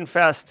West Hackin'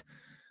 Fest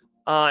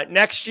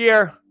next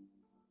year.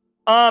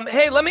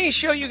 Hey, let me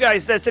show you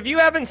guys this. If you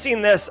haven't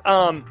seen this,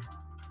 a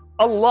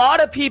lot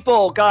of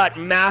people got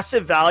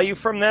massive value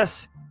from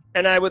this.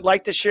 And I would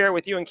like to share it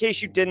with you in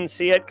case you didn't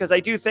see it, because I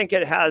do think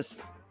it has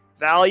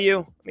value.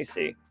 Let me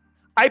see.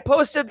 I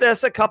posted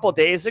this a couple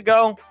days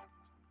ago.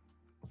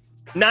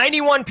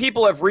 91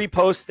 people have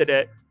reposted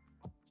it.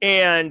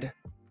 And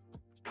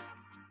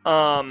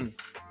how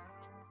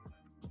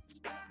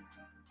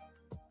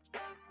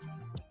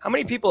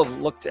many people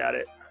have looked at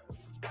it?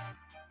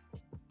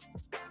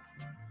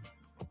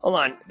 Hold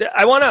on.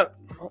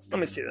 Let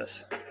me see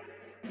this.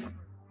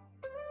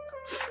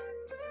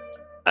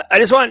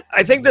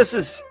 I think this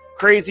is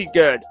crazy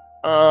good.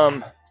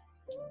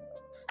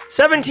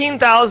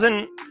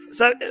 17,000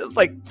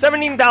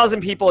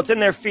 people. It's in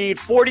their feed,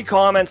 40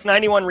 comments,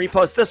 91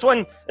 reposts. This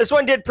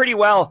one did pretty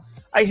well.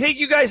 I think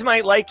you guys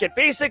might like it.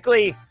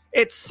 Basically,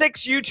 it's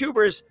 6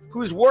 YouTubers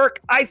whose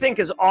work I think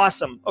is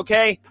awesome.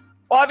 Okay.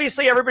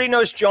 Obviously everybody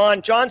knows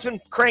John. John's been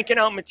cranking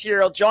out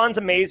material. John's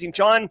amazing.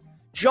 John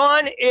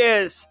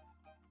is,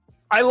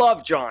 I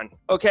love John.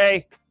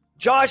 Okay.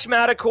 Josh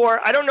Madakor.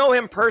 I don't know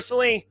him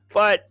personally,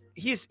 but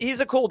he's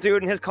a cool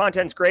dude and his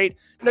content's great.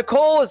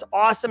 Nicole is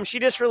awesome. She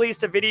just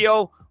released a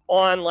video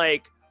on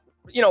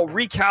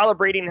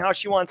recalibrating how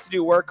she wants to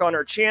do work on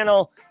her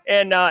channel.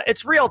 And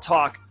it's real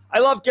talk. I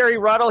love Gary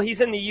Ruddle.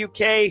 He's in the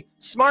UK.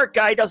 Smart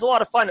guy, does a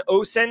lot of fun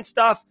OSINT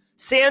stuff.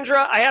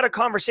 Sandra, I had a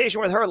conversation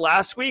with her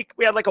last week.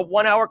 We had like a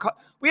 1 hour call.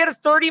 We had a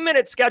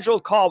 30-minute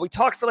scheduled call. We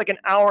talked for like an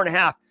hour and a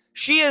half.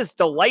 She is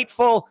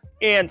delightful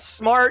and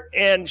smart,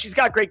 and she's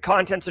got great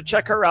content, so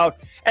check her out.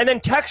 And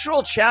then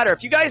Textual Chatter.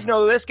 If you guys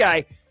know this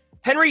guy,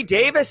 Henry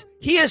Davis,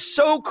 he is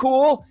so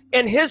cool.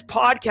 And his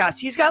podcast,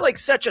 he's got like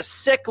such a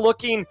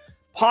sick-looking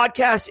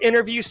podcast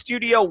interview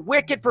studio,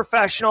 wicked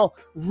professional,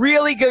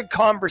 really good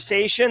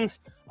conversations,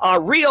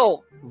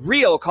 real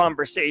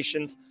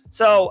conversations.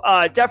 So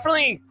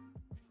definitely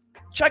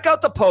check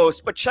out the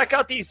post, but check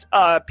out these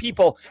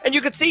people. And you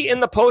can see in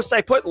the post,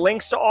 I put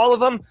links to all of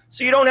them,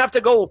 so you don't have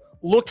to go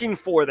looking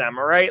for them,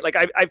 all right? Like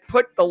I've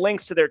put the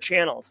links to their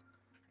channels.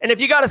 And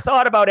if you got a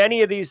thought about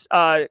any of these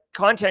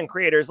content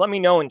creators, let me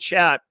know in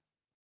chat.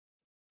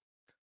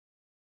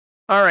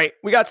 All right,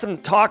 we got some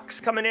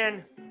talks coming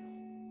in.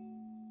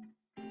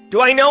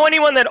 Do I know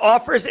anyone that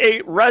offers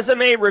a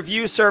resume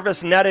review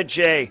service,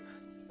 NetaJ?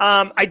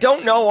 I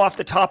don't know off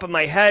the top of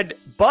my head,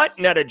 but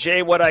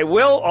NetaJ, what I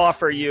will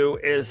offer you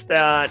is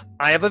that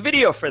I have a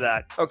video for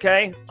that,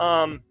 okay?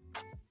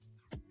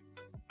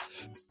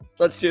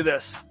 Let's do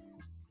this.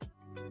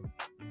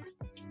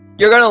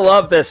 You're going to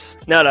love this,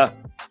 Neta,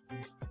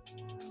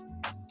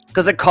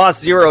 because it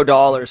costs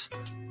 $0.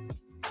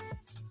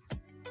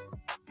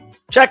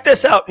 Check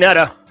this out,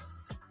 Neta.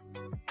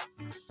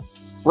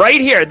 Right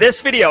here,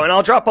 this video, and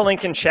I'll drop a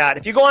link in chat.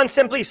 If you go on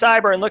Simply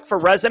Cyber and look for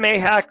Resume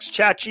Hacks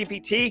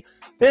ChatGPT,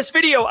 this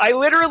video, I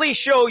literally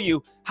show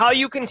you how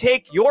you can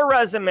take your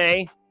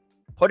resume,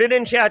 put it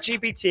in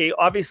ChatGPT,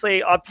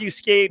 obviously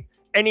obfuscate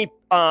any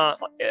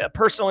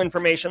personal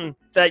information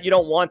that you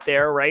don't want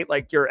there, right?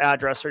 Like your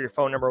address or your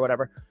phone number or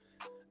whatever.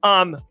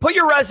 Put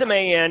your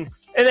resume in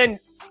and then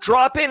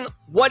drop in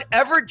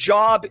whatever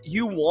job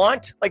you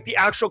want, like the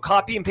actual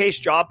copy and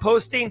paste job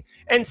posting,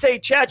 and say,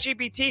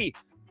 ChatGPT,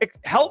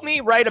 help me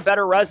write a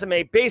better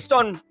resume based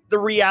on the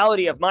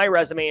reality of my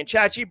resume. And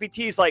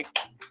ChatGPT is like,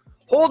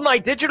 hold my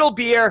digital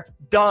beer,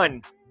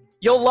 done.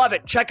 You'll love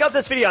it. Check out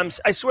this video.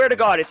 I swear to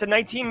God, it's a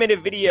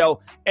 19-minute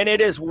video, and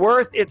it is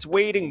worth its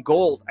weight in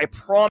gold. I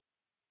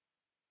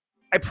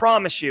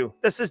promise you.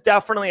 This is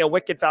definitely a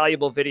wicked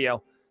valuable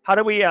video. How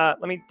do we,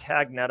 let me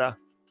tag Netta.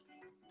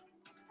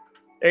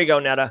 There you go,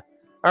 Netta.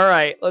 All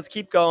right, let's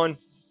keep going.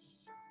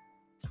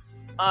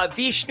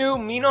 Vishnu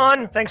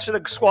Menon, thanks for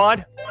the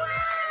squad.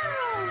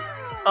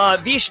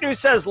 Vishnu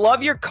says,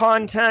 love your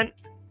content.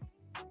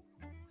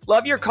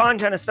 Love your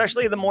content,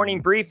 especially the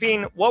morning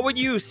briefing. What would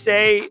you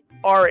say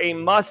are a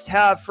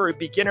must-have for a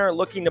beginner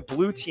looking to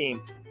blue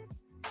team?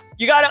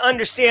 You got to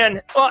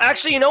understand. Well,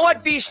 actually, you know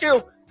what,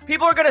 Vishnu?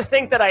 People are going to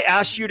think that I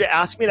asked you to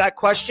ask me that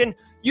question.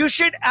 You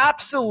should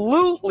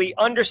absolutely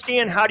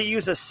understand how to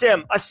use a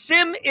SIM. A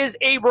SIM is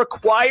a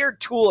required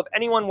tool of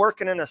anyone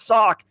working in a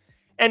SOC.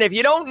 And if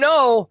you don't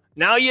know,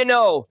 now you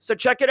know. So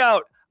check it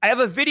out. I have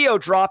a video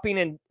dropping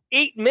in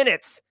 8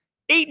 minutes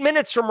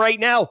from right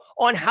now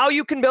on how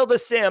you can build a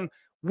SIM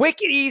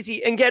wicked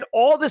easy and get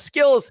all the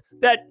skills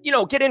that,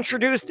 get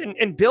introduced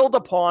and build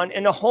upon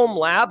in a home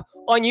lab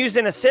on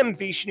using a SIM,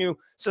 Vishnu.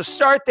 So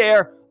start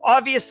there.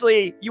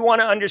 Obviously, you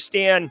want to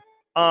understand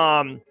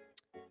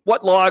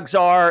what logs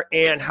are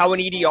and how an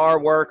EDR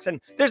works.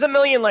 And there's a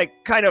million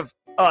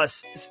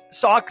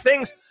SOC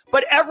things,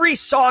 but every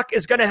SOC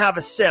is going to have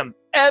a SIM.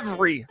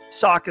 Every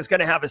SOC is going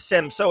to have a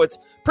SIM. So it's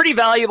pretty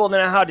valuable to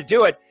know how to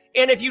do it.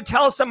 And if you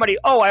tell somebody,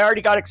 oh, I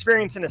already got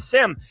experience in a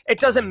SIM, it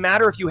doesn't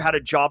matter if you had a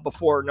job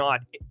before or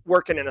not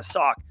working in a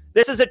SOC.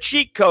 This is a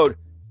cheat code.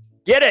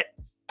 Get it.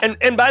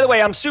 And by the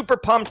way, I'm super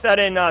pumped that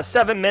in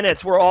 7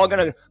 minutes, we're all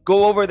going to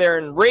go over there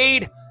and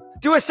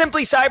do a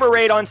Simply Cyber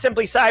raid on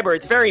Simply Cyber.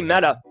 It's very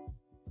meta.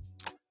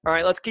 All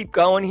right, let's keep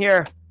going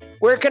here.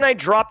 Where can I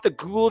drop the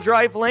Google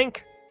Drive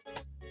link?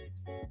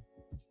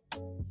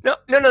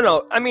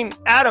 No. I mean,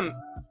 Adam,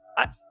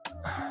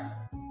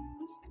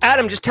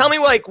 just tell me,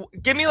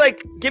 give me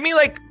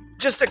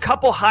just a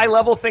couple high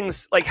level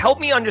things.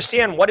 Help me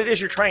understand what it is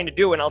you're trying to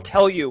do, and I'll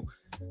tell you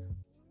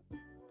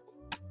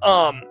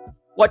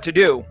what to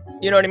do.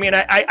 You know what I mean?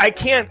 I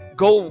can't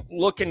go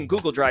look in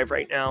Google Drive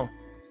right now.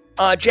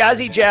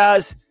 Jazzy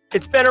Jazz,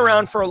 it's been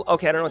around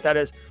okay, I don't know what that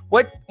is.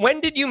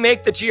 When did you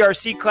make the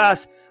GRC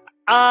class?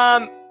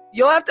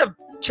 You'll have to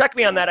check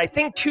me on that. I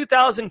think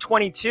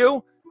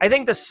 2022. I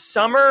think the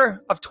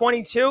summer of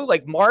 22,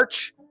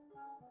 March,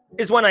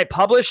 is when I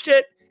published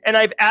it. And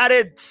I've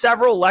added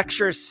several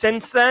lectures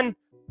since then.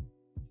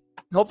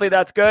 Hopefully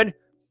that's good.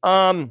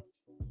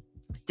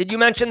 Did you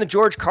mention the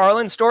George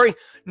Carlin story?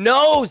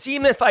 No,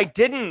 Zemif, I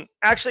didn't.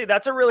 Actually,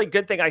 that's a really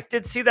good thing. I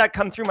did see that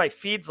come through my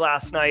feeds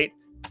last night.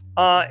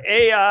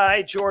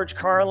 AI, George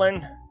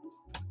Carlin.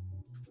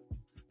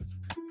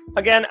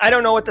 Again, I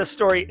don't know what the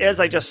story is.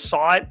 I just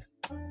saw it.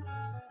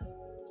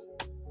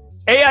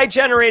 AI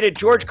generated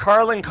George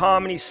Carlin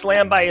comedy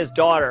slammed by his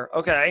daughter.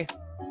 Okay.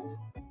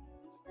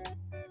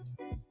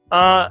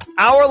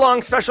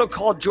 Hour-long special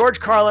called George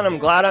Carlin, I'm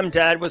Glad I'm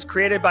Dead was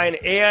created by an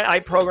AI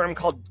program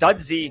called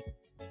Dudesy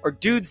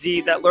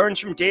that learns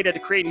from data to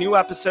create new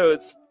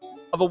episodes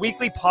of a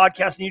weekly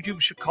podcast on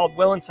YouTube called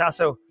Will and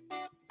Sasso.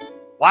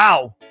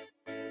 Wow.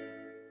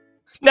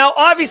 Now,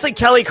 obviously,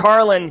 Kelly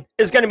Carlin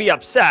is going to be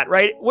upset,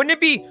 right? Wouldn't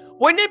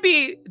it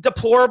be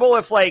deplorable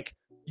if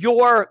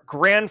your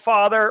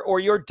grandfather or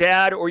your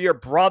dad or your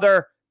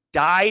brother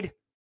died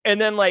and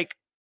then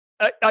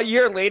a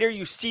year later,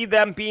 you see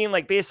them being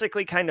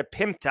basically kind of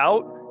pimped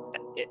out.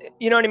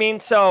 You know what I mean?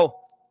 So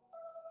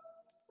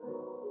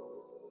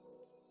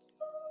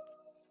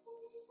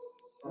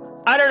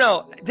I don't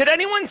know. Did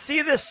anyone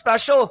see this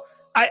special?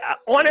 I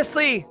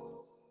honestly,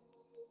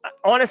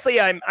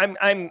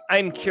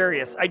 I'm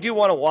curious. I do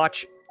want to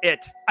watch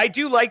it. I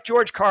do like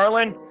George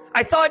Carlin.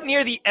 I thought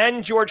near the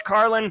end, George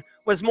Carlin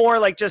was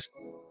more just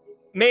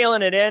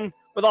mailing it in.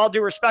 With all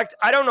due respect,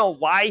 I don't know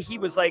why he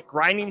was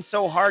grinding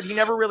so hard. He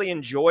never really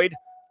enjoyed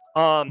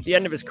the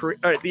end of his career,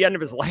 the end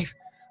of his life.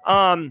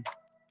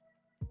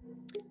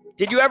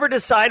 Did you ever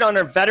decide on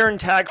a veteran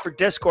tag for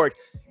Discord?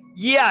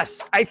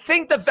 Yes, I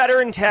think the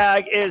veteran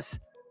tag is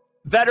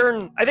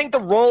veteran. I think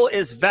the role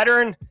is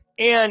veteran,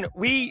 and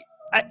we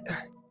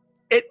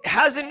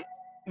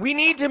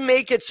need to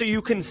make it so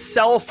you can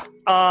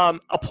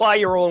apply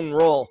your own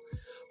role.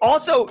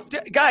 Also,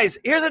 guys,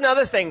 here's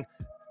another thing.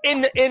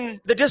 In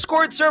the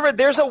Discord server,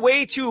 there's a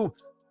way to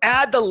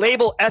add the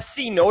label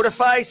SC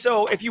Notify.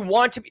 So if you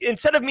want to,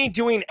 instead of me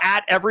doing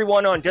at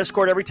everyone on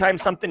Discord every time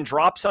something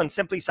drops on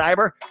Simply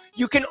Cyber,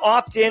 you can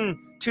opt in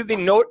to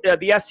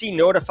the SC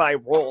Notify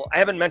role. I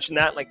haven't mentioned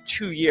that in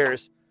 2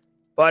 years.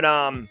 But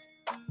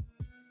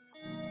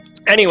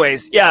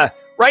anyways, yeah.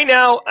 Right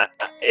now,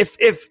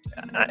 if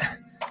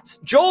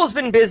Joel's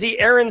been busy.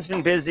 Aaron's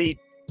been busy.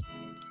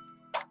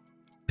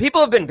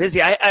 People have been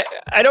busy. I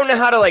don't know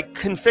how to like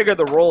configure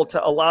the role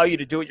to allow you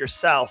to do it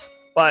yourself.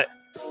 But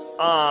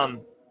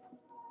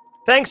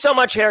thanks so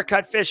much,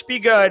 Haircut Fish. Be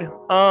good.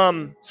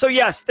 So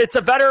yes, it's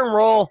a veteran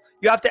role.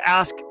 You have to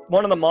ask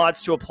one of the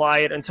mods to apply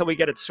it until we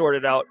get it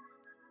sorted out.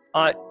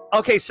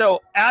 Okay,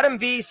 so Adam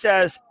V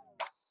says,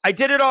 I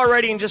did it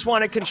already and just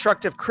wanted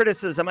constructive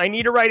criticism. I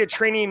need to write a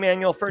training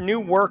manual for a new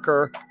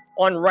worker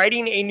on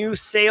writing a new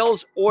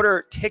sales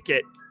order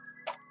ticket.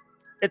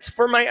 It's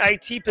for my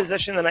IT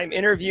position that I'm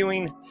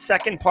interviewing,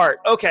 second part.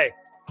 Okay.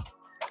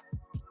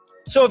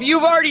 So if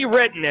you've already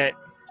written it,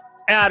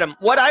 Adam,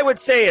 what I would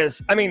say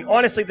is, I mean,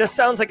 honestly, this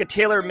sounds like a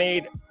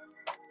tailor-made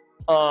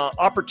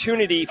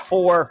opportunity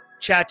for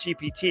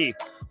ChatGPT.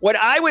 What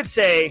I would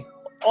say,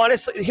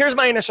 honestly, here's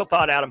my initial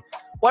thought, Adam.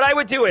 What I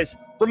would do is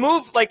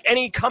remove like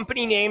any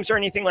company names or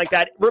anything like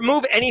that.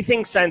 Remove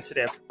anything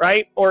sensitive,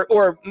 right?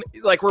 Or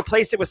like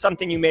replace it with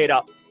something you made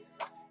up.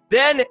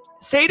 Then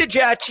say to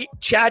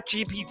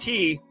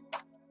ChatGPT,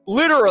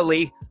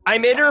 literally,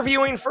 I'm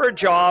interviewing for a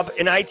job,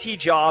 an IT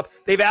job.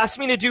 They've asked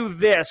me to do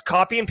this,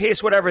 copy and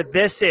paste whatever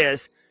this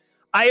is.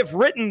 I have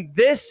written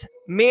this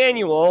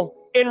manual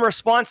in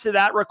response to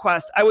that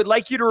request. I would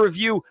like you to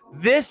review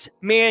this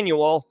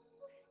manual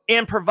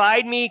and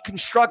provide me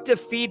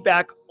constructive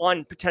feedback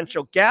on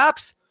potential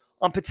gaps,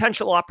 on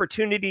potential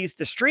opportunities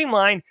to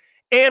streamline,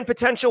 and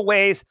potential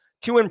ways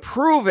to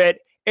improve it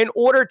in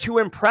order to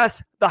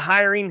impress the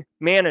hiring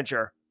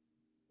manager.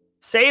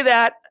 Say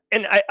that,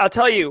 and I'll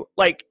tell you,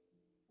 like,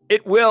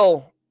 it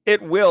will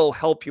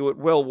help you. It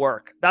will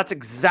work. That's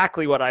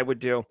exactly what I would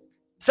do,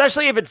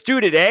 especially if it's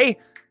due today.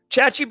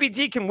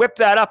 ChatGPT can whip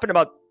that up in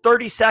about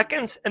 30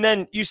 seconds, and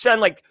then you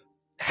spend like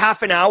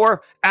half an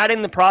hour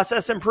adding the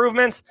process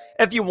improvements.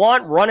 If you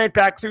want, run it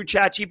back through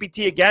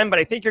ChatGPT again, but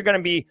I think you're going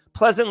to be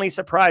pleasantly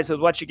surprised with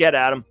what you get,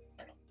 Adam.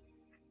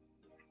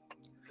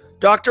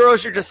 Dr.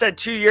 Osher just said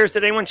 2 years.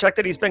 Did anyone check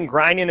that he's been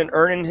grinding and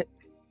earning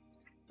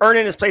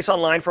his place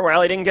online for a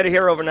while? He didn't get it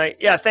here overnight.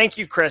 Yeah, thank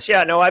you, Chris.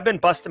 Yeah, no, I've been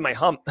busting my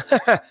hump.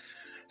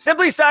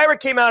 Simply Cyber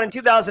came out in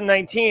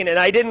 2019, and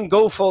I didn't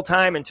go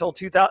full-time until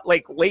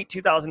late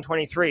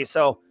 2023.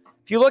 So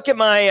if you look at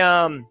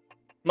my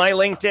my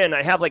LinkedIn,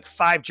 I have like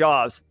 5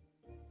 jobs.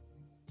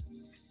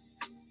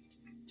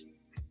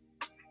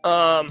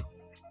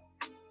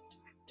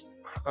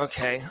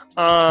 Okay.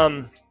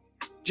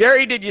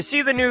 Jerry, did you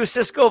see the new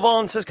Cisco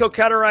Vol and Cisco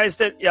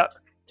categorized it? Yep.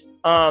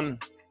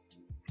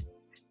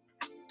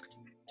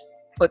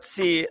 Let's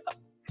see.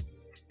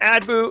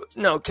 Adbu,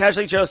 no,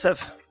 Casually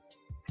Joseph.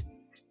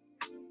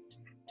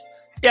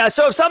 Yeah,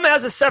 so if someone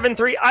has a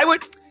 7.3,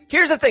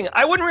 here's the thing.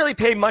 I wouldn't really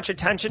pay much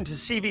attention to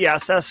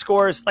CVSS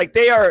scores. Like,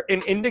 they are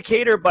an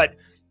indicator, but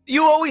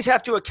you always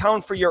have to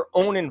account for your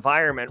own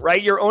environment,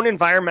 right? Your own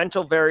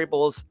environmental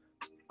variables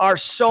are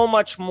so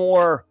much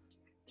more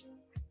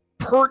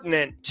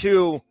pertinent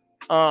to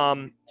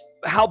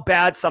how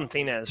bad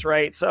something is,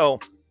 right? So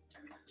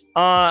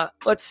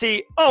let's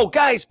see. Oh,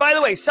 guys, by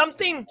the way,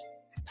 something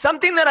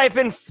that I've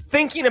been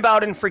thinking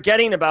about and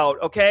forgetting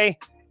about, okay?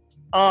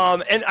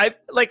 And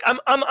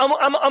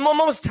I'm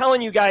almost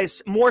telling you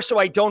guys more so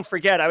I don't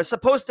forget. I was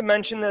supposed to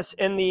mention this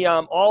in the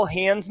all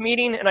hands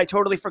meeting, and I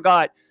totally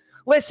forgot.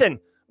 Listen,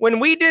 when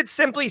we did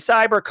Simply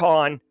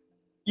CyberCon,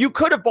 you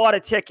could have bought a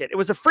ticket. It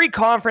was a free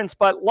conference,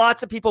 but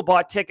lots of people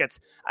bought tickets.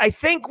 I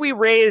think we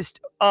raised,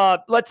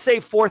 let's say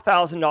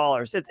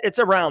 $4,000. It's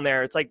around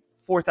there. It's like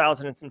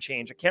 4,000 and some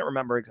change. I can't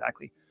remember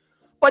exactly.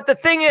 But the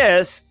thing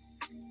is,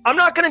 I'm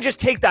not going to just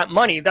take that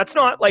money. That's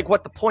not like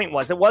what the point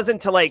was. It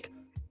wasn't to like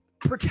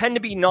pretend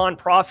to be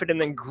nonprofit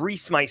and then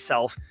grease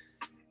myself.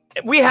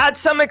 We had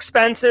some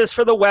expenses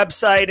for the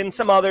website and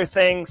some other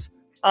things.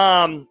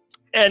 And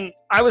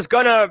I was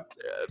going to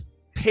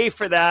pay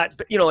for that,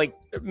 but like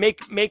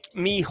make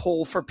me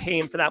whole for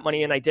paying for that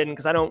money. And I didn't,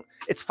 because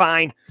it's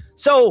fine.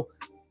 So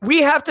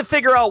we have to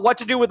figure out what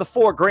to do with the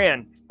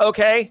 $4,000.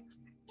 Okay.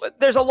 But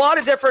there's a lot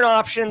of different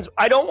options.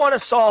 I don't want to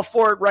solve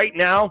for it right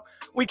now.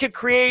 We could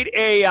create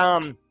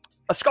a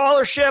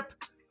scholarship.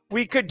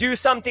 We could do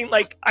something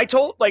like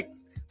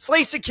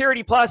Slay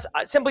Security Plus,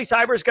 Simply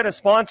Cyber is going to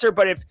sponsor,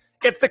 but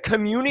if the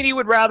community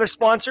would rather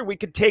sponsor, we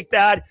could take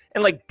that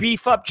and like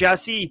beef up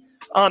Jesse.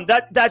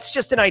 That's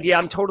just an idea.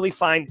 I'm totally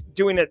fine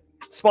doing a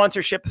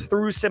sponsorship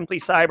through Simply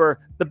Cyber,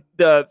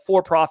 the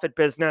for-profit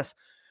business.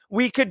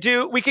 We could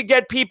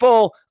get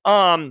people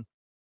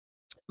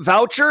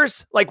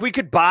vouchers. Like, we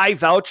could buy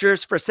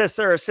vouchers for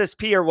CISA or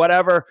CISP or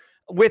whatever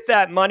with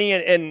that money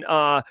and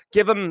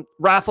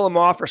raffle them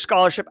off for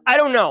scholarship. I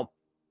don't know,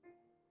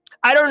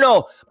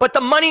 but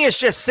the money is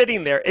just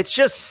sitting there. It's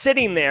just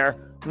sitting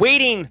there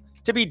waiting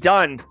to be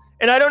done.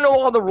 And I don't know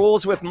all the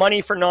rules with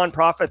money for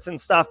nonprofits and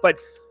stuff, but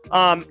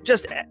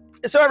just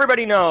so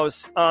everybody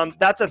knows,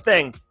 that's a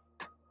thing.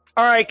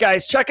 All right,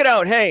 guys, check it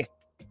out. Hey,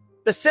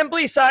 the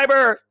Simply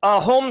Cyber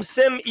Home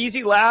Sim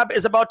Easy Lab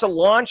is about to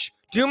launch.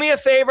 Do me a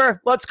favor.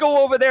 Let's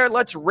go over there.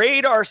 Let's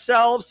raid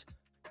ourselves.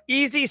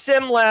 Easy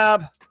Sim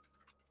Lab.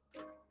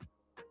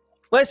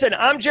 Listen,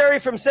 I'm Jerry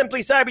from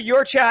Simply Cyber,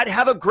 your chat.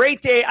 Have a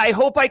great day. I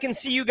hope I can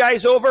see you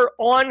guys over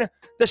on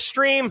the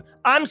stream.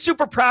 I'm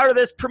super proud of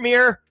this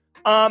premiere.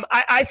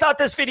 I thought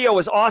this video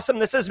was awesome.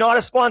 This is not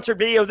a sponsored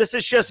video. This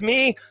is just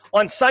me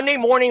on Sunday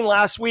morning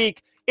last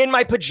week in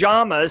my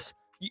pajamas.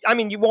 I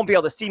mean, you won't be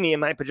able to see me in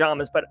my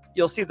pajamas, but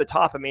you'll see the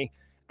top of me.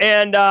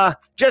 And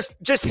just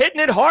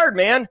hitting it hard,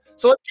 man.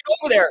 So let's get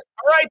over there.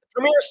 All right, the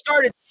premiere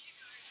started.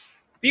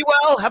 Be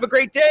well. Have a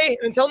great day.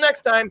 And until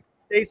next time,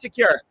 stay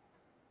secure.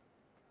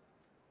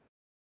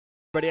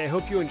 Everybody, I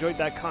hope you enjoyed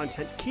that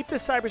content. Keep the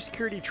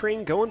cybersecurity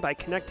train going by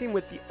connecting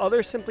with the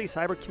other Simply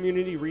Cyber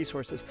community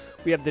resources.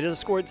 We have the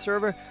Discord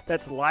server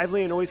that's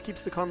lively and always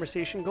keeps the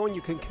conversation going.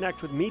 You can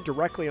connect with me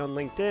directly on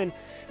LinkedIn.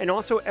 And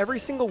also every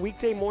single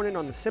weekday morning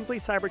on the Simply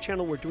Cyber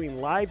channel, we're doing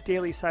live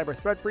daily cyber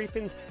threat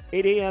briefings,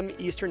 8 a.m.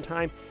 Eastern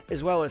time,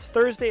 as well as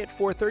Thursday at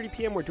 4:30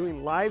 p.m. We're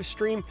doing live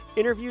stream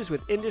interviews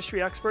with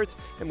industry experts,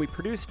 and we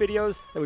produce videos that we